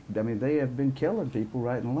they have been killing people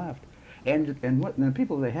right and left. And the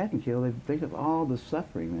people they hadn't killed, they think of all the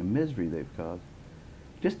suffering and misery they've caused.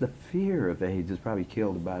 Just the fear of AIDS has probably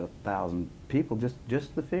killed about 1,000 people,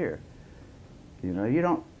 just the fear. You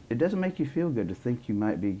know, it doesn't make you feel good to think you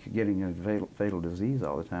might be getting a fatal disease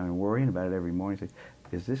all the time and worrying about it every morning. Say,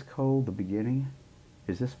 is this cold the beginning?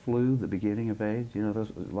 Is this flu the beginning of AIDS? You know,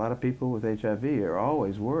 a lot of people with HIV are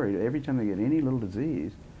always worried. Every time they get any little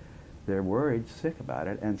disease, they're worried, sick about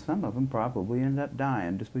it, and some of them probably end up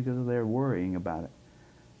dying just because of their worrying about it.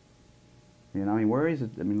 You know, I mean, worries,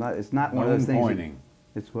 it's not one of those things. Bone pointing.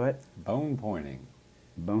 It's what? Bone pointing.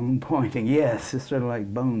 Bone pointing, yes. It's sort of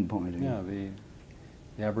like bone pointing. Yeah,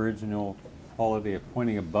 the Aboriginal quality of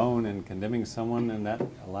pointing a bone and condemning someone, and that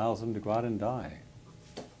allows them to go out and die.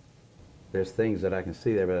 There's things that I can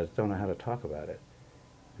see there, but I just don't know how to talk about it.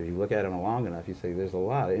 If you look at them long enough, you say there's a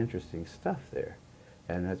lot of interesting stuff there.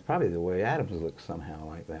 And that's probably the way atoms look somehow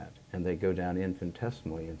like that. And they go down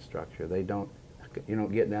infinitesimally in structure. You don't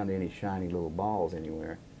get down to any shiny little balls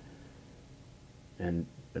anywhere. And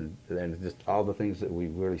just all the things that we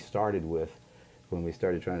really started with when we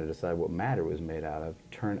started trying to decide what matter was made out of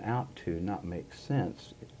turn out to not make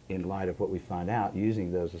sense in light of what we find out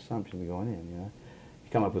using those assumptions going in, you know. You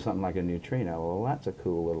come up with something like a neutrino. Well, that's a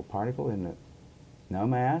cool little particle, isn't it? No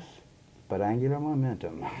mass, but angular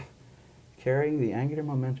momentum. Carrying the angular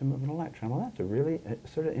momentum of an electron. Well, that's a really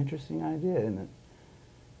sort of interesting idea, isn't it?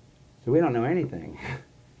 So we don't know anything.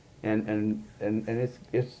 And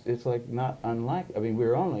it's like not unlike, I mean,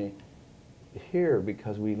 we're only here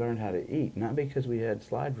because we learned how to eat, not because we had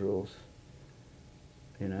slide rules,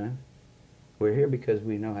 you know. We're here because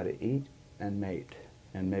we know how to eat and mate,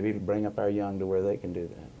 and maybe bring up our young to where they can do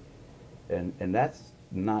that. And that's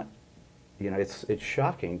not, you know, it's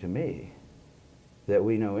shocking to me that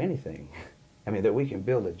we know anything. I mean, that we can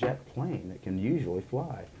build a jet plane that can usually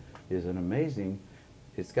fly is an amazing.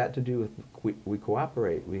 It's got to do with we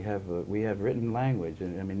cooperate. We have written language,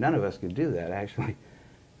 and I mean, none of us could do that. Actually,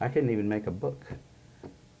 I couldn't even make a book.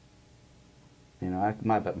 You know,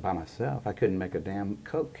 by myself, I couldn't make a damn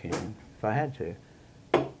Coke can if I had to.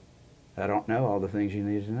 I don't know all the things you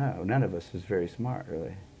need to know. None of us is very smart,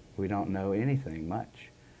 really. We don't know anything much.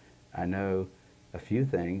 I know a few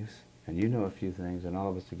things, and you know a few things, and all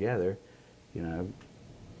of us together, you know,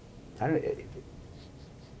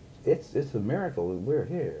 it's a miracle that we're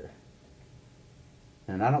here.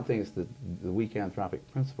 And I don't think it's the weak anthropic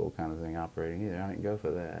principle kind of thing operating either. I didn't go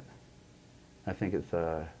for that. I think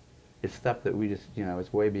it's stuff that we just, you know,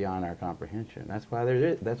 it's way beyond our comprehension. That's why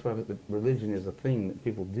religion is a thing that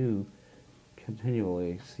people do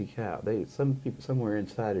continually seek out. Some people somewhere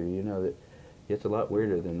inside of you know that it's a lot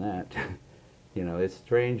weirder than that. You know, it's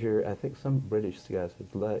stranger. I think some British guy said,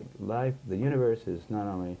 life, the universe is not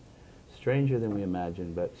only stranger than we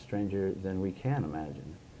imagine, but stranger than we can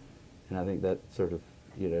imagine. And I think that sort of,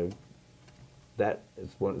 you know, that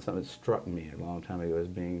is something that struck me a long time ago as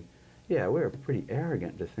being, yeah, we're pretty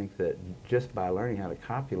arrogant to think that just by learning how to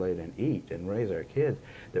copulate and eat and raise our kids,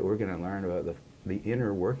 that we're going to learn about the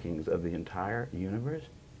inner workings of the entire universe.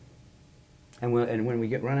 And when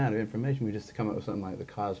we run out of information, we just come up with something like the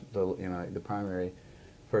primary,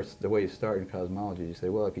 the way you start in cosmology, you say,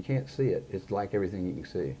 well, if you can't see it, it's like everything you can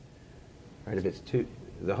see. Right? If it's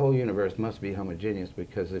the whole universe must be homogeneous,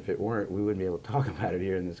 because if it weren't, we wouldn't be able to talk about it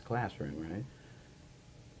here in this classroom,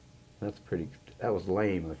 right? That was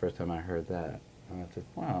lame the first time I heard that. And I said,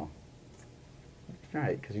 wow, that's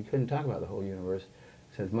right, because you couldn't talk about the whole universe,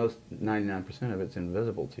 since 99% of it's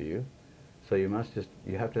invisible to you. So you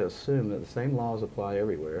have to assume that the same laws apply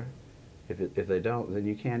everywhere. If they don't, then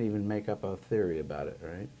you can't even make up a theory about it,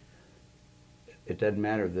 right? It doesn't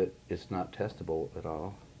matter that it's not testable at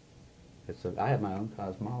all. I have my own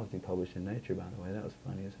cosmology published in Nature, by the way. That was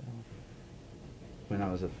funny as hell. When I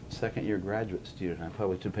was a second-year graduate student, I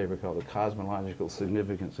published a paper called The Cosmological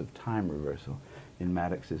Significance of Time Reversal in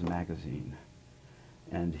Maddox's magazine.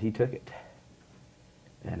 And he took it.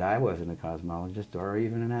 And I wasn't a cosmologist or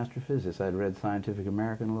even an astrophysicist. I'd read Scientific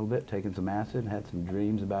American a little bit, taken some acid, had some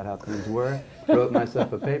dreams about how things were, wrote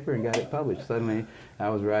myself a paper and got it published. Suddenly I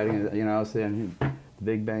was writing, I was saying the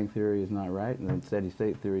Big Bang Theory is not right, and the steady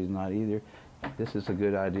state theory is not either. This is a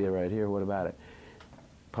good idea right here, what about it?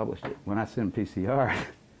 Published it. When I sent PCR,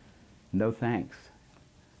 no thanks.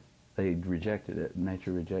 They rejected it.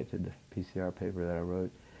 Nature rejected the PCR paper that I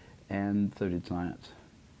wrote, and so did Science.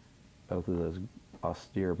 Both of those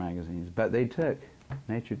austere magazines. But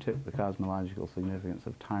Nature took the cosmological significance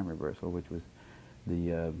of time reversal, which was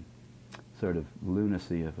the sort of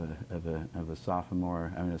lunacy of a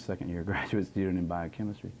sophomore, a second-year graduate student in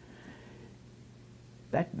biochemistry.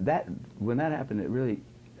 When that happened,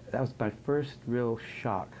 that was my first real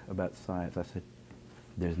shock about science. I said,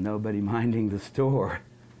 there's nobody minding the store,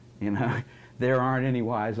 There aren't any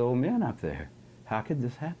wise old men up there. How could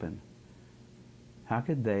this happen? How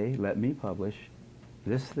could they let me publish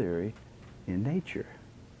this theory in Nature?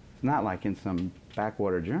 It's not like in some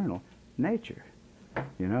backwater journal. Nature.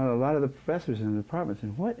 A lot of the professors in the department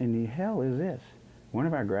said, what in the hell is this? One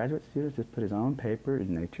of our graduate students just put his own paper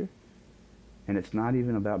in Nature, and it's not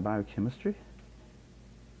even about biochemistry?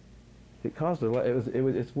 It caused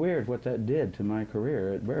it's weird what that did to my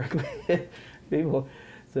career at Berkeley. People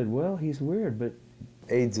said, well, he's weird, but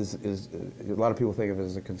AIDS is a lot of people think of it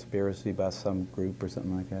as a conspiracy by some group or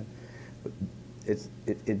something like that. But it's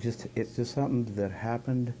just something that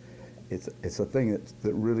happened. It's a thing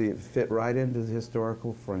that really fit right into the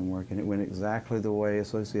historical framework, and it went exactly the way a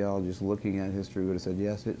sociologist looking at history would have said,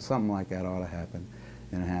 yes, something like that ought to happen,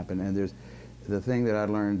 and it happened. And there's the thing that I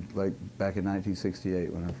learned back in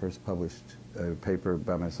 1968 when I first published a paper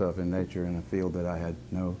by myself in Nature in a field that I had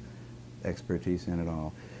no expertise in at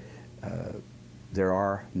all. There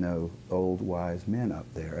are no old wise men up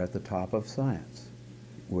there at the top of science,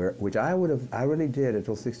 which I really did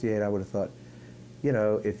until '68. I would have thought,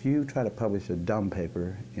 if you try to publish a dumb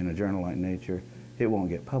paper in a journal like Nature, it won't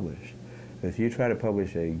get published. But if you try to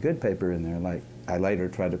publish a good paper in there, like I later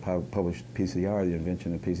tried to publish PCR, the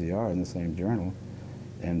invention of PCR, in the same journal,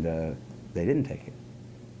 and they didn't take it.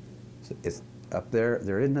 So it's up there.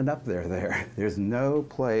 There isn't an up there. There's no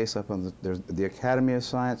place up on the Academy of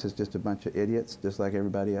Science is just a bunch of idiots, just like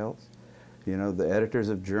everybody else. The editors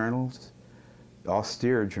of journals,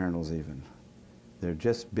 austere journals even, they're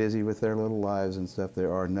just busy with their little lives and stuff.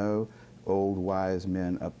 There are no old wise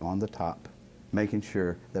men up on the top making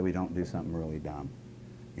sure that we don't do something really dumb.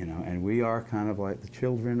 And we are kind of like the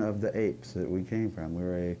children of the apes that we came from.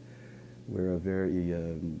 We're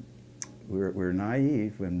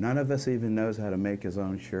naive, and none of us even knows how to make his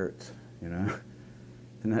own shirts,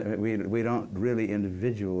 And we don't really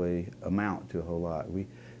individually amount to a whole lot.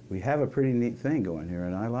 We have a pretty neat thing going here,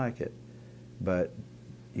 and I like it, but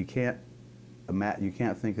you can't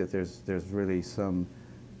think that there's really some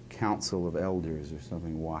council of elders or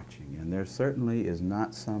something watching, and there certainly is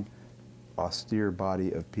not some austere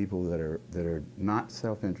body of people that are not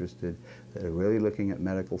self-interested, that are really looking at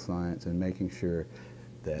medical science and making sure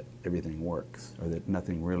that everything works, or that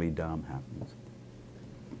nothing really dumb happens.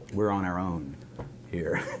 We're on our own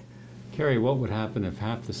here. Kary, what would happen if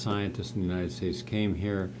half the scientists in the United States came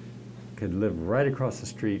here, could live right across the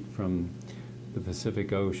street from the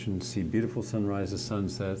Pacific Ocean, see beautiful sunrises,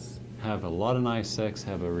 sunsets, have a lot of nice sex,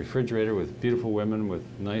 have a refrigerator with beautiful women with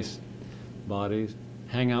nice bodies,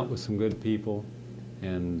 hang out with some good people,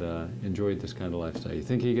 and enjoy this kind of lifestyle? You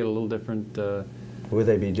think you get a little different? Would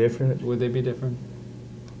they be different? Would they be different?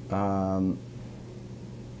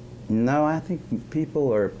 No, I think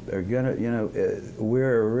people are gonna,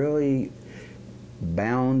 we're really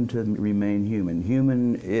bound to remain human.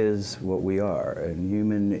 Human is what we are, and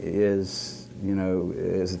human is,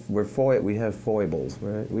 we have foibles,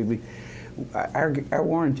 right? our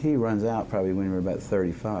warranty runs out probably when we're about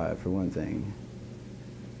 35, for one thing.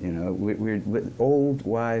 You know, we're old,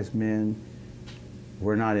 wise men.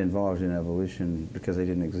 We're not involved in evolution because they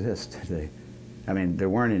didn't exist. I mean, there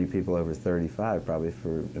weren't any people over 35 probably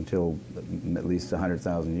until at least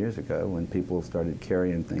 100,000 years ago, when people started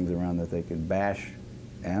carrying things around that they could bash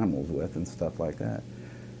animals with and stuff like that.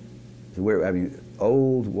 So I mean,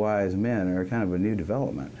 old, wise men are kind of a new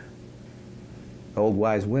development. Old,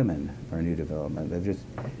 wise women are a new development.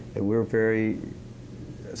 We're very,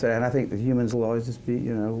 so, and I think that humans will always just be,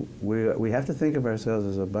 you know, we have to think of ourselves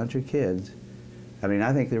as a bunch of kids. I mean,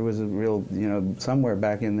 I think there was a real, you know, somewhere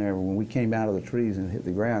back in there when we came out of the trees and hit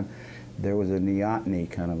the ground, there was a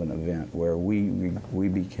neoteny kind of an event where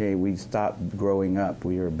we stopped growing up.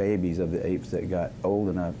 We were babies of the apes that got old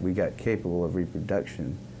enough, we got capable of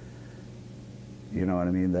reproduction. You know what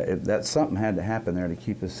I mean? That something had to happen there to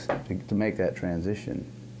keep us, to make that transition.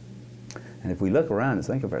 And if we look around and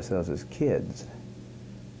think of ourselves as kids,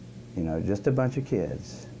 you know, just a bunch of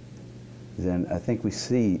kids, then I think we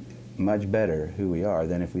see much better who we are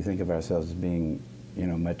than if we think of ourselves as being, you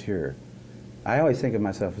know, mature. I always think of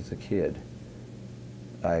myself as a kid.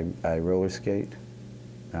 I roller skate,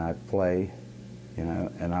 and I play, you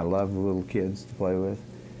know, and I love little kids to play with,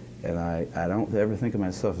 and I don't ever think of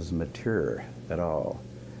myself as mature at all.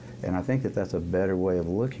 And I think that that's a better way of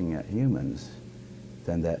looking at humans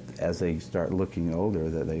than that as they start looking older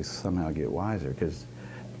that they somehow get wiser, because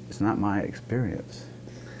it's not my experience.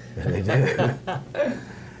 They do.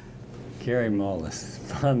 Kary Mullis,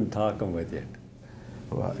 fun talking with you.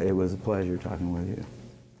 Well, it was a pleasure talking with you.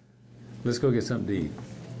 Let's go get something to eat.